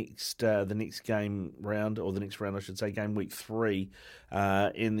to the next game round, or the next round, I should say, game week 3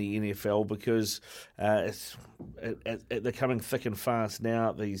 in the NFL, because they're coming thick and fast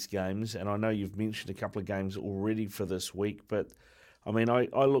now, these games. And I know you've mentioned a couple of games already for this week, but I mean,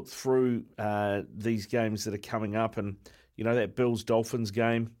 I looked through these games that are coming up, and that Bills-Dolphins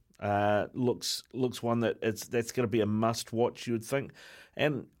game looks one that's going to be a must-watch, you would think.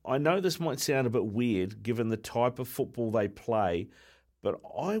 And I know this might sound a bit weird given the type of football they play, but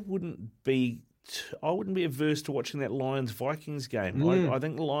I wouldn't be averse to watching that Lions-Vikings game. I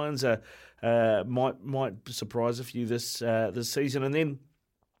think the Lions might surprise a few this season, and then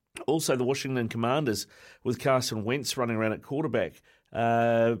also the Washington Commanders with Carson Wentz running around at quarterback.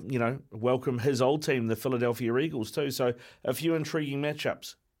 Welcome his old team, the Philadelphia Eagles, too. So a few intriguing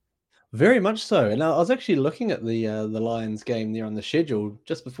matchups. Very much so. And I was actually looking at the Lions game there on the schedule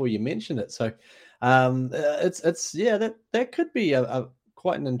just before you mentioned it. So that could be a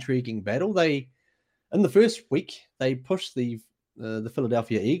quite an intriguing battle. In the first week they pushed the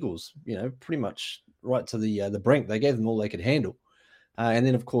Philadelphia Eagles, pretty much right to the brink. They gave them all they could handle. And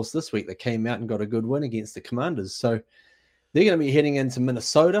then, of course, this week they came out and got a good win against the Commanders. So they're going to be heading into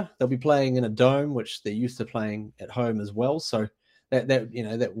Minnesota. They'll be playing in a dome, which they're used to playing at home as well. So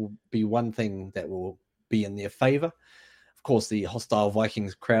that will be one thing that will be in their favor. Of course, the hostile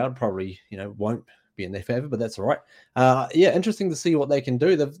Vikings crowd probably won't be in their favor, but that's all right. Interesting to see what they can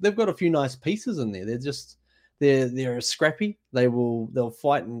do. They've got a few nice pieces in there. They're scrappy. They'll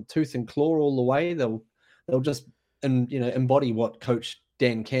fight in tooth and claw all the way. They'll just embody what Coach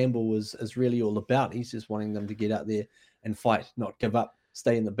Dan Campbell is really all about. He's just wanting them to get out there and fight, not give up,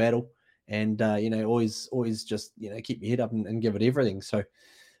 stay in the battle, and always just keep your head up and give it everything. So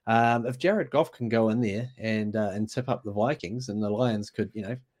if Jared Goff can go in there and tip up the Vikings, and the Lions could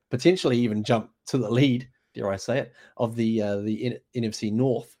potentially even jump to the lead, dare I say it, of the NFC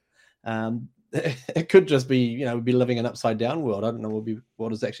North. It could just be, we'd be living an upside down world. I don't know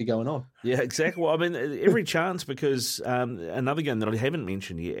what is actually going on. Yeah, exactly. Well, I mean, every chance, because another game that I haven't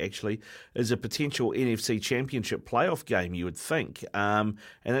mentioned yet actually is a potential NFC Championship playoff game, you would think. And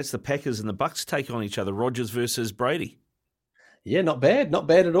that's the Packers and the Bucks take on each other, Rodgers versus Brady. Yeah, not bad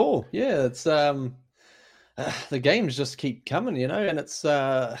at all. Yeah, it's the games just keep coming, and it's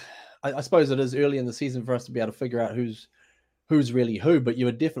I suppose it is early in the season for us to be able to figure out who's really who, but you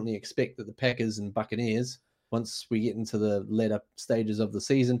would definitely expect that the Packers and Buccaneers, once we get into the later stages of the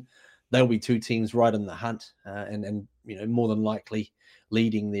season, they'll be two teams right in the hunt and more than likely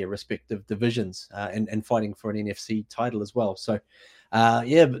leading their respective divisions and fighting for an NFC title as well. So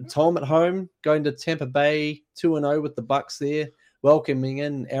But Tom at home, going to Tampa Bay, 2-0 with the Bucks there, welcoming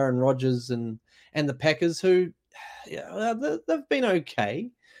in Aaron Rodgers and the Packers, who they've been okay.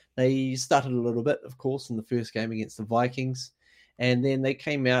 They started a little bit, of course, in the first game against the Vikings, and then they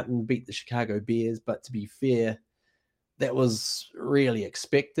came out and beat the Chicago Bears. But to be fair, that was really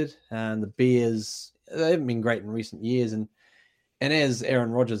expected. And the Bears, they haven't been great in recent years. And as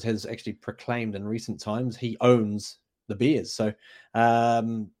Aaron Rodgers has actually proclaimed in recent times, he owns the Bears. So,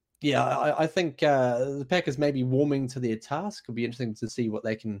 I think the Packers may be warming to their task. It'll be interesting to see what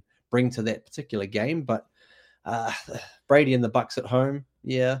they can bring to that particular game. But Brady and the Bucks at home,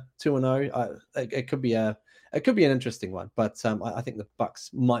 2-0. It could be an interesting one, but I think the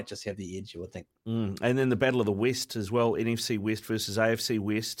Bucks might just have the edge, you would think. And then the Battle of the West as well, NFC West versus AFC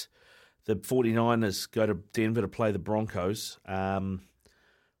West. The 49ers go to Denver to play the Broncos. Don't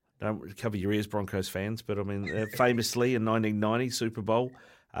cover your ears, Broncos fans, but I mean, famously in 1990 Super Bowl,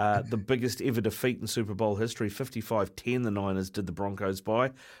 the biggest ever defeat in Super Bowl history, 55-10 the Niners did the Broncos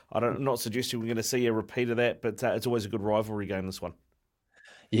by. I'm not suggesting we're going to see a repeat of that, but it's always a good rivalry game, this one.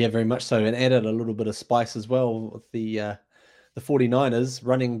 Yeah, very much so, and added a little bit of spice as well with the 49ers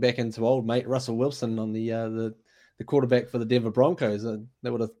running back into old mate Russell Wilson on the quarterback for the Denver Broncos. They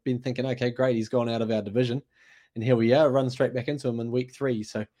would have been thinking, okay, great, he's gone out of our division, and here we are, run straight back into him in week 3.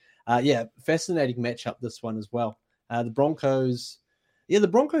 So, fascinating matchup this one as well. The Broncos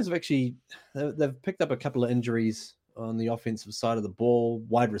have actually they've picked up a couple of injuries on the offensive side of the ball.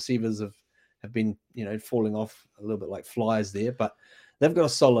 Wide receivers have been falling off a little bit like flies there, but they've got a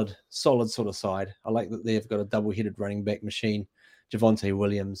solid sort of side. I like that they've got a double-headed running back machine, Javonte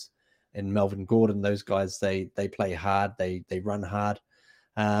Williams and Melvin Gordon. Those guys, they play hard, they run hard.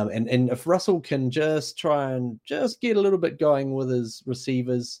 And if Russell can just try and just get a little bit going with his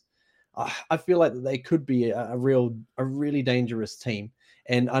receivers, I feel like that they could be a really dangerous team.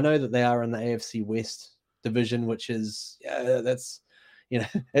 And I know that they are in the AFC West division, which is it's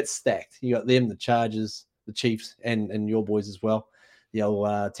stacked. You got them, the Chargers, the Chiefs, and your boys as well, the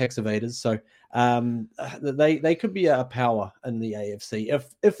old tax evaders. So they could be a power in the AFC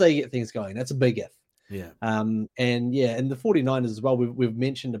if they get things going. That's a big if. Yeah. And the 49ers as well, we've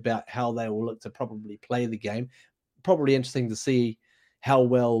mentioned about how they will look to probably play the game. Probably interesting to see how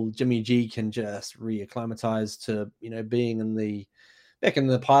well Jimmy G can just reacclimatize to, being back in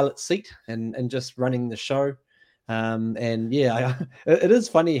the pilot seat and just running the show. It is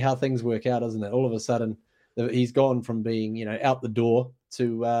funny how things work out, isn't it? All of a sudden, he's gone from being, out the door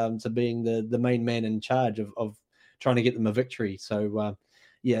to being the main man in charge of trying to get them a victory. So,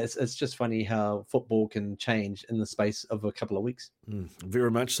 it's just funny how football can change in the space of a couple of weeks.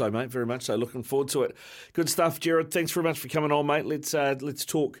 Very much so, mate. Very much so. Looking forward to it. Good stuff, Jared. Thanks very much for coming on, mate. Let's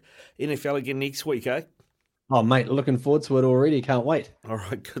talk NFL again next week, eh? Oh, mate, looking forward to it already. Can't wait. All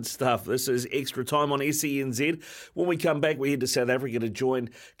right, good stuff. This is Extra Time on SENZ. When we come back, we head to South Africa to join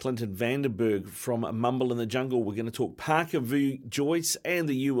Clinton Vanderberg from Mumble in the Jungle. We're going to talk Parker v. Joyce and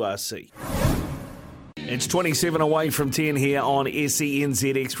the URC. It's 27 away from 10 here on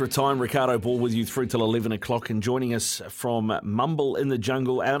SENZ Extra Time. Ricardo Ball with you through till 11 o'clock, and joining us from Mumble in the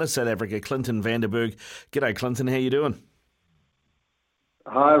Jungle out of South Africa, Clinton Vanderberg. G'day, Clinton. How you doing?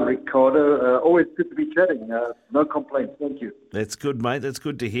 Hi, Ricardo. Always good to be chatting. No complaints. Thank you. That's good, mate. That's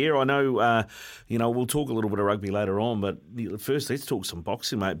good to hear. I know, we'll talk a little bit of rugby later on, but first let's talk some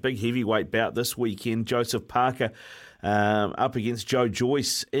boxing, mate. Big heavyweight bout this weekend. Joseph Parker up against Joe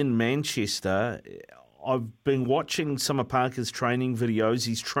Joyce in Manchester. I've been watching some of Parker's training videos.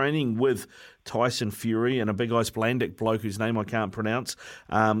 He's training with Tyson Fury and a big Icelandic bloke whose name I can't pronounce.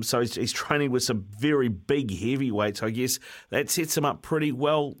 So he's training with some very big heavyweights. I guess that sets him up pretty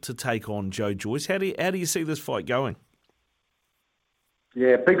well to take on Joe Joyce. How do you see this fight going?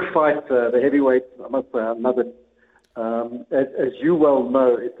 Yeah, big fight. The heavyweights, I must say, I love it. As you well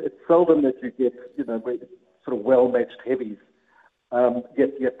know, it's seldom that you get sort of well-matched heavies.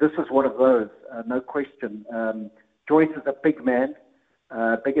 Yet this is one of those, no question. Joyce is a big man,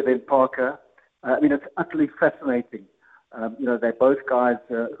 bigger than Parker. It's utterly fascinating. They're both guys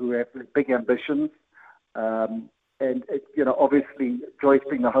who have big ambitions. Obviously, Joyce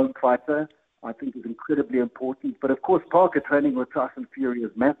being the home fighter, I think is incredibly important. But of course, Parker training with Tyson Fury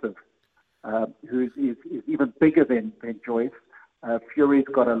is massive, who is even bigger than Joyce. Fury's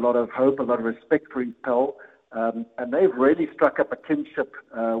got a lot of hope, a lot of respect for his pal. And they've really struck up a kinship,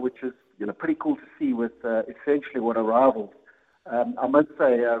 which is pretty cool to see with essentially what are rivals. I must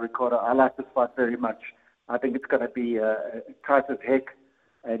say, Ricardo, I like this fight very much. I think it's going to be tight as heck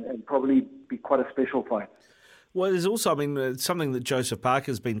and probably be quite a special fight. Well, there's also, something that Joseph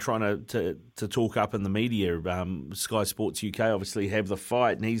Parker's been trying to talk up in the media. Sky Sports UK obviously have the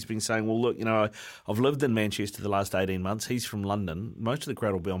fight, and he's been saying, well, look, I've lived in Manchester the last 18 months. He's from London. Most of the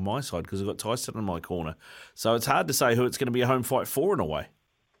crowd will be on my side because I've got Tyson in my corner. So it's hard to say who it's going to be a home fight for in a way.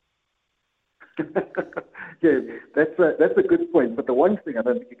 Yeah, that's a good point. But the one thing I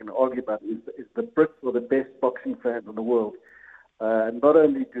don't think you can argue about is the Brits are the best boxing fans in the world. Not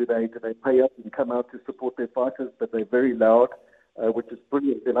only do they pay up and come out to support their fighters, but they're very loud, which is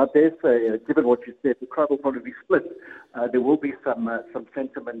brilliant. And I dare say, given what you said, the crowd will probably be split. There will be some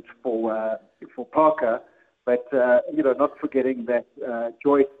sentiment for Parker, but not forgetting that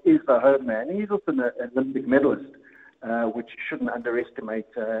Joyce is the home man. He's also an Olympic medalist, which you shouldn't underestimate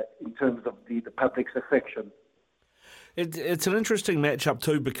in terms of the public's affection. It's an interesting matchup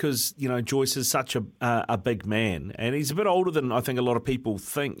too because, Joyce is such a big man and he's a bit older than I think a lot of people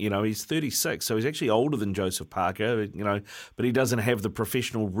think. He's 36, so he's actually older than Joseph Parker, but he doesn't have the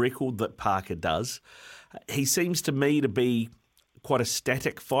professional record that Parker does. He seems to me to be quite a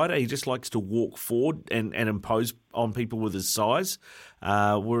static fighter. He just likes to walk forward and impose on people with his size,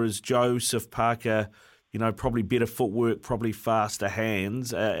 whereas Joseph Parker, probably better footwork, probably faster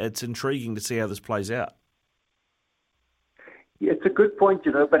hands. It's intriguing to see how this plays out. Yeah, it's a good point,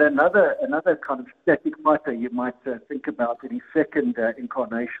 but another kind of static fighter you might think about in his second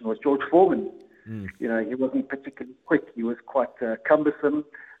incarnation was George Foreman. He wasn't particularly quick. He was quite cumbersome.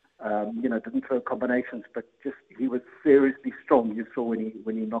 Didn't throw combinations, but just he was seriously strong. You saw when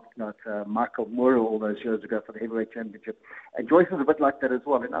he knocked out Michael Moore all those years ago for the heavyweight championship. And Joyce is a bit like that as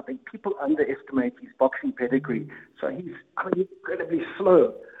well. And I think people underestimate his boxing pedigree. So he's incredibly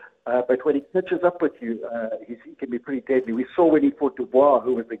slow. But when he catches up with you, he can be pretty deadly. We saw when he fought Dubois,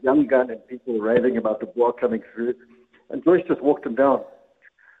 who was a young gun, and people were raving about Dubois coming through. And Joyce just walked him down.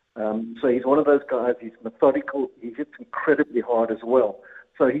 So he's one of those guys. He's methodical. He hits incredibly hard as well.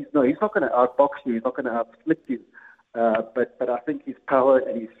 So he's not going to outbox you. He's not going to outsplit you. But I think his power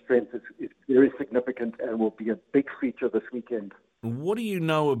and his strength is very significant and will be a big feature this weekend. What do you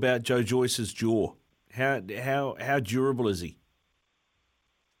know about Joe Joyce's jaw? How durable is he?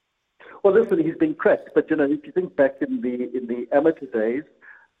 Well, listen, he's been cracked, but if you think back in the amateur days,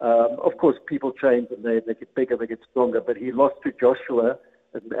 of course people change and they get bigger, they get stronger. But he lost to Joshua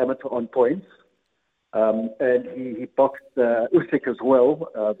as an amateur on points, and he boxed Usyk as well,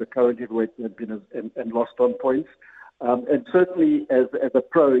 the current heavyweight champion, and lost on points. And certainly as a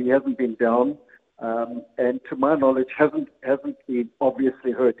pro, he hasn't been down, and to my knowledge, hasn't been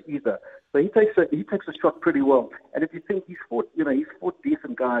obviously hurt either. So he takes a shot pretty well. And if you think he's fought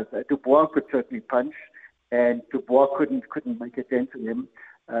decent guys. Dubois could certainly punch, and Dubois couldn't make a dent in him.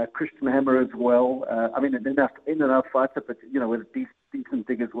 Christian Hammer as well. An in and out fighter, but with a decent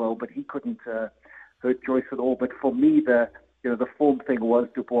dig as well. But he couldn't hurt Joyce at all. But for me, the form thing was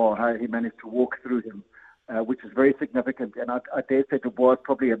Dubois, how he managed to walk through him, which is very significant. And I dare say Dubois is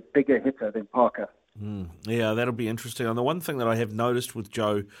probably a bigger hitter than Parker. Yeah, that'll be interesting. And the one thing that I have noticed with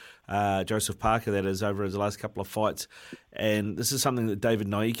Joseph Parker, that is, over his last couple of fights, and this is something that David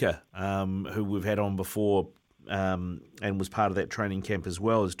Naika, who we've had on before and was part of that training camp as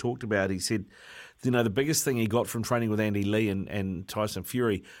well, has talked about. He said, the biggest thing he got from training with Andy Lee and Tyson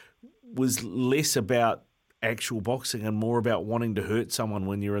Fury was less about actual boxing and more about wanting to hurt someone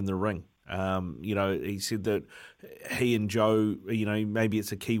when you're in the ring. He said that he and Joe, maybe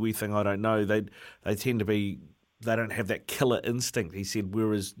it's a Kiwi thing, I don't know. They tend to be, they don't have that killer instinct. He said,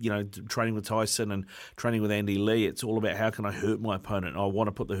 whereas, training with Tyson and training with Andy Lee, it's all about how can I hurt my opponent? I want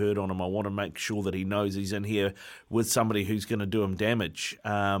to put the hurt on him. I want to make sure that he knows he's in here with somebody who's going to do him damage,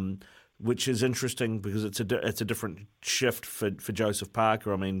 which is interesting because it's a different shift for Joseph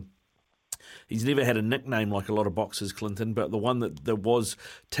Parker. He's never had a nickname like a lot of boxers, Clinton, but the one that was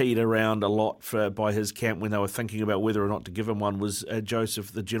teed around a lot by his camp when they were thinking about whether or not to give him one was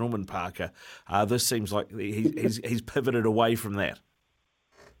Joseph the Gentleman Parker. This seems like he's pivoted away from that.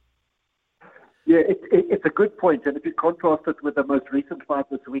 Yeah, it's a good point, and if you contrast it with the most recent fight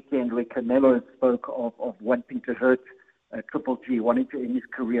this weekend where Canelo spoke of wanting to hurt Triple G, wanting to end his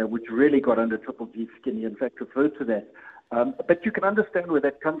career, which really got under Triple G's skin. He in fact referred to that. But you can understand where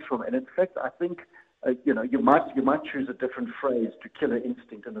that comes from, and in fact, I think you might choose a different phrase to killer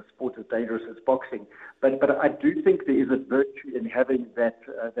instinct in a sport as dangerous as boxing. But I do think there is a virtue in having that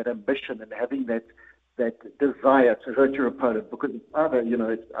ambition and having that desire to hurt your opponent, because it's either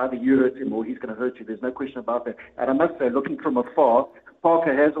you hurt him or he's going to hurt you. There's no question about that. And I must say, looking from afar,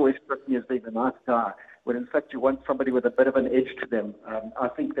 Parker has always struck me as being a nice guy, when in fact you want somebody with a bit of an edge to them. I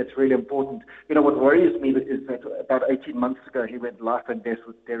think that's really important. What worries me is that about 18 months ago he went life and death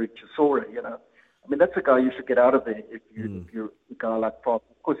with Derek Chisora, I mean, that's a guy you should get out of there if you're a guy like Park.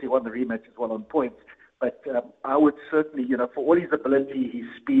 Of course, he won the rematch as well on points. But I would certainly, for all his ability, his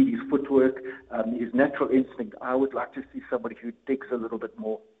speed, his footwork, his natural instinct, I would like to see somebody who digs a little bit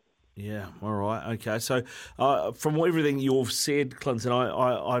more. Yeah, all right, okay. So from everything you've said, Clinton,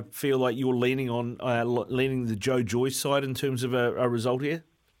 I feel like you're leaning the Joe Joyce side in terms of a result here?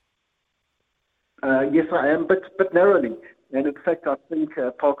 Yes, I am, but narrowly. And in fact, I think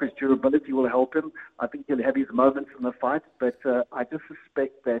Parker's durability will help him. I think he'll have his moments in the fight, but I just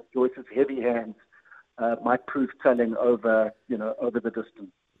suspect that Joyce's heavy hands might prove telling over the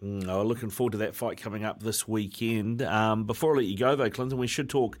distance. Looking forward to that fight coming up this weekend. Before I let you go, though, Clinton, we should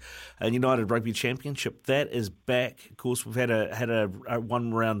talk United Rugby Championship. That is back. Of course, we've had a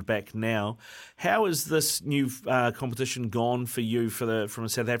one round back now. How has this new competition gone for you from a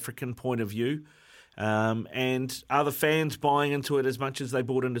South African point of view? And are the fans buying into it as much as they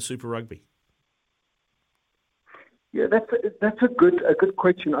bought into Super Rugby? Yeah, that's a good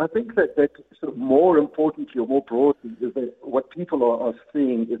question. I think that sort of more importantly or more broadly is that what people are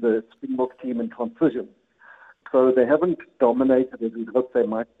seeing is a Springbok team in transition. So they haven't dominated as we hoped they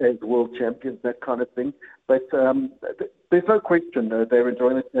might as world champions, that kind of thing. But there's no question they're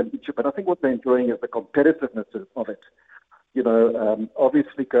enjoying the championship. But I think what they're enjoying is the competitiveness of it.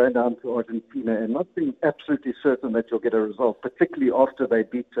 Obviously going down to Argentina and not being absolutely certain that you'll get a result, particularly after they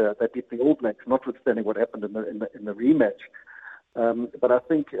beat the All Blacks, notwithstanding what happened in the rematch. But I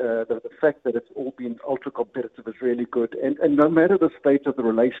think the fact that it's all been ultra competitive is really good. And no matter the state of the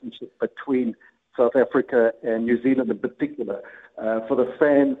relationship between South Africa and New Zealand in particular, for the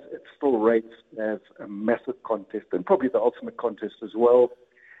fans, it still rates as a massive contest and probably the ultimate contest as well.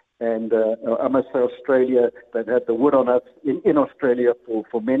 And I must say Australia, they've had the wood on us in Australia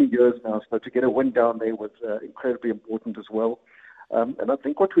for many years now. So to get a win down there was incredibly important as well. And I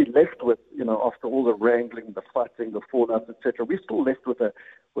think what we're left with, after all the wrangling, the fighting, the fallouts, etc., we're still left with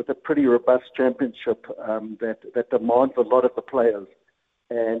a pretty robust championship that demands a lot of the players.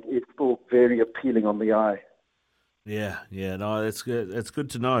 And it's still very appealing on the eye. Yeah, no, that's good. It's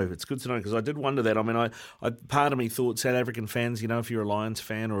good to know. It's good to know because I did wonder that. I mean, I part of me thought South African fans, if you're a Lions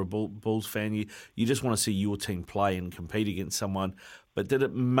fan or a Bulls fan, you just want to see your team play and compete against someone. But did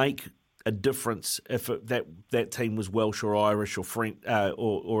it make a difference if that team was Welsh or Irish or French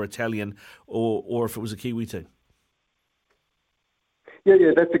or Italian or if it was a Kiwi team?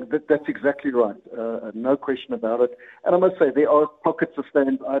 Yeah, that's exactly right. No question about it. And I must say there are pockets of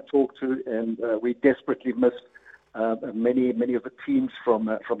fans I talk to, and we desperately miss many of the teams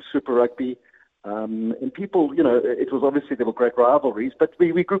from Super Rugby. And people, it was obviously there were great rivalries, but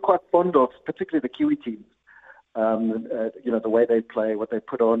we grew quite fond of, particularly the Kiwi teams. The way they play, what they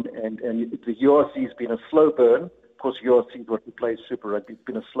put on, and the URC has been a slow burn. Of course, URC is what we play Super Rugby. It's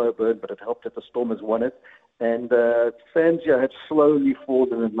been a slow burn, but it helped that the Stormers won it. And fans have slowly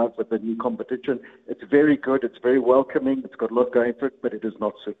fallen in love with the new competition. It's very good. It's very welcoming. It's got a lot going for it, but it is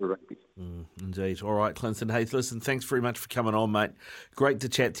not Super Rugby. Indeed. All right, Clinton. Hey, listen, thanks very much for coming on, mate. Great to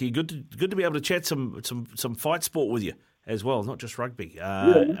chat to you. Good to be able to chat some fight sport with you as well, not just rugby.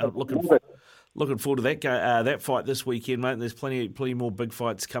 Looking forward to that fight this weekend, mate. There's plenty more big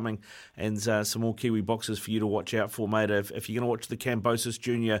fights coming and some more Kiwi boxers for you to watch out for, mate. If you're going to watch the Kambosos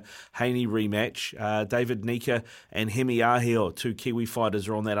Jr. Haney rematch, David Nika and Hemi Ahio, two Kiwi fighters,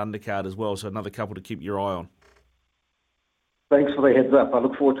 are on that undercard as well, so another couple to keep your eye on. Thanks for the heads up. I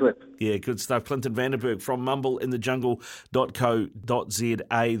look forward to it. Yeah, good stuff. Clinton Vandenberg from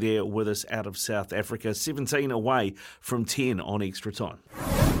mumbleinthejungle.co.za there with us out of South Africa. 17 away from 10 on Extra Time.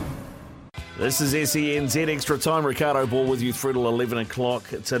 This is SENZ Extra Time. Ricardo Ball with you through till 11 o'clock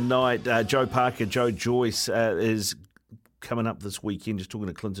tonight. Joe Parker, Joe Joyce is coming up this weekend. Just talking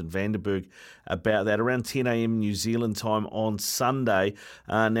to Clinton Vandenberg about that. Around 10 a.m. New Zealand time on Sunday.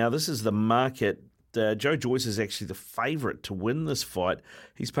 Now, this is the market. Joe Joyce is actually the favourite to win this fight.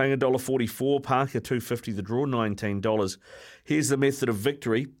 He's paying $1.44. Parker $2.50. The draw $19. Here's the method of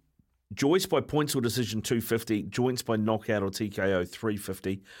victory. Joyce by points or decision $2.50. Joyce by knockout or TKO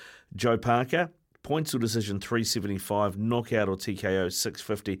 $3.50. Joe Parker, points or decision $3.75, knockout or TKO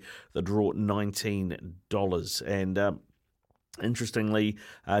 $6.50, the draw $19. And interestingly,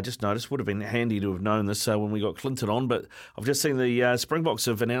 just noticed, would have been handy to have known this when we got Clinton on, but I've just seen the Springboks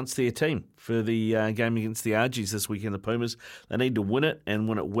have announced their team for the game against the Argies this weekend, the Pumas. They need to win it and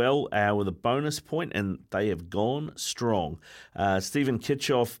win it well with a bonus point, and they have gone strong. Stephen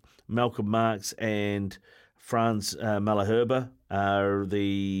Kitchoff, Malcolm Marx and Franz Malaherba are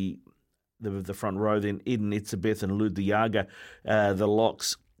the front row. Then Eden Etzebeth and Lud Diaga, the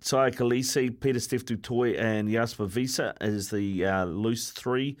locks. Saya Khaleesi, Peter Steph du Toit and Jasper Wiese is the loose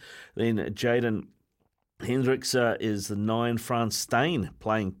 3. Then Jaden Hendricks is the 9. Franz Stein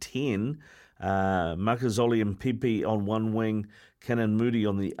playing 10. Makazole and Pepe on one wing. Cannon Moody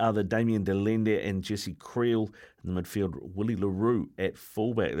on the other. Damien Delende and Jesse Creel in the midfield. Willie LaRue at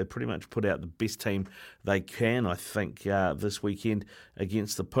fullback. They pretty much put out the best team they can, I think, this weekend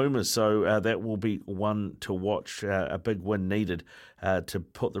against the Pumas. So that will be one to watch. A big win needed to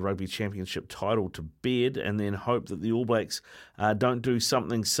put the Rugby Championship title to bed, and then hope that the All Blacks don't do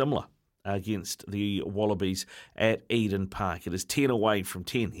something similar against the Wallabies at Eden Park. It is 10 away from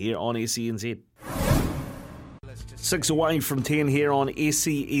 10 here on SENZ. 6 away from 10 here on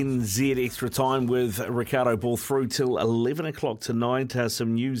SENZ. Extra time with Ricardo Ball through till 11 o'clock tonight.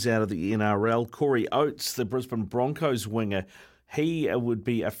 Some news out of the NRL. Corey Oates, the Brisbane Broncos winger, he would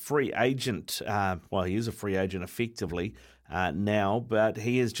be a free agent. Well, he is a free agent effectively now, but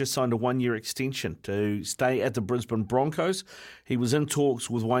he has just signed a 1-year extension to stay at the Brisbane Broncos. He was in talks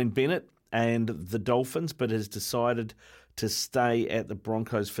with Wayne Bennett and the Dolphins, but has decided to stay at the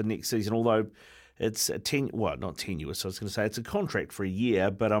Broncos for next season, although it's not tenuous. I was going to say it's a contract for a year,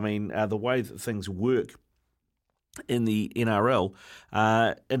 but I mean the way that things work in the NRL,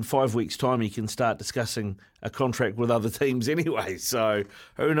 in 5 weeks' time, you can start discussing a contract with other teams anyway. So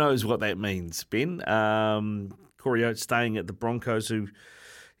who knows what that means, Ben? Corey Oates staying at the Broncos, who,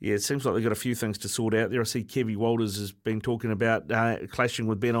 yeah, it seems like they've got a few things to sort out there. I see Kevy Walters has been talking about clashing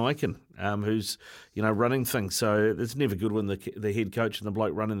with Ben Eichen, who's, running things. So it's never good when the head coach and the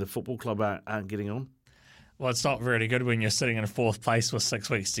bloke running the football club aren't getting on. Well, it's not really good when you're sitting in 4th place with 6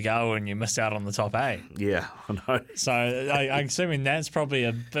 weeks to go and you miss out on the top 8. Yeah, I know. So I'm assuming that's probably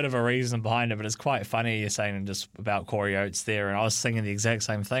a bit of a reason behind it, but it's quite funny you're saying just about Corey Oates there, and I was thinking the exact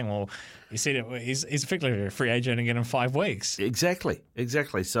same thing. Well, you said he's effectively a free agent again in 5 weeks. Exactly.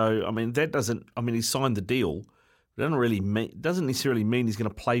 So, I mean, he signed the deal. It doesn't necessarily mean he's going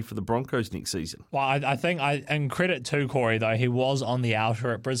to play for the Broncos next season. Well, I think, and credit to Corey, though, he was on the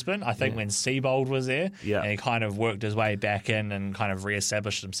outer at Brisbane, I think, when Seabold was there. Yeah. And he kind of worked his way back in and kind of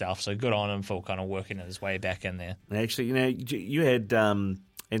reestablished himself. So good on him for kind of working his way back in there. Actually, you had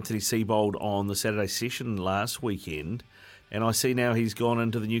Anthony Seabold on the Saturday session last weekend, and I see now he's gone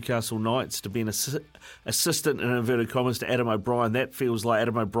into the Newcastle Knights to be an assistant, in inverted commas, to Adam O'Brien. That feels like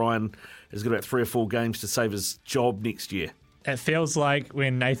Adam O'Brien has got about 3 or 4 games to save his job next year. It feels like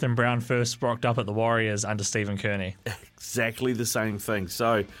when Nathan Brown first rocked up at the Warriors under Stephen Kearney. Exactly the same thing.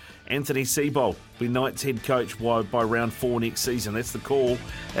 So, Anthony Seabold be Knights head coach by round 4 next season. That's the call.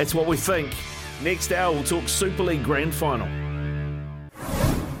 That's what we think. Next hour, we'll talk Super League Grand Final.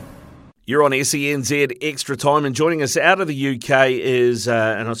 You're on SENZ Extra Time, and joining us out of the UK is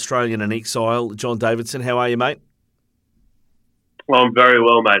an Australian in exile, John Davidson. How are you, mate? Well, I'm very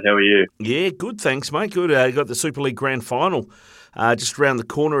well, mate. How are you? Yeah, good, thanks, mate. Good. You got the Super League Grand Final just around the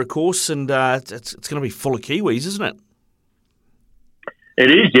corner, of course, and it's going to be full of Kiwis, isn't it?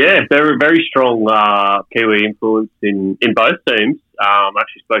 It is, yeah. Very, very strong Kiwi influence in both teams. I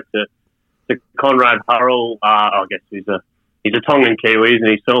actually spoke to Conrad Hurrell. I guess he's a Tongan Kiwi, and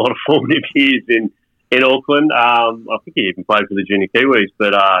he's spent a lot of formative years in Auckland. I think he even played for the Junior Kiwis.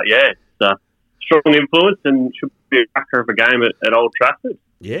 But, it's a strong influence and should be a cracker of a game at Old Trafford.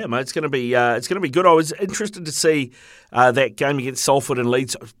 Yeah, mate, it's going to be good. I was interested to see that game against Salford and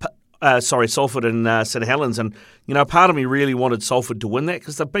Leeds. Salford and St Helens, and part of me really wanted Salford to win that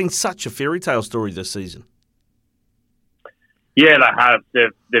because they've been such a fairy tale story this season. Yeah, they have.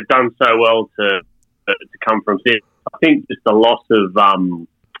 They've done so well to come from there. I think just the loss of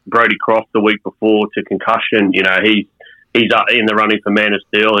Brodie Croft the week before to concussion. He's in the running for Man of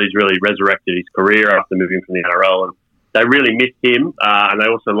Steel. He's really resurrected his career after moving from the NRL, and they really missed him. And they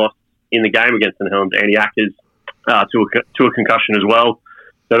also lost in the game against St Helens, Andy Ackers, to a concussion as well.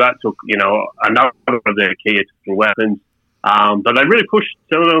 So that took another of their key attacking weapons. But they really pushed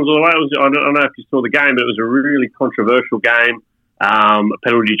St Helens all the way. I don't know if you saw the game, but it was a really controversial game. A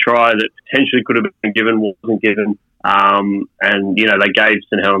penalty try that potentially could have been given, wasn't given. And they gave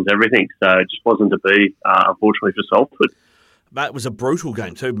St Helens everything. So it just wasn't to be, unfortunately, for Salford. But it was a brutal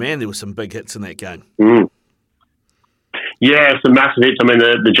game too. Man, there were some big hits in that game. Mm. Yeah, some massive hits. I mean,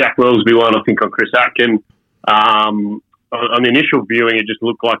 the Jack Wellesby one, I think, on Chris Atkin. On the initial viewing, it just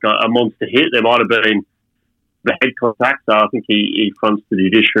looked like a monster hit. There might have been the head contact. So I think he fronts the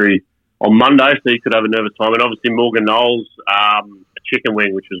judiciary on Monday, so he could have a nervous time. And obviously Morgan Knowles, a chicken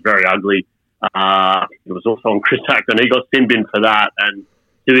wing, which was very ugly. It was also on Chris Atkin. He got sin bin for that. And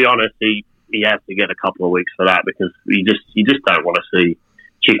to be honest, he has to get a couple of weeks for that because you just don't want to see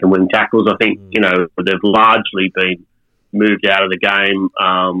chicken wing tackles. I think, they've largely been moved out of the game,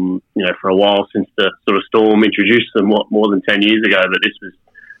 for a while since the sort of Storm introduced them more than 10 years ago. But it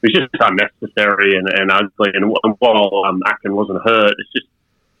was just unnecessary and ugly. And while Akin wasn't hurt, it's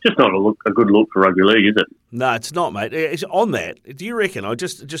just not a good look for rugby league, is it? No, it's not, mate. It's on that. Do you reckon?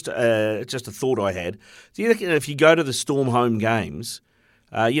 Just a thought I had. Do you reckon if you go to the Storm home games,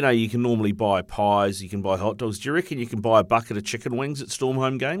 you can normally buy pies, you can buy hot dogs. Do you reckon you can buy a bucket of chicken wings at Storm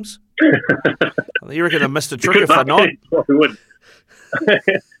home games? You reckon they missed a trick if they're not? Probably would.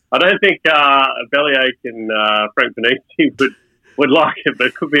 I don't think Bellyache and Frank Beniti would like it, but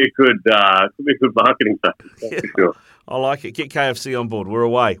it could be a good marketing stuff. Yeah. For sure. I like it. Get KFC on board. We're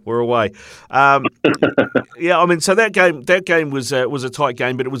away. Yeah, I mean, so that game was a tight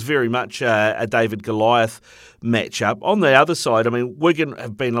game, but it was very much a David Goliath matchup. On the other side, I mean, Wigan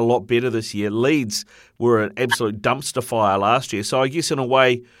have been a lot better this year. Leeds were an absolute dumpster fire last year, so I guess in a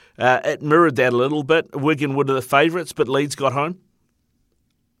way it mirrored that a little bit. Wigan were the favourites, but Leeds got home.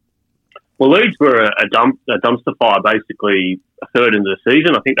 Well, Leeds were a dumpster fire basically a third into the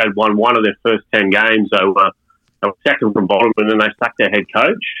season. I think they'd won one of their first 10 games. They were second from bottom, and then they sacked their head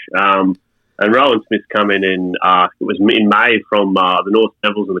coach. And Rowan Smith come in it was in May from the North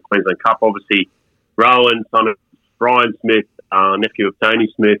Devils in the Queensland Cup. Obviously, Rowan, son of Brian Smith, nephew of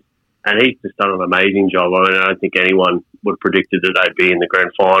Tony Smith, and he's just done an amazing job. I mean, I don't think anyone would have predicted that they'd be in the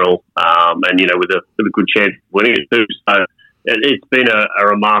grand final, and with a good chance of winning it too. So it's been a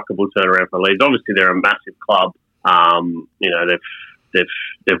remarkable turnaround for Leeds. Obviously, they're a massive club.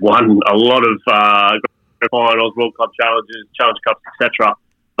 They've won a lot of finals, World Cup challenges, Challenge Cups, etc.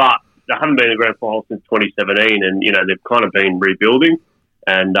 But they haven't been in the grand final since 2017, and they've kind of been rebuilding.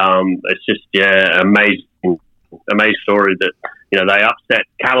 And it's just amazing story that they upset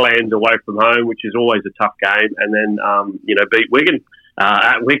Catalans away from home, which is always a tough game, and then beat Wigan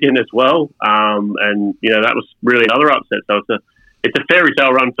at Wigan as well. And that was really another upset. So it's a fairy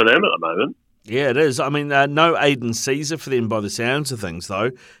tale run for them at the moment. Yeah, it is. I mean, no Aiden Caesar for them by the sounds of things, though.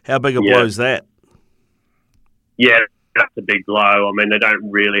 How big a blow is that? Yeah, that's a big blow. I mean, they don't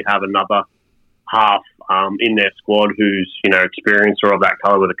really have another half in their squad who's experienced or of that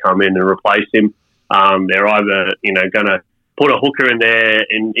caliber to come in and replace him. They're either going to put a hooker in there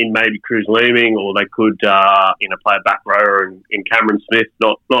in maybe Cruz Leeming, or they could play a back rower in Cameron Smith,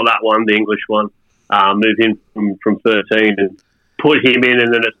 not that one, the English one. Move him from 13 and put him in,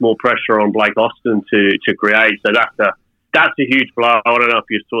 and then it's more pressure on Blake Austin to create. So that's a huge blow. I don't know if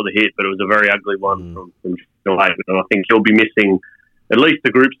you saw the hit, but it was a very ugly one from John Hayden, and I think he'll be missing at least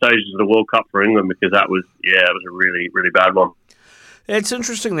the group stages of the World Cup for England, because that was a really, really bad one. It's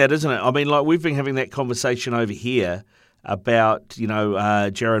interesting that, isn't it? I mean, like, we've been having that conversation over here about,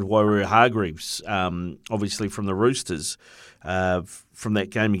 Jared Wairua-Hargreaves, obviously from the Roosters, from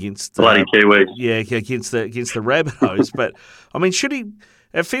that game against bloody Kiwis. Yeah, against the Rabbitohs. But I mean, should he?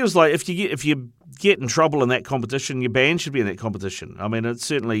 It feels like if you get in trouble in that competition, your band should be in that competition. I mean, it's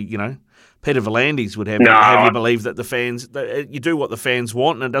certainly Peter V'landys would have you believe that the fans, you do what the fans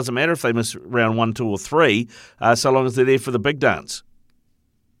want, and it doesn't matter if they miss round 1, 2, or 3, so long as they're there for the big dance.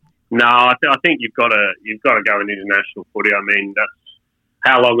 No, I think you've got to go in international footy. I mean, that's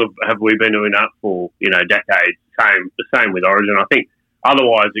how long have we been doing that for? Decades. The same with Origin. I think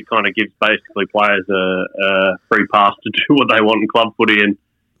otherwise it kind of gives basically players a free pass to do what they want in club footy and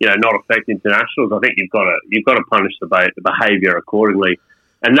not affect internationals. I think you've got to punish the behaviour accordingly.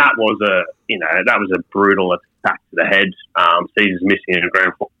 And that was a brutal attack to the head. Caesar's missing in a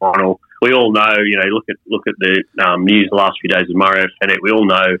grand final. We all know. Look at the news the last few days of Mario Fenech. We all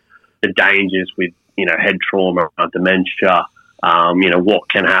know the dangers with head trauma, dementia. What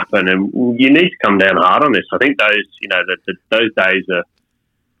can happen, and you need to come down hard on this. I think those days are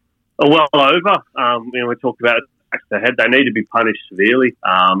well over. We talked about attacks to the head; they need to be punished severely,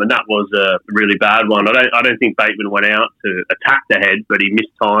 and that was a really bad one. I don't think Bateman went out to attack the head, but he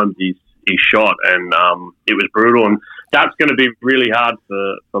mistimed his shot, and it was brutal. And that's going to be really hard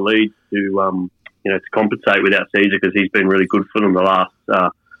for Leeds to compensate without Caesar, because he's been really good for them the last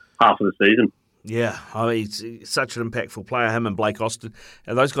half of the season. Yeah, I mean, he's such an impactful player, him and Blake Austin.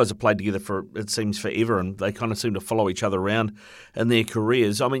 And those guys have played together for, it seems, forever, and they kind of seem to follow each other around in their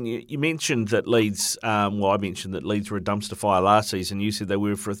careers. I mean, you mentioned that Leeds, I mentioned that Leeds were a dumpster fire last season. You said they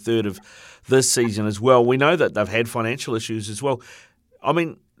were for a third of this season as well. We know that they've had financial issues as well. I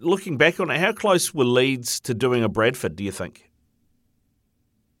mean, looking back on it, how close were Leeds to doing a Bradford, do you think?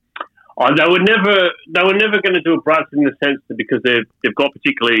 They were never going to do a Bradford in the sense that, because they've got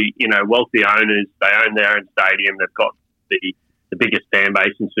particularly wealthy owners. They own their own stadium. They've got the biggest fan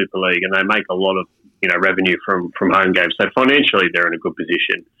base in Super League, and they make a lot of revenue from home games. So financially, they're in a good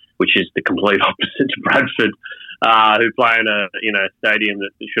position. which is the complete opposite to Bradford, who play in a stadium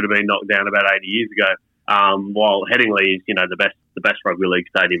that should have been knocked down about 80 years ago. While Headingley is the best rugby league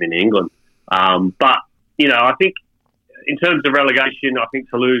stadium in England. But I think in terms of relegation, I think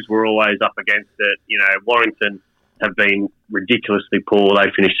Toulouse were always up against it. Warrington have been ridiculously poor.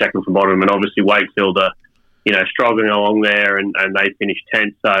 They finished second from bottom, and obviously Wakefield are struggling along there, and they finished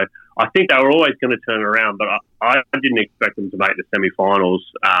 10th. So I think they were always going to turn around, but I didn't expect them to make the semi-finals,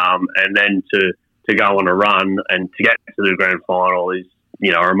 and then to go on a run and to get to the grand final is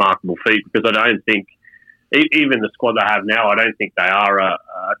a remarkable feat, because I don't think even the squad they have now, I don't think they are a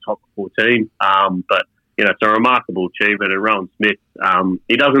top 4 team. But it's a remarkable achievement. And Rowan Smith,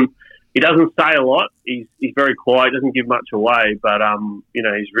 he doesn't say a lot. He's very quiet, doesn't give much away. But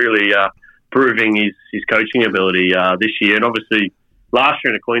he's really proving his coaching ability this year. And obviously, last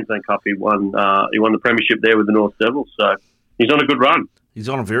year in the Queensland Cup, he won the premiership there with the North Devils. So he's on a good run. He's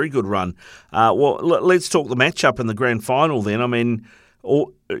on a very good run. Well, let's talk the matchup in the grand final then. I mean,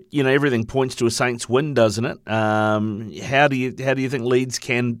 everything points to a Saints win, doesn't it? How do you think Leeds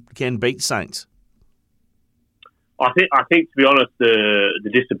can beat Saints? I think to be honest,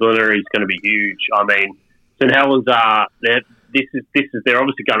 the disciplinary is going to be huge. I mean, St Helens are they're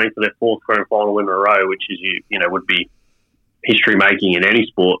obviously going for their 4th grand final win in a row, which is would be history making in any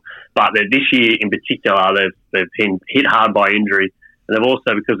sport. But this year in particular, they've been hit hard by injury, and they've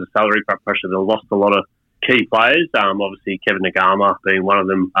also, because of salary cap pressure, they've lost a lot of key players. Obviously Kevin Nagama being one of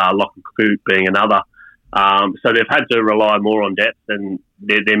them, Lachlan Coote being another. So they've had to rely more on depth, and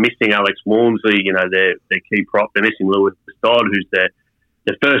they're missing Alex Walmsley, their key prop. They're missing Lewis Dodd, who's their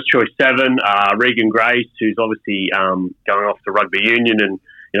first choice 7. Regan Grace, who's obviously going off to rugby union and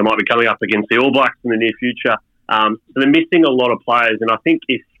might be coming up against the All Blacks in the near future. So they're missing a lot of players, and I think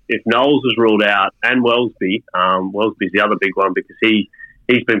if Knowles is ruled out, and Wellesby's the other big one, because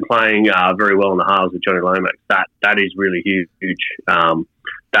he's been playing very well in the halves with Johnny Lomax. That is really huge.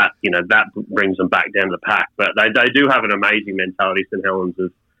 That brings them back down to the pack. But they do have an amazing mentality, St Helens,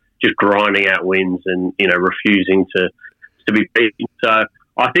 of just grinding out wins and refusing to be beaten. So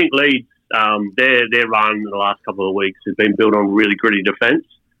I think Leeds, their run in the last couple of weeks has been built on really gritty defence.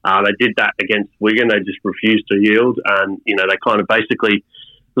 They did that against Wigan. They just refused to yield, and they kind of basically,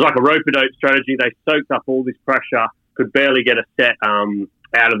 it was like a rope-a-dope strategy. They soaked up all this pressure, could barely get a set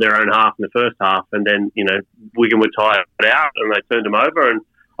out of their own half in the first half, and then Wigan were tired out and they turned them over. And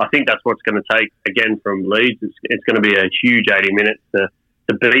I think that's what's going to take again from Leeds. It's going to be a huge 80 minutes to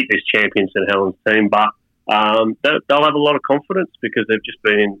beat this champion St Helens team, but they'll have a lot of confidence because they've just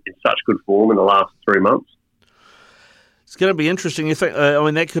been in such good form in the last 3 months. It's going to be interesting. You think?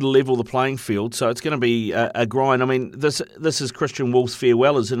 That could level the playing field, so it's going to be a grind. I mean, this is Christian Wolf's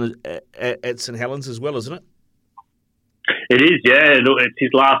farewell, isn't it, at St Helens as well, isn't it? It is, yeah. It's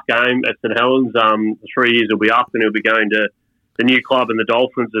his last game at St Helens. 3 years he'll be up, and he'll be going to the new club in the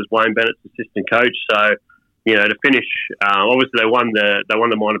Dolphins as Wayne Bennett's assistant coach. So, to finish, obviously they won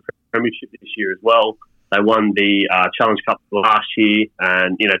the minor premiership this year as well. They won the Challenge Cup last year,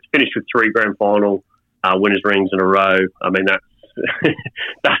 and to finish with 3 grand final winners' rings in a row. I mean,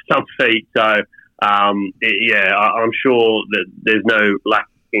 that's some feat. So, I'm sure that there's no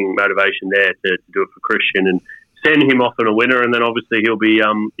lacking motivation there to do it for Christian and send him off on a winner, and then obviously he'll be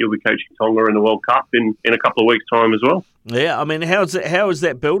coaching Tonga in the World Cup in a couple of weeks' time as well. Yeah, I mean, how is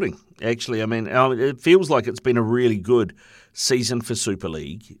that building? Actually, I mean, it feels like it's been a really good season for Super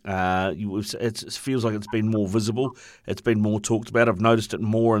League. It feels like it's been more visible. It's been more talked about. I've noticed it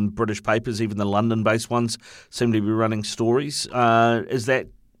more in British papers. Even the London-based ones seem to be running stories. Is that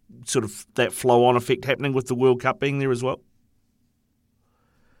sort of that flow-on effect happening with the World Cup being there as well?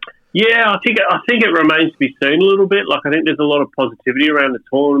 Yeah, I think it remains to be seen a little bit. Like, I think there's a lot of positivity around the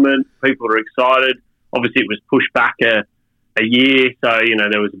tournament. People are excited. Obviously, it was pushed back a year, so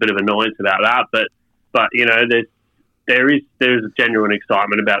there was a bit of annoyance about that. But there is a genuine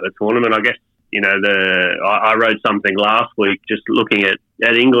excitement about the tournament. I guess I wrote something last week just looking at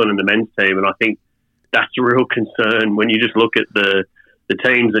England and the men's team, and I think that's a real concern when you just look at the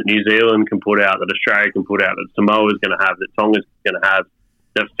teams that New Zealand can put out, that Australia can put out, that Samoa's going to have, that Tonga's going to have,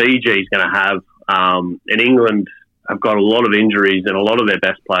 that Fiji's going to have. And England have got a lot of injuries, and a lot of their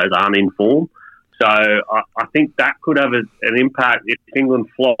best players aren't in form. So I think that could have an impact if England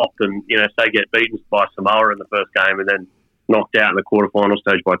flop and, say get beaten by Samoa in the first game and then knocked out in the quarterfinal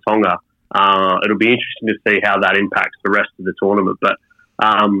stage by Tonga. It'll be interesting to see how that impacts the rest of the tournament. But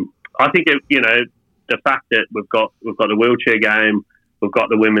I think, the fact that we've got the wheelchair game, we've got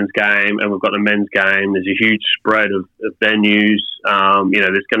the women's game, and we've got the men's game, there's a huge spread of venues.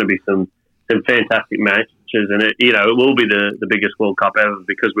 There's going to be some fantastic matches matches, and it will be the biggest World Cup ever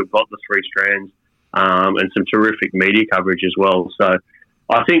because we've got the 3 strands and some terrific media coverage as well. So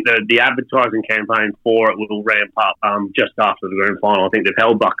I think that the advertising campaign for it will ramp up just after the grand final. I think they've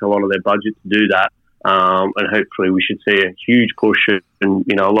held back a lot of their budget to do that, and hopefully we should see a huge push and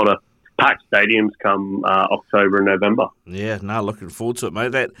a lot of packed stadiums come October and November. Yeah, no, looking forward to it,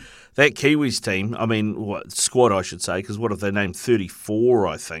 mate. That Kiwis team, squad I should say, because what have they named? 34,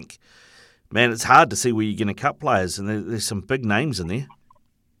 I think. Man, it's hard to see where you're going to cut players, and there's some big names in there.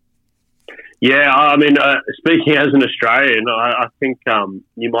 Yeah, speaking as an Australian, I think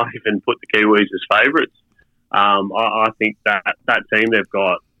you might even put the Kiwis as favourites. I think that team they've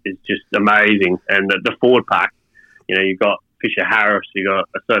got is just amazing, and the forward pack. You've got Fisher Harris, you've got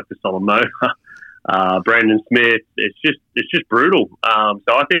Asoka Solomona, Brandon Smith. It's just brutal.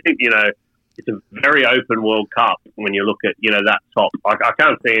 So I think it's a very open World Cup when you look at that top. I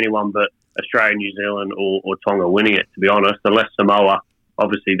can't see anyone but Australia, New Zealand, or Tonga winning it. To be honest, unless Samoa,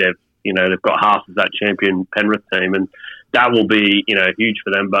 obviously they've got half of that champion Penrith team, and that will be huge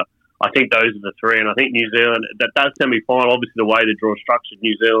for them. But I think those are the 3, and I think New Zealand that semi-final. Obviously, the way the draw is structured,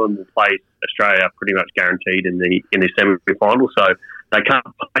 New Zealand will play Australia pretty much guaranteed in the semi-final, so they can't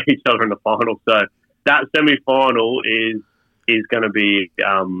play each other in the final. So that semi-final is going to be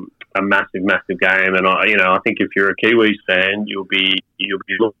a massive game, and I think if you're a Kiwis fan, you'll be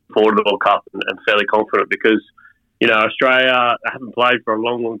looking forward to the World Cup and fairly confident because Australia haven't played for a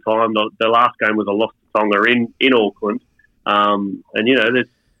long time. The last game was a loss to Tonga in Auckland, and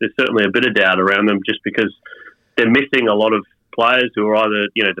there's certainly a bit of doubt around them just because they're missing a lot of players who are either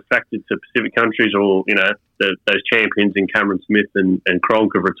defected to Pacific countries or those champions in Cameron Smith and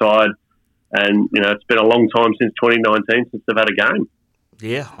Kronk have retired, and it's been a long time since 2019 since they've had a game.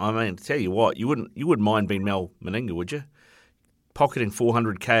 Yeah, tell you what, you wouldn't mind being Mel Meninga, would you? Pocketing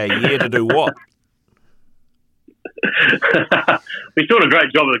 $400K a year to do what? He's doing a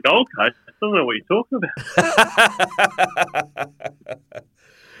great job at the Gold Coast. I don't know what you're talking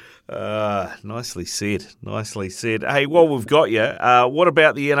about. Nicely said. Hey, while we've got you, what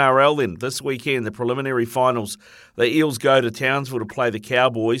about the NRL then? This weekend, the preliminary finals. The Eels go to Townsville to play the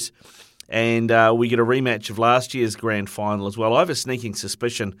Cowboys, and we get a rematch of last year's grand final as well. I have a sneaking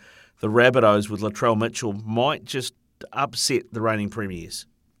suspicion the Rabbitohs with Latrell Mitchell might just upset the reigning premiers.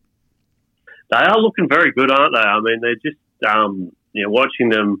 They are looking very good, aren't they? They're just watching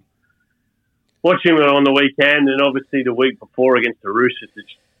them on the weekend, and obviously the week before against the Roosters,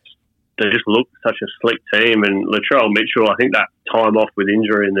 they just look such a slick team. And Latrell Mitchell, I think that time off with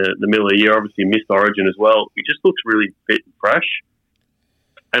injury in the middle of the year, obviously missed Origin as well. He just looks really fit and fresh.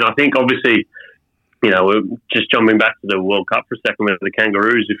 And I think obviously, just jumping back to the World Cup for a second with the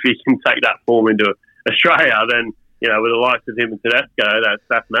Kangaroos, if he can take that form into Australia, then with the likes of him and Tedesco,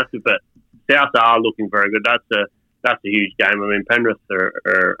 that's massive. But South are looking very good. That's a huge game. Penrith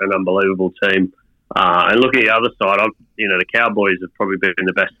are an unbelievable team. And looking at the other side, the Cowboys have probably been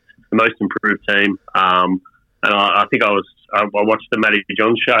the most improved team. And I think I watched the Matty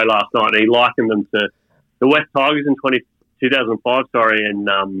Johns show last night, and he likened them to the West Tigers in 2005. And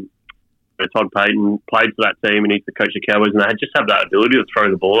Todd Payton played for that team, and he's the coach of the Cowboys, and they just have that ability to throw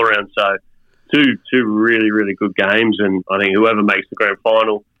the ball around. So two really, really good games, and I think whoever makes the grand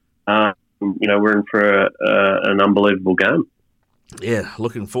final, we're in for an unbelievable game. Yeah,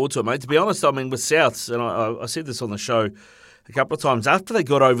 looking forward to it, mate. To be honest, with Souths, and I said this on the show a couple of times, after they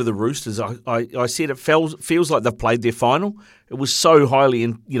got over the Roosters, I said it feels like they've played their final. It was so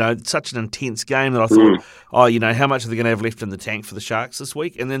such an intense game that I thought, how much are they going to have left in the tank for the Sharks this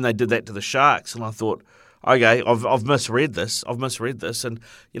week? And then they did that to the Sharks, and I thought, okay, I've misread this. And,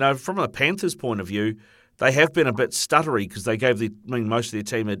 from a Panthers point of view, they have been a bit stuttery because they gave most of their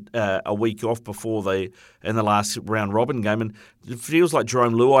team a week off in the last round robin game, and it feels like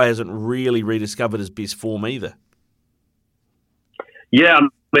Jerome Luai hasn't really rediscovered his best form either. Yeah,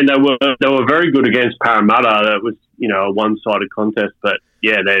 they were very good against Parramatta. That was a one-sided contest, but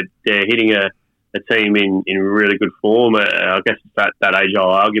yeah, they're hitting a team in really good form. I guess it's that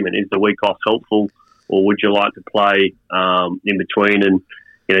age-old argument: is the week off helpful, or would you like to play in between and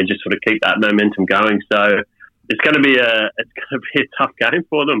just sort of keep that momentum going? So it's going to be a tough game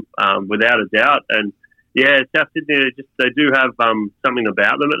for them, without a doubt. And yeah, South Sydney they do have something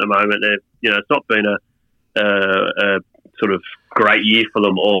about them at the moment. It's not been a sort of great year for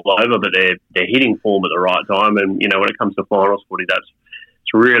them all over, but they're hitting form at the right time. And when it comes to finals footy,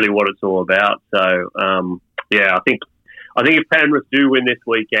 it's really what it's all about. So I think if Penrith do win this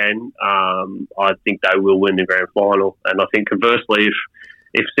weekend, I think they will win the grand final. And I think conversely,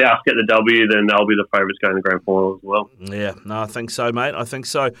 if South get the W, then they'll be the favourites going to the grand final as well. Yeah, no, I think so, mate. I think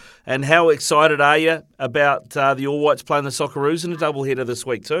so. And how excited are you about the All Whites playing the Socceroos in a doubleheader this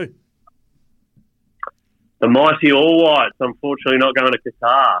week too? The mighty All Whites, unfortunately, not going to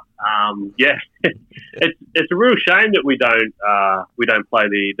Qatar. It's a real shame that we don't play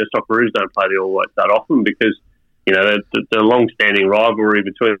the Socceroos don't play the All Whites that often, because the long-standing rivalry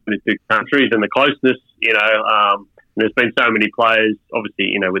between the two countries and the closeness. There's been so many players,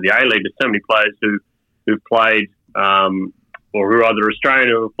 obviously, with the A-League, there's so many players who've played or who are either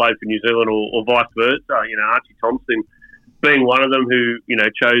Australian or have played for New Zealand or vice versa. Archie Thompson being one of them who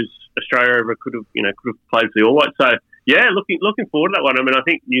chose Australia over could have played for the All Whites. So yeah, looking forward to that one. I mean, I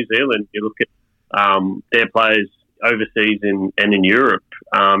think New Zealand, you look at their players overseas and in Europe.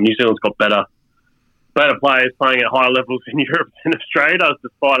 New Zealand's got better players playing at higher levels in Europe than Australia does,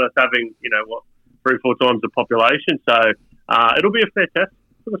 despite us having 3-4 times the population. So it'll be a fair test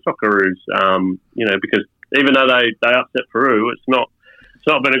for the Socceroos. Because even though they upset Peru, it's not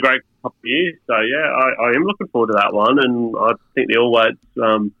been a great couple of years. So yeah, I am looking forward to that one, and I think the All Whites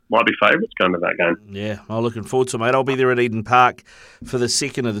might be favourites going to that game. Yeah, I'm looking forward to it, mate. I'll be there at Eden Park for the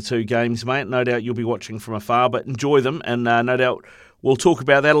second of the two games, mate. No doubt you'll be watching from afar, but enjoy them, and no doubt we'll talk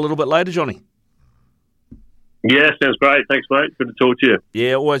about that a little bit later, Johnny. Yeah, sounds great. Thanks, mate. Good to talk to you.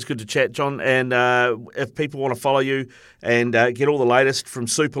 Yeah, always good to chat, John. And if people want to follow you and get all the latest from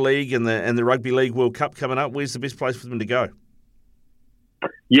Super League and the Rugby League World Cup coming up, where's the best place for them to go?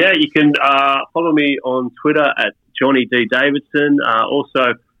 Yeah, you can follow me on Twitter at Johnny D. Davidson.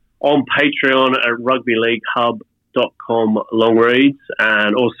 Also on Patreon at rugbyleaguehub.com longreads,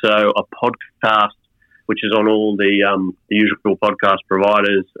 and also a podcast which is on all the usual podcast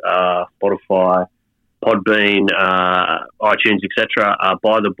providers, Spotify, Podbean, iTunes, etc.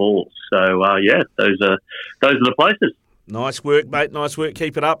 By the Ball. So those are the places. Nice work, mate. Nice work.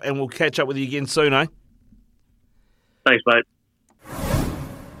 Keep it up, and we'll catch up with you again soon, eh? Thanks, mate.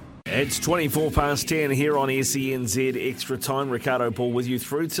 It's 24 past 10 here on SENZ Extra Time. Ricardo Paul with you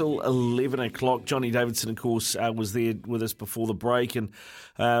through till 11 o'clock. Johnny Davidson, of course, was there with us before the break, and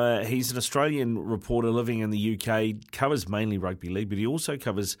he's an Australian reporter living in the UK, covers mainly rugby league, but he also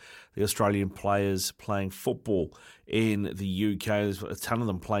covers the Australian players playing football in the UK. There's a ton of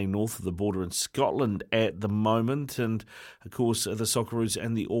them playing north of the border in Scotland at the moment, and of course the Socceroos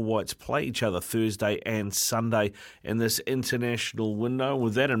and the All Whites play each other Thursday and Sunday in this international window.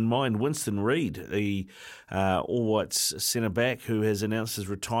 With that in mind, Winston Reid, the All Whites centre-back who has announced his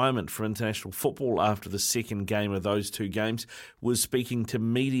retirement for international football after the second game of those two games, was speaking to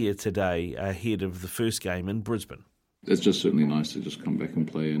media today ahead of the first game in Brisbane. It's just certainly nice to just come back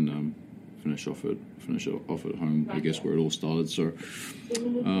and play and finish off at home, I guess, where it all started. So,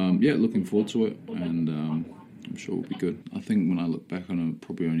 looking forward to it, and I'm sure it'll be good. I think when I look back on it,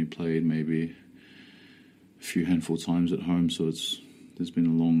 probably only played maybe a few handful of times at home. So there's been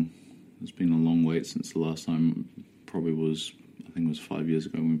a long wait since the last time. Probably was, I think it was 5 years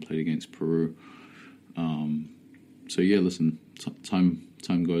ago when we played against Peru. Listen, time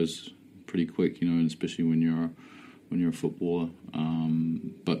goes pretty quick, and especially when you're a footballer.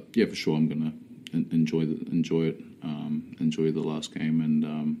 But yeah, for sure, I'm gonna enjoy it, enjoy the last game, and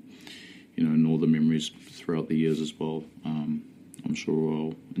all the memories throughout the years as well. I'm sure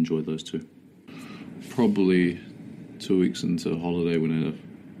I'll enjoy those too. Probably 2 weeks into holiday when I had a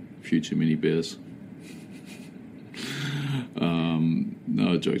few too many beers.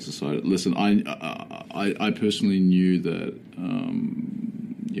 No, jokes aside. Listen, I personally knew that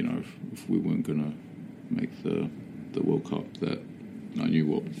if we weren't gonna make the World Cup, that I knew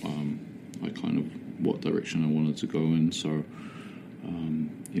what direction I wanted to go in. So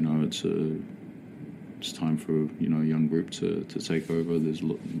it's time for a young group to take over. There's a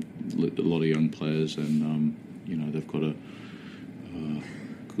lot of young players, and they've got a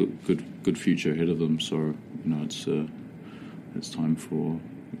good future ahead of them. So it's time for,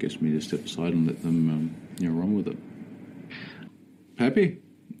 I guess, me to step aside and let them run with it. Happy,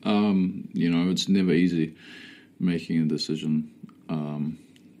 it's never easy making a decision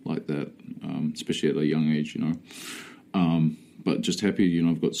like that, especially at a young age, but just happy,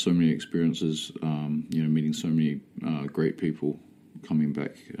 I've got so many experiences, meeting so many great people, coming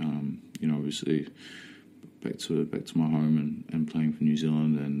back, obviously back to my home and playing for New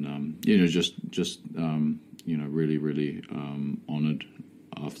Zealand, and really, really honoured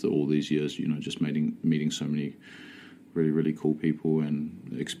after all these years, just meeting so many really, really cool people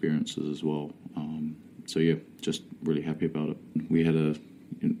and experiences as well. Just really happy about it. We had an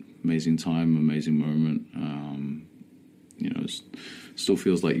amazing time, amazing moment. It still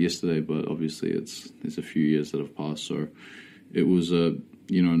feels like yesterday, but obviously it's a few years that have passed. So it was a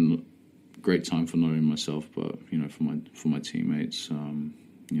great time for not only myself, but for my teammates,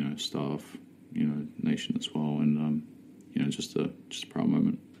 staff, nation as well, and just a proud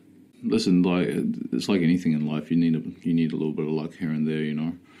moment. Listen, like it's like anything in life, you need a little bit of luck here and there,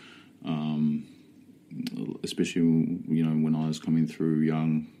 especially when I was coming through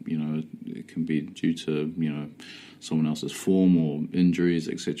young, it can be due to someone else's form or injuries,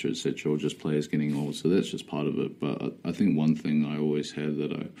 etc., or just players getting old. So that's just part of it. But I think one thing I always had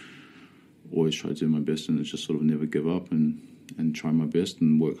that I always try to do my best in is just sort of never give up and try my best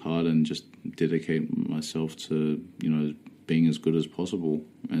and work hard and just dedicate myself to being as good as possible.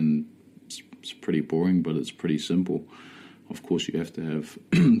 And it's pretty boring, but it's pretty simple. Of course, you have to have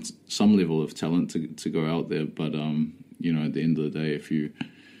some level of talent to go out there, but at the end of the day, if you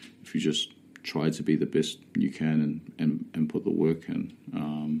just try to be the best you can and put the work in,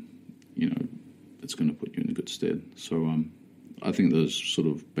 it's going to put you in a good stead. So I think those sort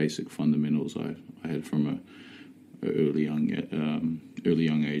of basic fundamentals I had from a early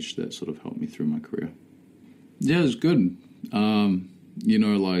young age that sort of helped me through my career. Yeah, it's good.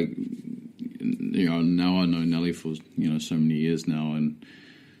 Now I know Nelly for so many years now, and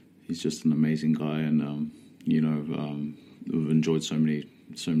he's just an amazing guy, and we've enjoyed so many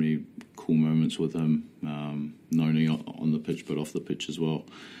cool moments with him, not only on the pitch but off the pitch as well.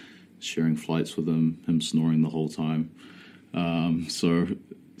 Sharing flights with him snoring the whole time. So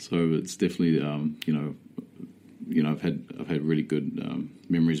it's definitely I've had really good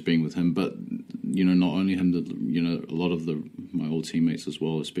memories being with him, but not only him, a lot of my old teammates as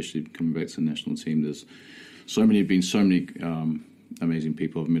well, especially coming back to the national team. There's so many amazing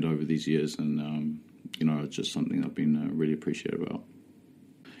people I've met over these years, and it's just something I've been really appreciative about.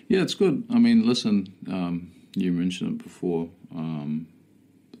 Yeah, it's good. I mean, listen, you mentioned it before.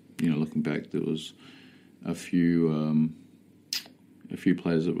 Looking back, there was a few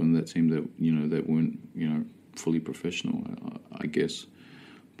players that were in that team that weren't fully professional, I guess.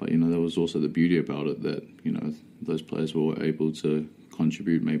 But there was also the beauty about it that those players were able to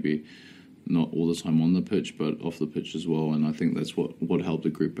contribute, maybe not all the time on the pitch, but off the pitch as well. And I think that's what helped the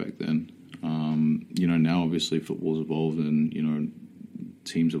group back then. Now obviously football's evolved, and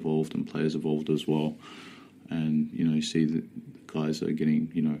teams evolved and players evolved as well. And you see the guys that are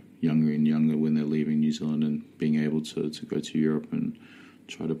getting younger and younger when they're leaving New Zealand and being able to go to Europe and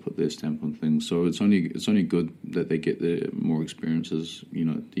try to put their stamp on things. So it's only good that they get the more experiences,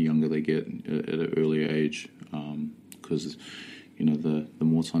 the younger they get at an earlier age, because the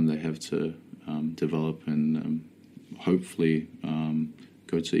more time they have to develop and hopefully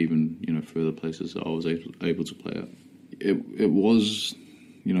go to even further places that I was able to play at. It was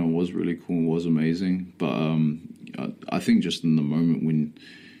really cool. It was amazing, but I think just in the moment when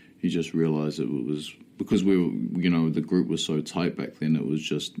you just realised it was. Because we were, the group was so tight back then. It was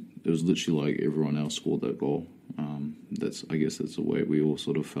literally like everyone else scored that goal. I guess that's the way we all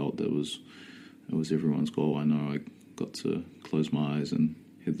sort of felt. It was everyone's goal. I know I got to close my eyes and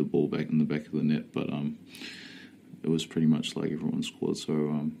hit the ball back in the back of the net, but it was pretty much like everyone scored.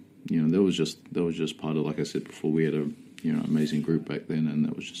 So that was just part of, like I said before, we had a amazing group back then, and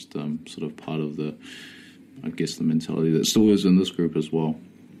that was just sort of part of the mentality that still is in this group as well.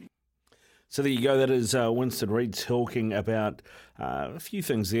 So there you go. That is Winston Reid talking about a few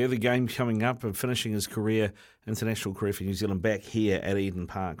things there. The game coming up and finishing his international career for New Zealand back here at Eden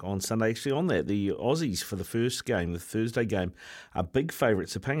Park on Sunday. Actually on that, the Aussies for the first game, the Thursday game, are big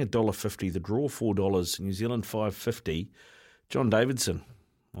favourites. They're paying $1.50, the draw $4, New Zealand $5.50. John Davidson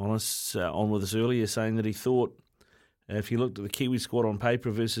on with us earlier saying that he thought if you looked at the Kiwi squad on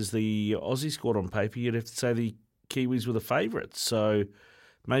paper versus the Aussie squad on paper, you'd have to say the Kiwis were the favourites. So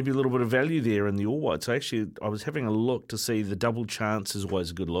maybe a little bit of value there in the All Whites. Actually, I was having a look to see the double chance is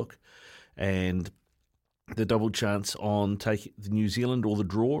always a good look. And the double chance on taking the New Zealand or the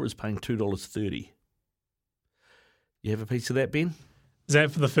draw is paying $2.30. You have a piece of that, Ben? Is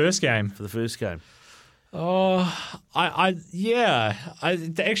that for the first game? For the first game. Oh,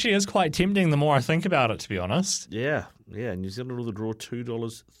 it actually is quite tempting the more I think about it, to be honest. Yeah, New Zealand or the draw,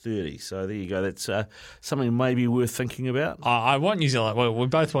 $2.30. So there you go. That's something maybe worth thinking about. I want New Zealand. Well, we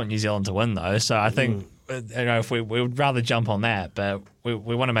both want New Zealand to win, though. So I think if we would rather jump on that, but we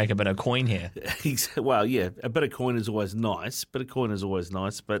want to make a bit of coin here. Well, yeah, a bit of coin is always nice.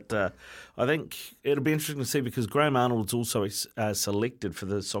 But I think it'll be interesting to see because Graham Arnold's also selected for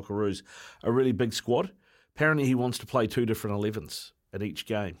the Socceroos, a really big squad. Apparently, he wants to play two different 11s at each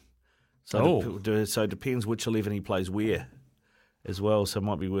game. So it depends which 11 he plays where as well, so it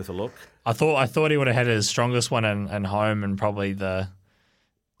might be worth a look. I thought he would have had his strongest one in home and probably they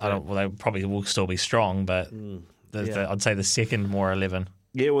probably will still be strong, but I'd say the second more 11.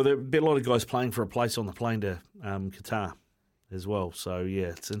 Yeah, well, there'll be a lot of guys playing for a place on the plane to Qatar as well. So yeah,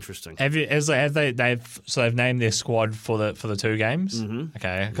 it's interesting. They've named their squad for the two games? Mm-hmm.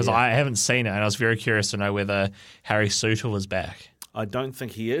 Okay, because I haven't seen it, and I was very curious to know whether Harry Suter was back. I don't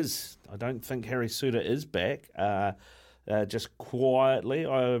think he is. I don't think Harry Suter is back. Just quietly,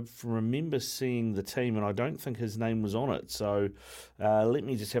 I remember seeing the team, and I don't think his name was on it. So let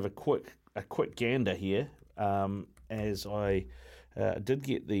me just have a quick gander here, as I did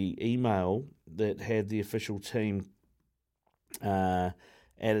get the email that had the official team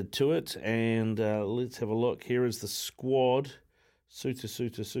added to it, and let's have a look. Here is the squad.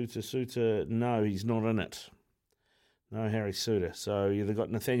 Suter. No, he's not in it. No Harry Suter. So you've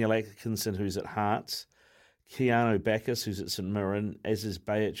got Nathaniel Atkinson, who's at Hearts, Keanu Bacchus, who's at St Mirren, Aziz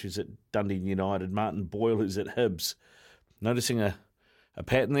Bayic, who's at Dundee United, Martin Boyle, who's at Hibs. Noticing a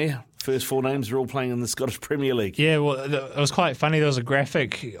pattern there? First four names are all playing in the Scottish Premier League. Yeah, well, it was quite funny. There was a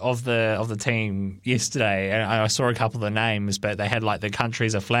graphic of the team yesterday, and I saw a couple of the names, but they had like the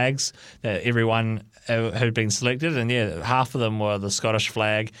countries of flags that everyone who'd been selected, and yeah, half of them were the Scottish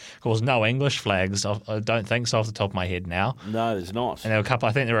flag. Of course, no English flags. I don't think so off the top of my head now. No, there's not. And there were a couple.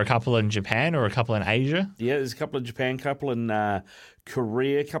 I think there were a couple in Japan or a couple in Asia. Yeah, there's a couple in Japan, a couple in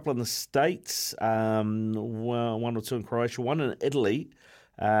Korea, a couple in the States, one or two in Croatia, one in Italy.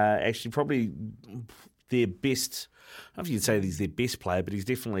 Actually, probably their best, I don't know if you'd say he's their best player, but he's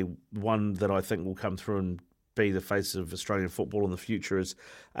definitely one that I think will come through and be the face of Australian football in the future, is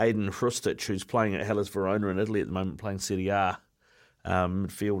Aiden Hrustic, who's playing at Hellas Verona in Italy at the moment, playing Serie A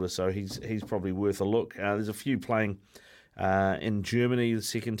midfielder, so he's probably worth a look. There's a few playing in Germany, the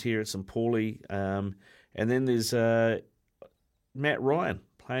second tier at St. Pauli, and then there's Matt Ryan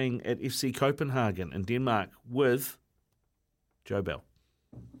playing at FC Copenhagen in Denmark with Joe Bell.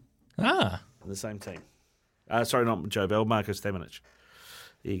 The same team. Sorry, not Joe Bell, Marko Stamenic.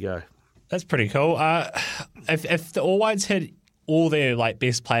 There you go. That's pretty cool. If the All Whites had all their like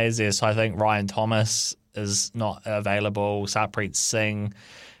best players there, so I think Ryan Thomas is not available, Sarpreet Singh,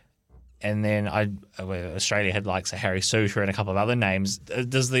 and then Australia had like Harry Suter and a couple of other names.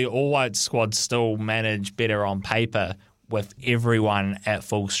 Does the All Whites squad still manage better on paper with everyone at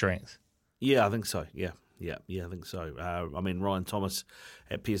full strength? Yeah, I think so. Yeah, I think so. I mean, Ryan Thomas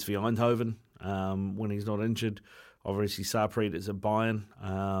at PSV Eindhoven when he's not injured. Obviously, Sarpreet is at Bayern.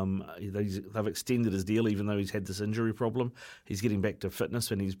 They've extended his deal even though he's had this injury problem. He's getting back to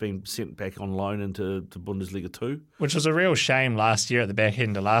fitness and he's been sent back on loan into Bundesliga 2. Which was a real shame last year at the back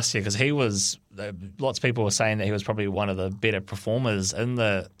end of last year because he was, lots of people were saying that he was probably one of the better performers in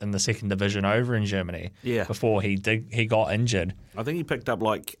the second division over in Germany. Yeah. Before he got injured. I think he picked up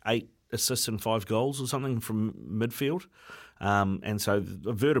like 8 assists and 5 goals or something from midfield. And so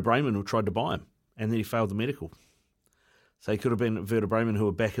Werder Bremen tried to buy him and then he failed the medical. So he could have been Werder Bremen, who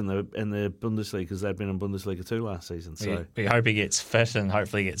were back in the Bundesliga because they'd been in Bundesliga 2 last season. So we hope he gets fit and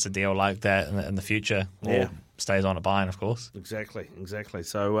hopefully gets a deal like that in the future. Or stays on at Bayern, of course. Exactly.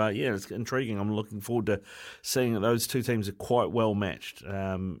 So it's intriguing. I'm looking forward to seeing that those two teams are quite well matched.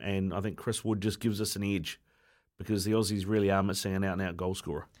 And I think Chris Wood just gives us an edge because the Aussies really are missing an out-and-out goal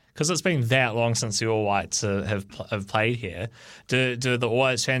scorer. Because it's been that long since the All Whites have played here. Do the All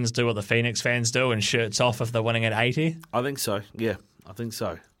Whites fans do what the Phoenix fans do and shirts off if they're winning at 80? I think so, yeah. I think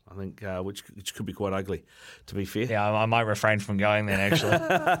so. I think which could be quite ugly, to be fair. Yeah, I might refrain from going then, actually.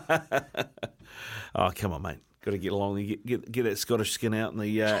 Oh, come on, mate. Got to get along, get that Scottish skin out in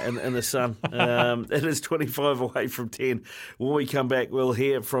the sun. It is 25 away from 10. When we come back, we'll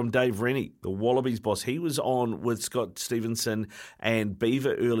hear from Dave Rennie, the Wallabies boss. He was on with Scott Stevenson and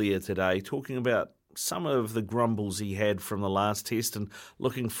Beaver earlier today, talking about some of the grumbles he had from the last test and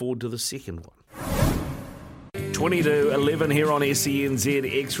looking forward to the second one. 20 to 11 here on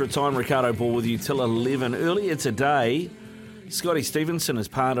SENZ Extra Time. Ricardo Ball with you till 11. Earlier today, Scotty Stevenson is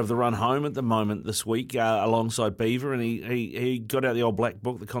part of the run home at the moment this week alongside Beaver, and he got out the old black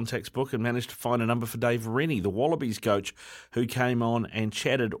book, the contacts book, and managed to find a number for Dave Rennie, the Wallabies coach, who came on and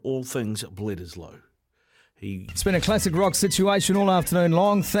chatted all things Bledisloe. It's been a classic rock situation all afternoon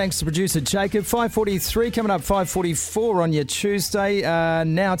long. Thanks to producer Jacob. 5:43 coming up 5:44 on your Tuesday.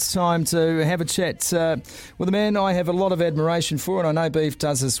 Now it's time to have a chat with a man I have a lot of admiration for, and I know Beef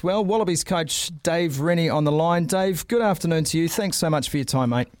does as well. Wallabies coach Dave Rennie on the line. Dave, good afternoon to you. Thanks so much for your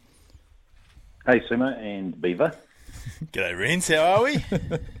time, mate. Hey, Sumo and Beaver. G'day, Renz. How are we?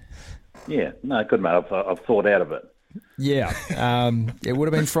 Yeah, no, good, mate. I've thought out of it. Yeah, it would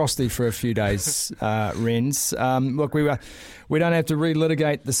have been frosty for a few days, Renz. Look, we don't have to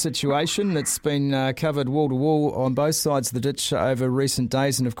relitigate the situation. It's been covered wall to wall on both sides of the ditch over recent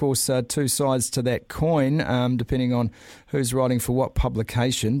days, and of course, two sides to that coin, depending on who's writing for what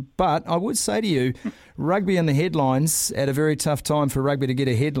publication. But I would say to you, rugby in the headlines at a very tough time for rugby to get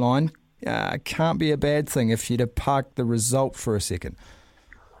a headline can't be a bad thing if you'd have parked the result for a second.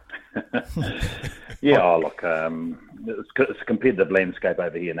 Yeah, look, it's a competitive landscape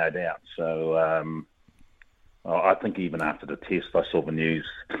over here, no doubt. So I think even after the test, I saw the news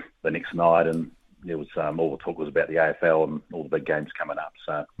the next night, and there was all the talk was about the AFL and all the big games coming up.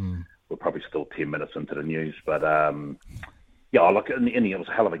 So we're probably still 10 minutes into the news. But, yeah, look, in the end, it was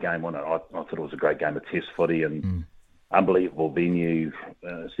a hell of a game, wasn't it? I thought it was a great game of test footy and unbelievable venue.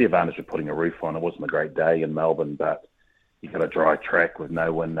 It's the advantage of putting a roof on. It wasn't a great day in Melbourne, but you've got a dry track with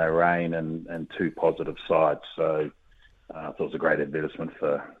no wind, no rain, and two positive sides. So I thought it was a great advertisement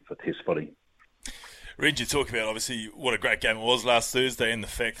for test footy. Red, you talk about obviously what a great game it was last Thursday and the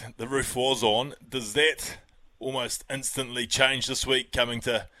fact the roof was on. Does that almost instantly change this week coming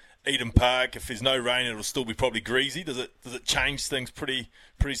to Eden Park? If there's no rain, it'll still be probably greasy. Does it change things pretty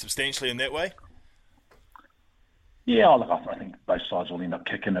substantially in that way? Yeah, look, I think both sides will end up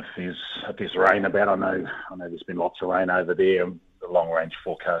kicking if there's rain about. I know there's been lots of rain over there. The long range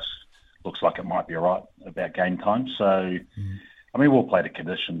forecast looks like it might be all right about game time. So, I mean, we'll play the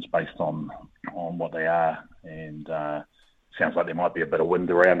conditions based on what they are, and sounds like there might be a bit of wind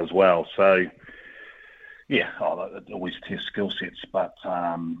around as well. So, yeah, it always test skill sets, but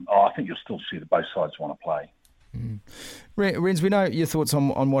I think you'll still see that both sides want to play. Renz, we know your thoughts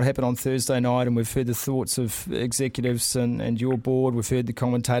on what happened on Thursday night, and we've heard the thoughts of executives and your board. We've heard the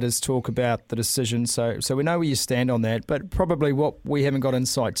commentators talk about the decision, so we know where you stand on that. But probably what we haven't got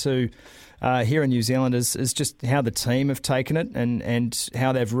insight to here in New Zealand is just how the team have taken it and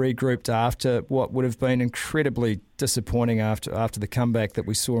how they've regrouped after what would have been incredibly disappointing after the comeback that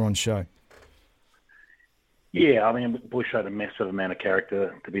we saw on show. Yeah, I mean, Bush showed a massive amount of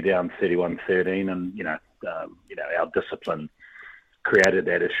character to be down 31-13, and our discipline created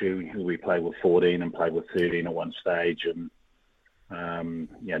that issue. We played with 14 and played with 13 at one stage, and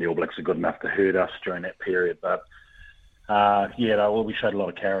the All Blacks are good enough to hurt us during that period. But we showed a lot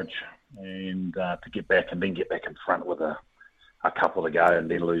of courage, and to get back and then get back in front with a couple to go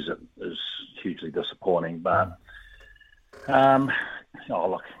and then lose it is hugely disappointing. But we've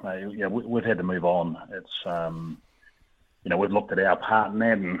had to move on. It's we've looked at our part in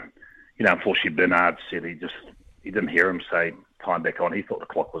that, and unfortunately Bernard said he didn't hear him say time back on. He thought the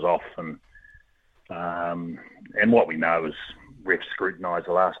clock was off, and what we know is refs scrutinise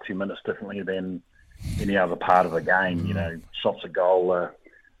the last 2 minutes differently than any other part of the game. Shots a goal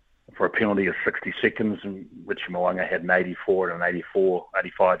for a penalty of 60 seconds, and Richie Mo'unga had an 84 and an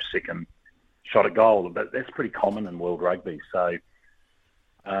 85 second shot at goal, but that's pretty common in world rugby. So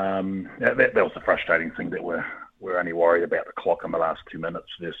that was the frustrating thing, that we're only worried about the clock in the last 2 minutes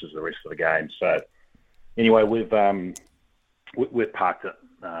versus the rest of the game. So anyway, we've parked it.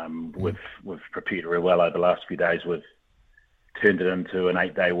 We've prepared really well over the last few days. We've turned it into an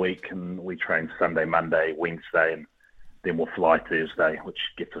 8-day week, and we train Sunday, Monday, Wednesday, and then we'll fly Thursday, which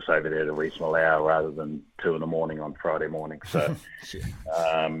gets us over there at a reasonable hour rather than 2 a.m. on Friday morning. So, so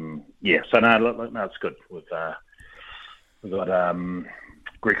no, it's good. We've got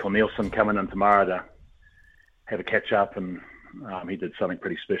Greco Nielsen coming in tomorrow to have a catch up, and he did something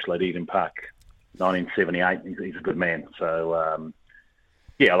pretty special at Eden Park, 1978. He's a good man. So,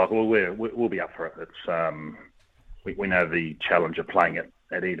 we'll be up for it. It's we know the challenge of playing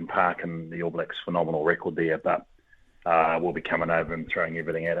at Eden Park, and the All Blacks' phenomenal record there, but we'll be coming over and throwing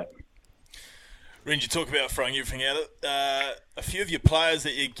everything at it. Ren, you talk about throwing everything at it. A few of your players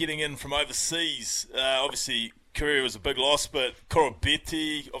that you're getting in from overseas, obviously Korea was a big loss, but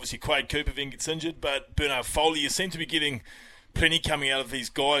Korobeti, obviously Quade Cooper then gets injured, but Bernard Foley, you seem to be getting plenty coming out of these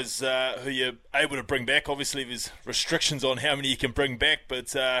guys who you're able to bring back. Obviously there's restrictions on how many you can bring back,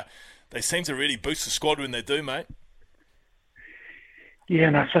 but they seem to really boost the squad when they do, mate. Yeah,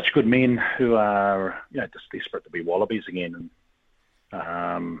 no, such good men who are just desperate to be Wallabies again.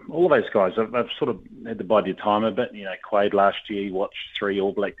 And all of those guys, I've sort of had to bide your time a bit. Quade last year, he watched 3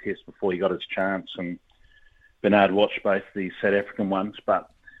 All Black tests before he got his chance, and Bernard watched both the South African ones. But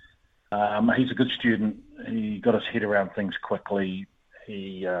he's a good student. He got his head around things quickly.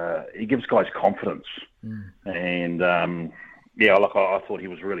 He gives guys confidence. And I thought he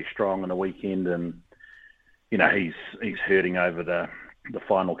was really strong on the weekend, and he's hurting over the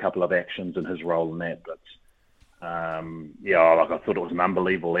final couple of actions and his role in that. But I thought it was an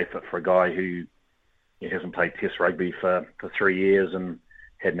unbelievable effort for a guy who he hasn't played Test rugby for 3 years and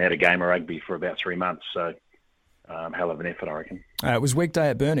hadn't had a game of rugby for about 3 months. So, hell of an effort, I reckon. It was weekday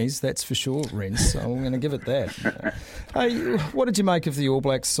at Bernie's, that's for sure, Rens. So I'm going to give it that. Hey, what did you make of the All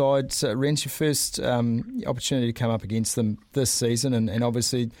Blacks side, Rens? Your first opportunity to come up against them this season, and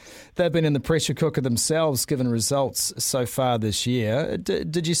obviously they've been in the pressure cooker themselves, given results so far this year.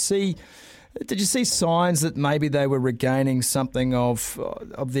 Did you see signs that maybe they were regaining something of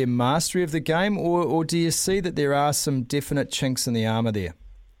their mastery of the game, or do you see that there are some definite chinks in the armour there?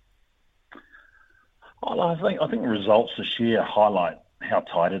 Well, I think the results this year highlight how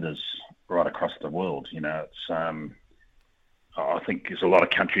tight it is right across the world. It's I think there's a lot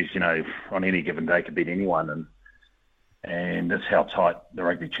of countries, on any given day could beat anyone, and that's how tight the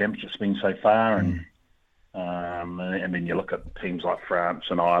rugby championship's been so far. And then you look at teams like France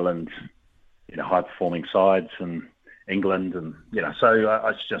and Ireland, high performing sides, and England, and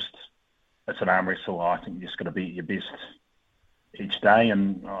so it's an arm wrestle. I think you're just got to be at your best each day,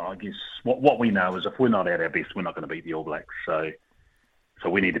 and I guess what we know is if we're not at our best, we're not going to beat the All Blacks. So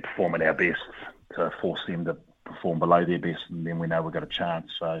we need to perform at our best to force them to perform below their best, and then we know we've got a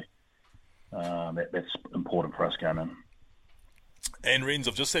chance. So that's important for us going in. And Rens,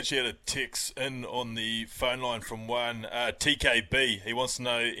 I've just actually had a text in on the phone line from one TKB. He wants to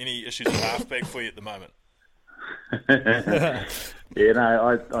know any issues with halfback for you at the moment. I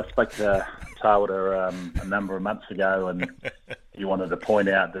spoke to Tawada a number of months ago, and he wanted to point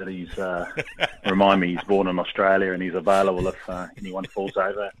out that remind me he's born in Australia and he's available if anyone falls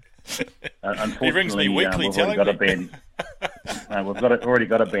over. Unfortunately, he rings me weekly we've telling already me. We've already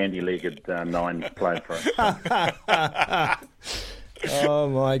got a bandy-legged 9 playing for us. Oh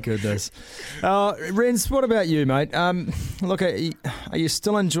my goodness. Rens, what about you, mate? Look, are you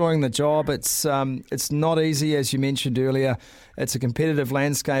still enjoying the job? It's not easy, as you mentioned earlier. It's a competitive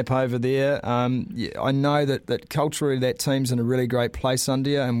landscape over there. I know that culturally that team's in a really great place under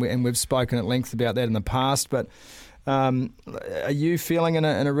you, and we've spoken at length about that in the past. But are you feeling in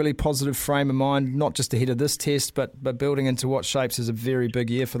a really positive frame of mind, not just ahead of this test, but building into what shapes as a very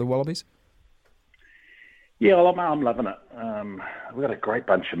big year for the Wallabies? Yeah, well, I'm loving it. We've got a great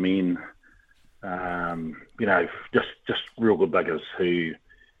bunch of men, just real good buggers who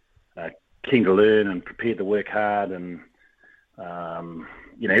are keen to learn and prepared to work hard. And,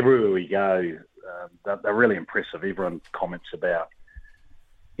 everywhere we go, they're really impressive. Everyone comments about,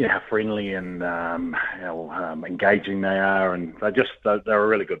 how friendly and how engaging they are. And they're a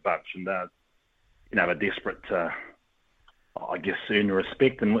really good bunch. And, they're desperate to, I guess, earn the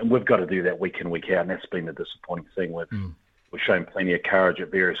respect, and we've got to do that week in, week out, and that's been the disappointing thing. We've shown plenty of courage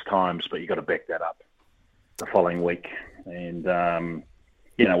at various times, but you've got to back that up the following week. And,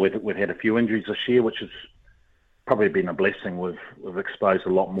 we've had a few injuries this year, which has probably been a blessing. We've exposed a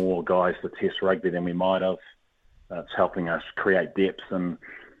lot more guys to Test rugby than we might have. It's helping us create depth, and,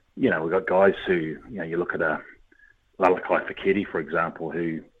 we've got guys who, you look at a Lalakai Feketi, for example,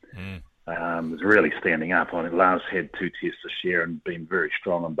 who... is really standing up. Lars had 2 tests this year and been very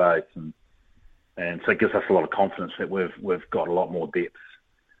strong on both, and so it gives us a lot of confidence that we've got a lot more depth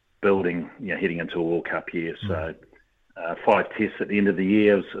building, heading into a World Cup year. So 5 tests at the end of the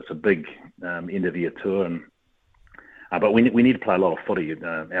year, it's a big end of year tour, but we need to play a lot of footy.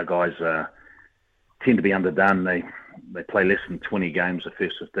 Our guys tend to be underdone. They play less than 20 games of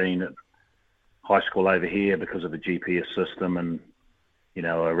first 15 at high school over here because of the GPS system, and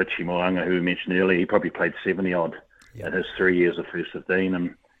Richie Moanga, who we mentioned earlier, he probably played 70-odd in his 3 years of first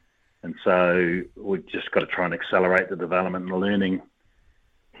 15. And so we've just got to try and accelerate the development and the learning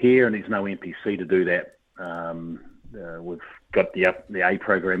here, and there's no NPC to do that. We've got the A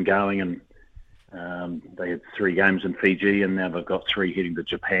program going, and they had 3 games in Fiji, and now they've got 3 heading to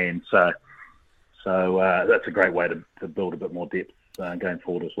Japan. So that's a great way to build a bit more depth going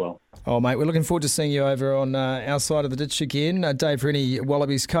forward as well. Oh, mate, we're looking forward to seeing you over on our side of the ditch again. Dave Rennie,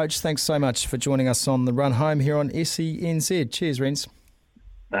 Wallabies coach, thanks so much for joining us on the run home here on SENZ. Cheers, Rens.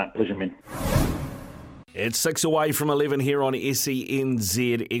 Pleasure, man. It's 6 away from 11 here on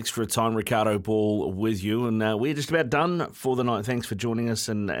SENZ Extra Time. Ricardo Ball with you, and we're just about done for the night. Thanks for joining us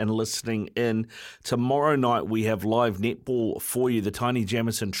and listening in. Tomorrow night we have live netball for you. The Tiny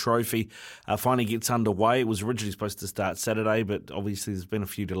Jamison Trophy finally gets underway. It was originally supposed to start Saturday, but obviously there's been a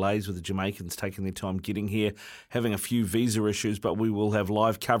few delays with the Jamaicans taking their time getting here, having a few visa issues, but we will have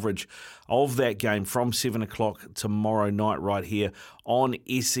live coverage of that game from 7 o'clock tomorrow night right here on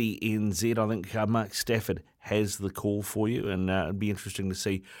SENZ. I think Mark Stafford has the call for you, and it'd be interesting to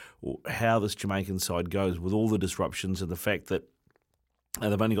see how this Jamaican side goes with all the disruptions and the fact that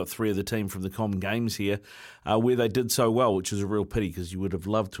They've only got 3 of the team from the common games here where they did so well, which is a real pity because you would have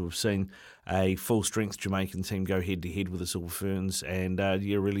loved to have seen a full-strength Jamaican team go head-to-head with the Silver Ferns and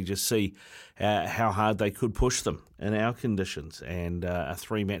really just see how hard they could push them in our conditions. And a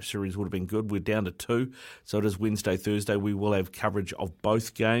 3-match series would have been good. We're down to 2, so it is Wednesday, Thursday. We will have coverage of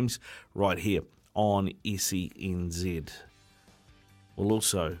both games right here on SENZ. We'll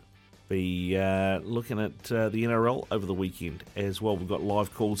also be looking at the NRL over the weekend as well. We've got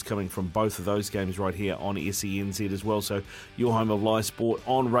live calls coming from both of those games right here on SENZ as well. So your home of live sport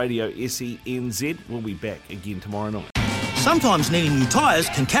on radio SENZ. We'll be back again tomorrow night. Sometimes needing new tyres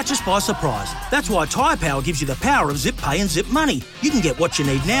can catch us by surprise. That's why Tyre Power gives you the power of Zip Pay and Zip Money. You can get what you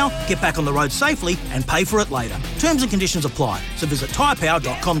need now, get back on the road safely and pay for it later. Terms and conditions apply. So visit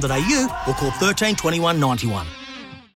tyrepower.com.au or call 13 21 91.